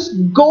famous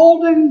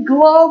Golden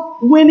Glove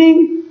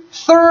winning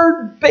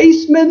third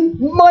baseman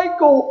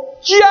Michael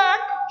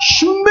Jack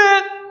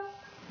Schmidt.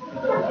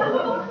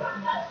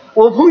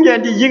 我碰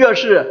见第一个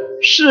是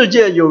世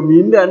界有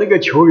名的那个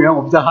球员，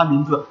我不知道他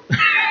名字，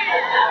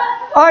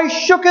 I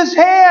shook his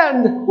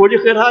hand. 我就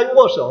和他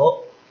握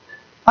手。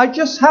 I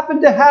just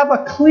happened to have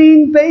a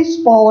clean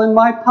baseball in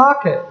my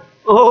pocket.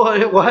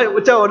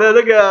 我在我的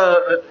那个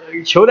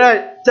球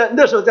袋，在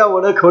那时候在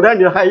我的口袋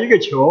里还有一个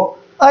球，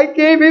 I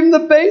gave him the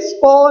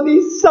baseball and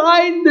he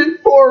signed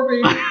it for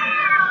me.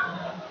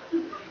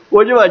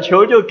 我就把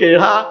球就给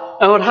他，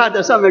然后他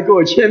在上面给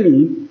我签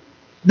名。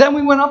 Then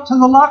we went up to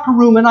the locker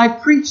room and I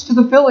preached to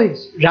the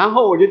Phillies. 然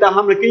后我就到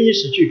他们的更衣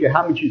室去给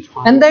他们去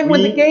传 And then 福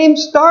when the 音。 game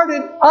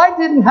started, I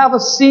didn't have a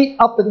seat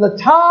up in the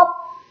top.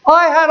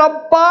 I had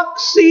a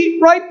box seat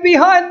right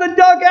behind the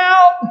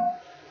dugout.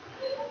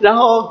 然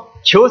后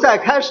球赛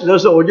开始的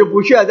时候，我就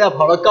不需要再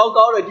跑到高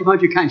高的地方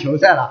去看球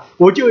赛了，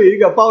我就有一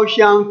个包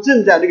厢，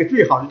正在那个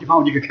最好的地方，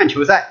我就可以看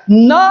球赛。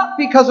 Not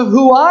because of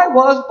who I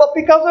was, but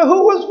because of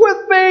who was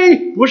with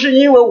me. 不是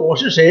因为我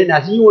是谁，乃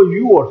是因为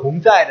与我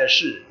同在的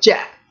是 Jack。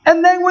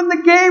 And then when the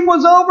game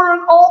was over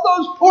and all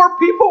those poor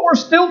people were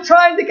still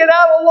trying to get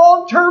out of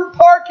long-term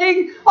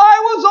parking, I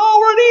was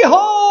already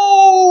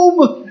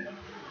home.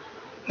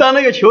 当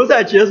那个球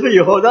赛结束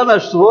以后，当那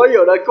所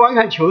有的观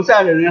看球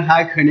赛的人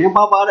还可怜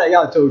巴巴的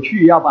要走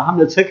去，要把他们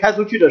的车开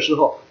出去的时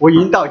候，我已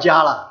经到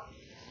家了。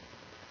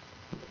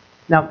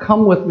 Now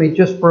come with me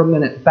just for a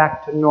minute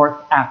back to North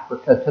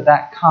Africa, to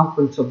that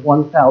conference of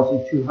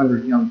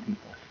 1,200 young people.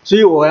 所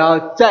以我要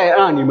再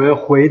让你们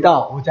回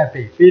到我在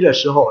北非的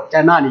时候，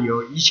在那里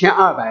有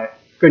1200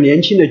个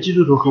年轻的基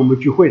督徒和我们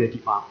聚会的地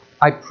方。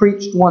 I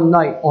preached one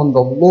night on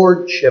the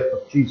lordship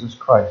of Jesus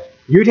Christ.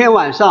 有一天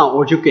晚上，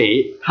我就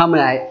给他们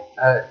来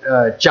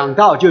讲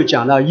到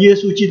耶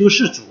稣基督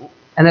是主。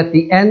 And at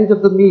the end of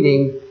the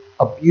meeting,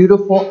 a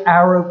beautiful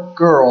Arab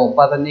girl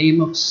by the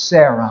name of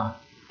Sarah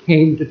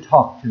came to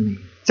talk to me.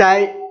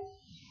 在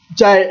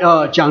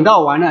讲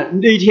到完了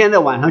那一天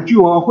的晚上聚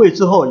完会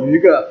之后，有一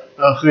个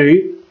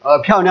很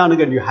漂亮的一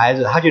个女孩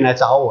子，她就来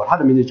找我，她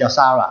的名字叫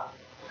Sarah，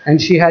 And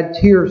she had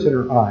tears in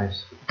her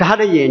eyes. 她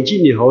的眼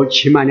睛里头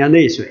噙满了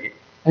泪水。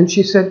 And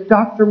she said,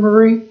 Dr.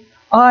 Murray,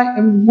 I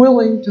am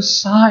willing to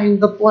sign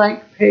the blank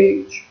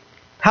page.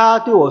 她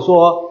对我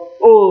说：“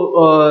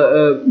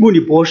穆里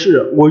博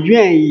士，我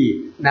愿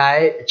意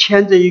来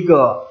签这一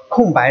个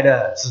空白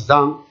的纸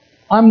张，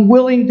 I'm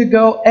willing to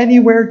go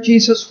anywhere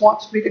Jesus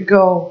wants me to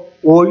go.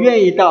 我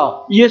愿意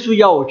到耶稣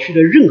要我去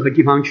的任何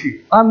地方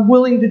去， I'm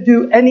willing to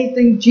do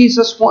anything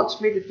Jesus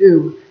wants me to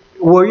do.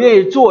 我愿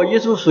意做耶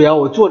稣所要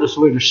我做的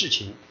所有的事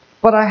情。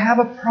 But I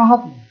have a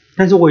problem.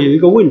 但是我有一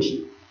个问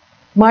题，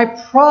 My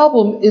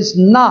problem is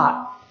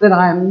not that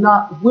I am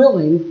not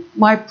willing.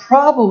 My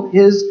problem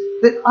is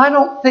that I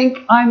don't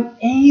think I'm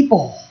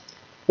able.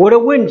 我的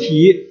问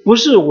题不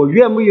是我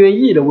愿不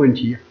愿意的问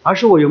题，而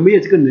是我有没有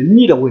这个能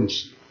力的问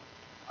题。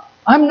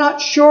 I'm not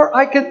sure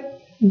I could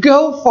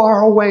go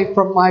far away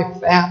from my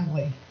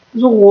family. 他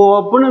说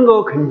我不能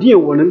够肯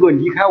定我能够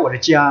离开我的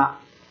家，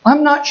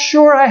 I'm not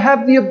sure I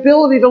have the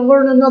ability to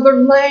learn another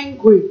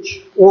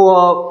language.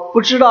 我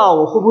不知道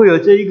我会不会有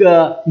这一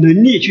个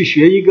能力去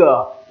学一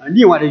个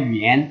另外的语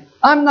言。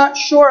 I'm not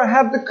sure I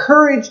have the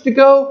courage to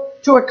go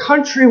to a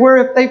country where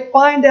if they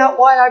find out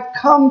why I've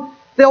come,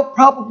 they'll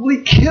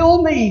probably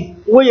kill me.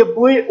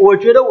 我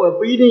觉得我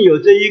不一定有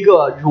这一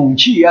个勇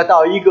气要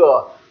到一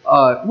个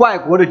外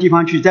国的地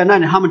方去，在那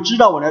里他们知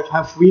道我来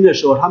传福音的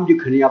时候，他们就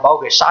肯定要把我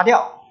给杀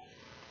掉。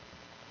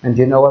 And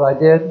do you know what I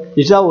did?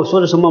 你知道我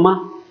说的什么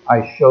吗？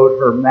 I showed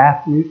her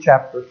Matthew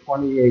chapter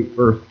 28,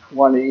 verse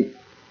 20,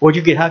 我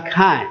就给他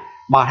看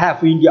马太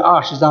福音第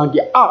20章第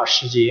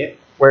20节，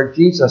 where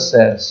Jesus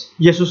says,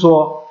 耶稣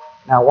说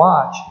now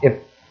watch, if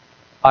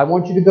I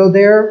want you to go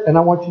there and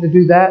I want you to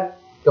do that,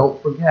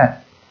 don't forget,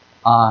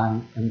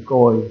 I am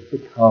going to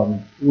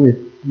come with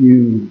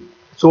you.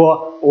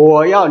 说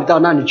我要你到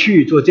那里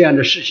去做这样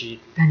的事情，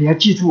但你要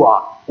记住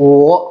啊，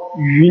我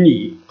与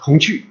你同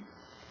去。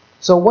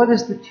 So what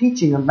is the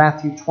teaching of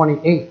Matthew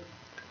 28?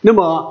 那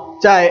么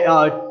在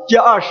第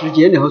20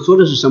节里头说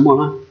的是什么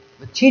呢？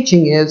 The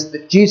teaching is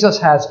that Jesus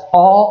has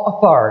all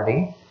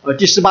authority,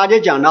 第18节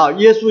讲到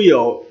耶稣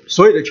有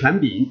所有的权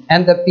柄，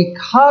 and that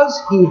because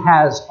he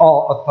has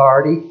all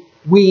authority,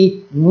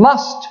 we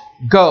must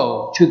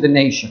go to the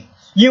nations.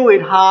 因为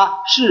他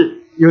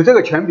是有这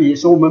个权柄，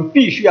所以我们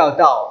必须要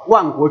到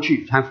万国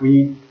去传福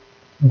音。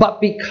 But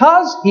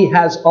because he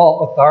has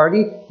all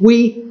authority,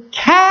 we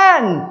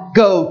can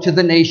go to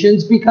the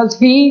nations because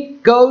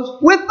he goes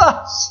with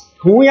us.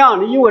 同样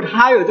的，因为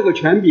他有这个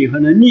权柄和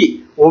能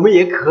力，我们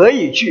也可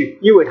以去，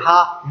因为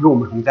他与我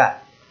们同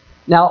在。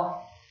 Now,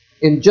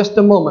 in just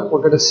a moment,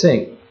 we're going to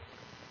sing.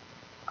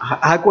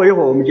 还过一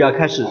会儿，我们就要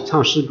开始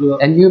唱诗歌。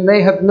 And you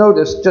may have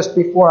noticed just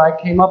before I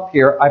came up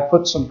here, I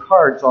put some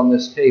cards on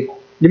this table.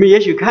 你们也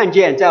许看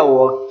见，在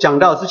我讲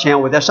到之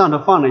前，我在上头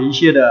放了一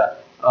些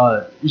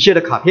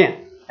的卡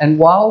片。 And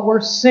while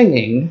we're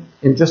singing,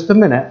 in just a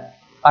minute,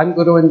 I'm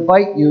going to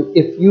invite you,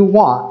 if you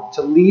want,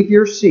 to leave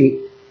your seat,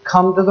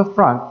 come to the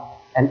front,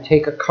 and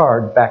take a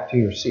card back to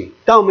your seat.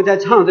 当我们在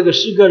唱这个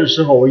诗歌的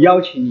时候，我邀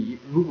请你，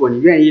如果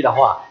你愿意的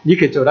话，你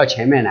可以走到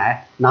前面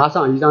来，拿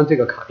上一张这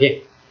个卡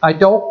片。 I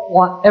don't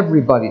want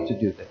everybody to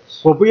do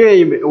this. 我不愿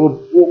意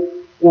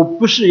我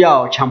不是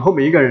要强迫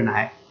每一个人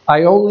来，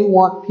 I only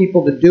want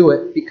people to do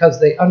it because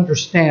they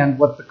understand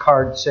what the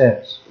card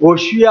says. 我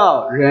需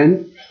要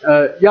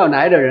要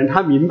来的人，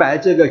他明白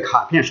这个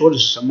卡片说的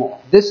是什么。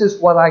 This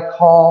is what I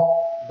call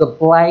the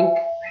blank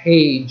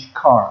page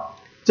card.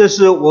 这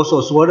是我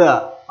所说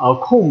的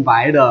空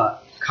白的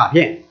卡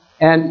片。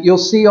 And you'll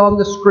see on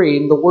the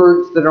screen the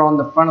words that are on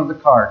the front of the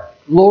card.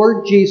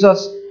 Lord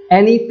Jesus,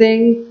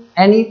 anything,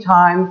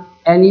 anytime,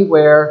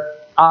 anywhere,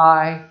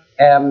 I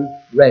am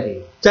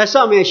ready. 在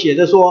上面写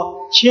着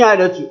说：“亲爱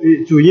的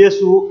主耶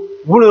稣，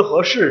无论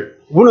何事，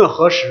无论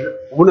何时，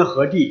无论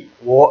何地，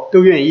我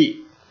都愿意。”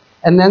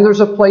 And then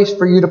there's a place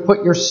for you to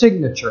put your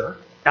signature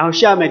然后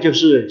下面就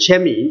是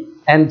签名，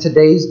 and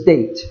today's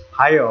date.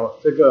 还有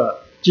这个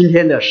今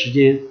天的时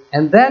间。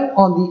 And then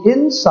on the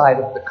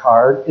inside of the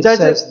card, it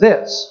says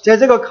this. 在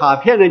这个卡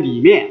片的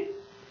里面，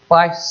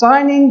 By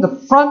signing the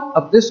front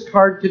of this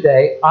card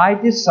today, I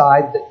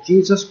decide that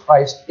Jesus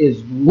Christ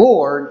is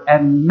Lord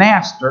and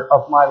Master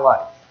of my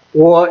life.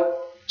 我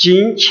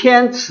仅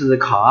签此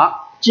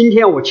卡。今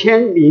天我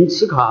签名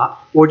此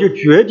卡，我就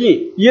决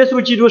定耶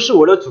稣基督是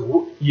我的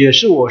主，也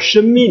是我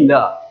生命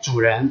的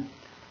主人。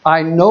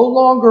 I no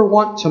longer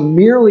want to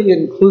merely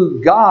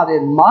include God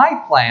in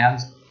my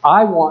plans.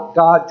 I want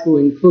God to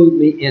include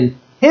me in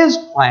His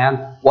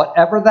plan,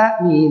 whatever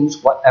that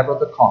means, whatever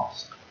the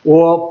cost.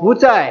 我不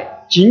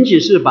再仅仅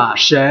是把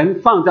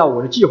神放在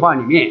我的计划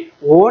里面，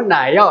我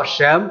乃要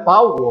神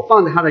把我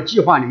放在他的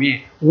计划里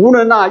面，无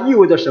论那意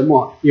味着什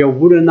么，也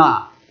无论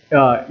那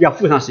要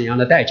付上怎样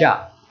的代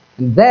价。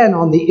 And then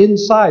on the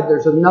inside,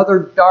 there's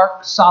another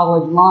dark,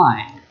 solid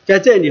line. 在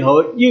这里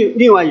头，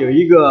另外有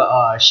一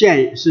个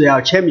线是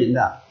要签名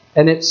的，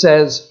 And it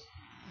says,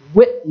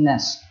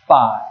 witnessed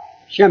by.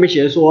 下面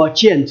写着说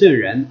见证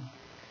人。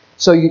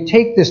 So you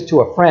take this to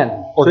a friend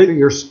or to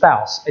your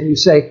spouse and you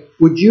say,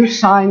 would you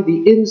sign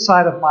the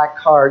inside of my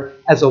card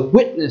as a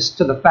witness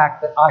to the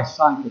fact that I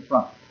signed the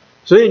front?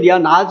 所以你要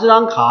拿这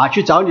张卡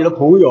去找你的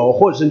朋友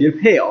或者是你的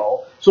配偶，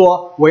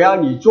说我要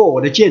你做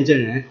我的见证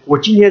人，我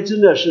今天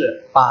真的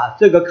是把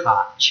这个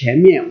卡前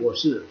面我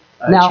是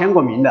签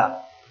过名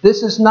的。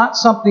 This is not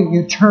something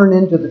you turn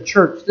into the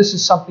church. This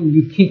is something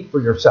you keep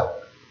for yourself.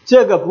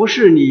 这个不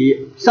是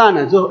你上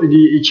了之后，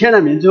你签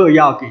了名之后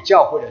要给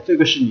教会的，这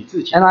个是你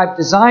自己。 And I've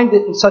designed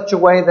it in such a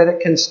way that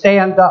it can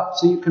stand up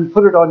so you can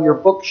put it on your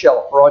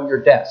bookshelf or on your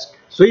desk.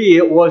 所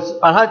以我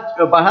把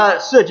它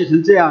设计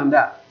成这样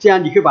的，这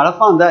样你可以把它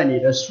放在你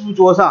的书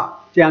桌上，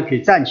这样可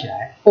以站起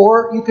来。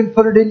 Or you can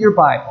put it in your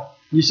Bible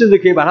你甚至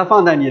可以把它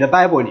放在你的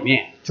Bible 里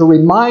面， to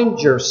remind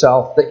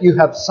yourself that you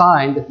have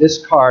signed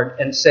this card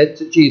and said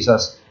to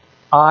Jesus,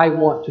 I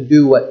want to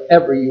do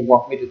whatever you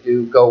want me to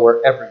do, go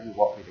wherever you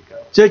want me to go.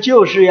 这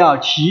就是要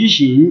提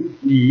醒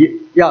你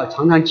要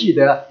常常记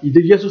得，你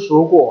对耶稣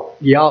说过，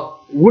你要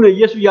无论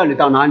耶稣要你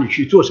到哪里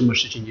去做什么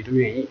事情，你都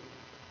愿意。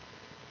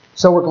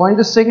So we're going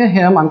to sing a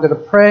hymn. I'm going to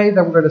pray,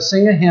 then we're going to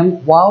sing a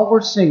hymn. While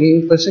we're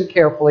singing, listen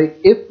carefully.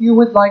 If you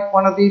would like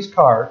one of these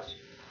cards,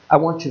 I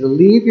want you to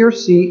leave your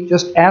seat.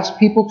 Just ask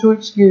people to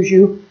excuse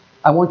you.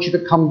 I want you to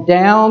come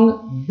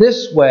down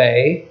this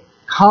way,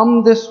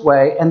 come this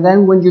way, and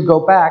then when you go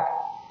back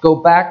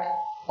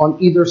on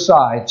either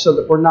side so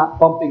that we're not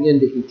bumping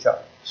into each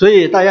other. 所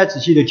以大家仔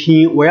细的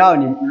听，我要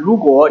你，如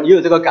果你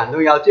有这个感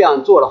动要这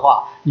样做的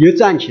话，你就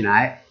站起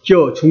来，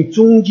就从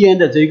中间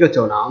的这个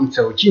走廊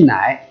走进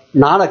来，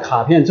拿了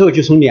卡片之后，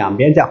就从两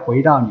边再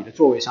回到你的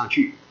座位上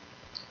去。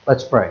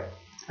Let's pray.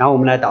 然后我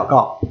们来祷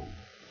告。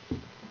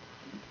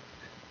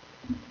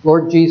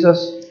Lord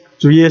Jesus,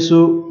 主耶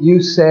稣， you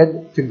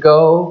said to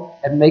go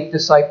and make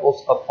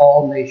disciples of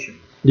all nations.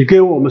 你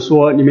跟我们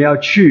说，你们要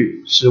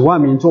去，使万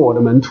民做我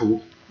的门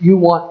徒。You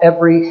want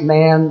every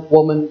man,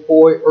 woman,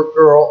 boy, or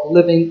girl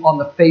living on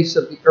the face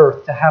of the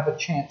earth to have a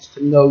chance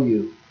to know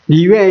you.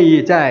 你愿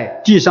意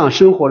在地上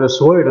生活的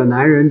所有的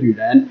男人、女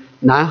人、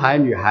男孩、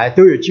女孩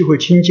都有机会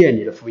听见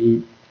你的福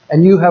音。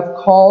And you have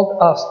called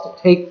us to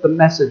take the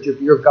message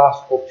of your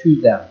gospel to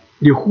them.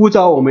 你呼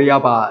召我们要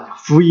把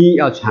福音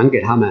要传给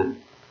他们。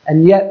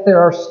And yet there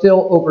are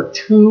still over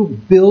 2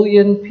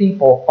 billion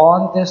people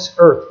on this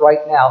earth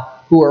right now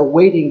who are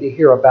waiting to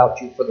hear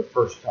about you for the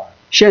first time.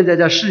 现在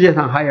在世界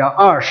上还有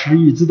20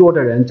亿之多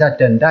的人在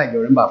等待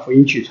有人把福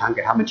音去传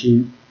给他们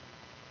听。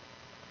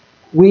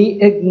We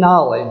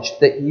acknowledge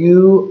that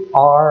you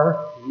are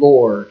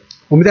Lord.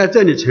 我们在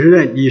这里承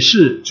认你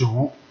是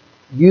主，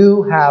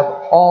 You have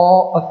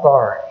all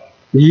authority.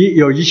 你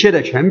有一切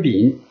的权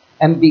柄。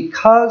 And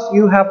because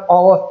you have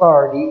all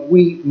authority,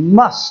 we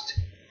must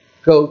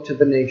go to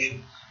the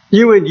nations.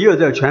 因为你有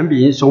这个权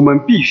柄，所以我们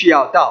必须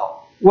要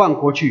到万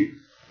国去。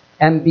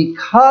 And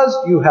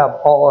because you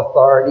have all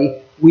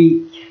authority,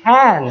 we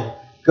can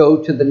go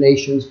to the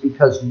nations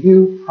because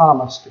you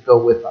promised to go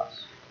with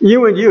us.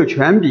 因为你有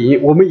权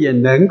柄，我们也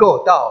能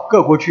够到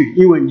各国去，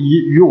因为你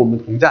与我们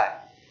同在。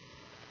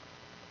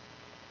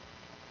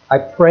 I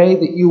pray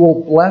that you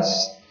will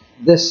bless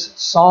this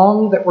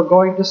song that we're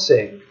going to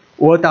sing.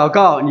 我祷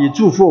告你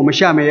祝福我们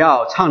下面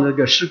要唱的这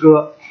个诗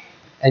歌，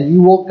 And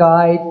you will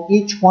guide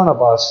each one of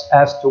us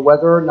as to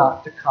whether or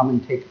not to come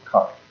and take a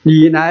card.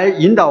 你来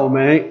引导我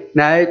们，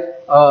来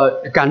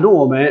感动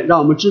我们，让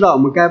我们知道我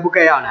们该不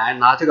该要来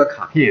拿这个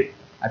卡片。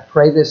 I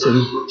pray this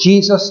in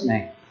Jesus'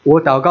 name.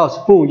 我祷告是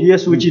奉耶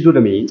稣基督的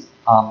名，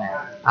 Amen.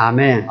 阿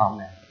门。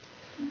 Amen.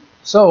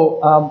 So,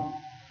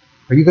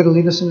 are you going to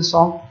lead us in a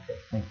song? Okay,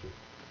 thank you.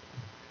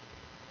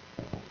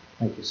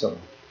 Thank you so much.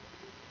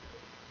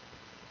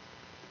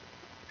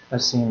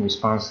 Let's sing in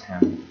response to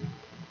him.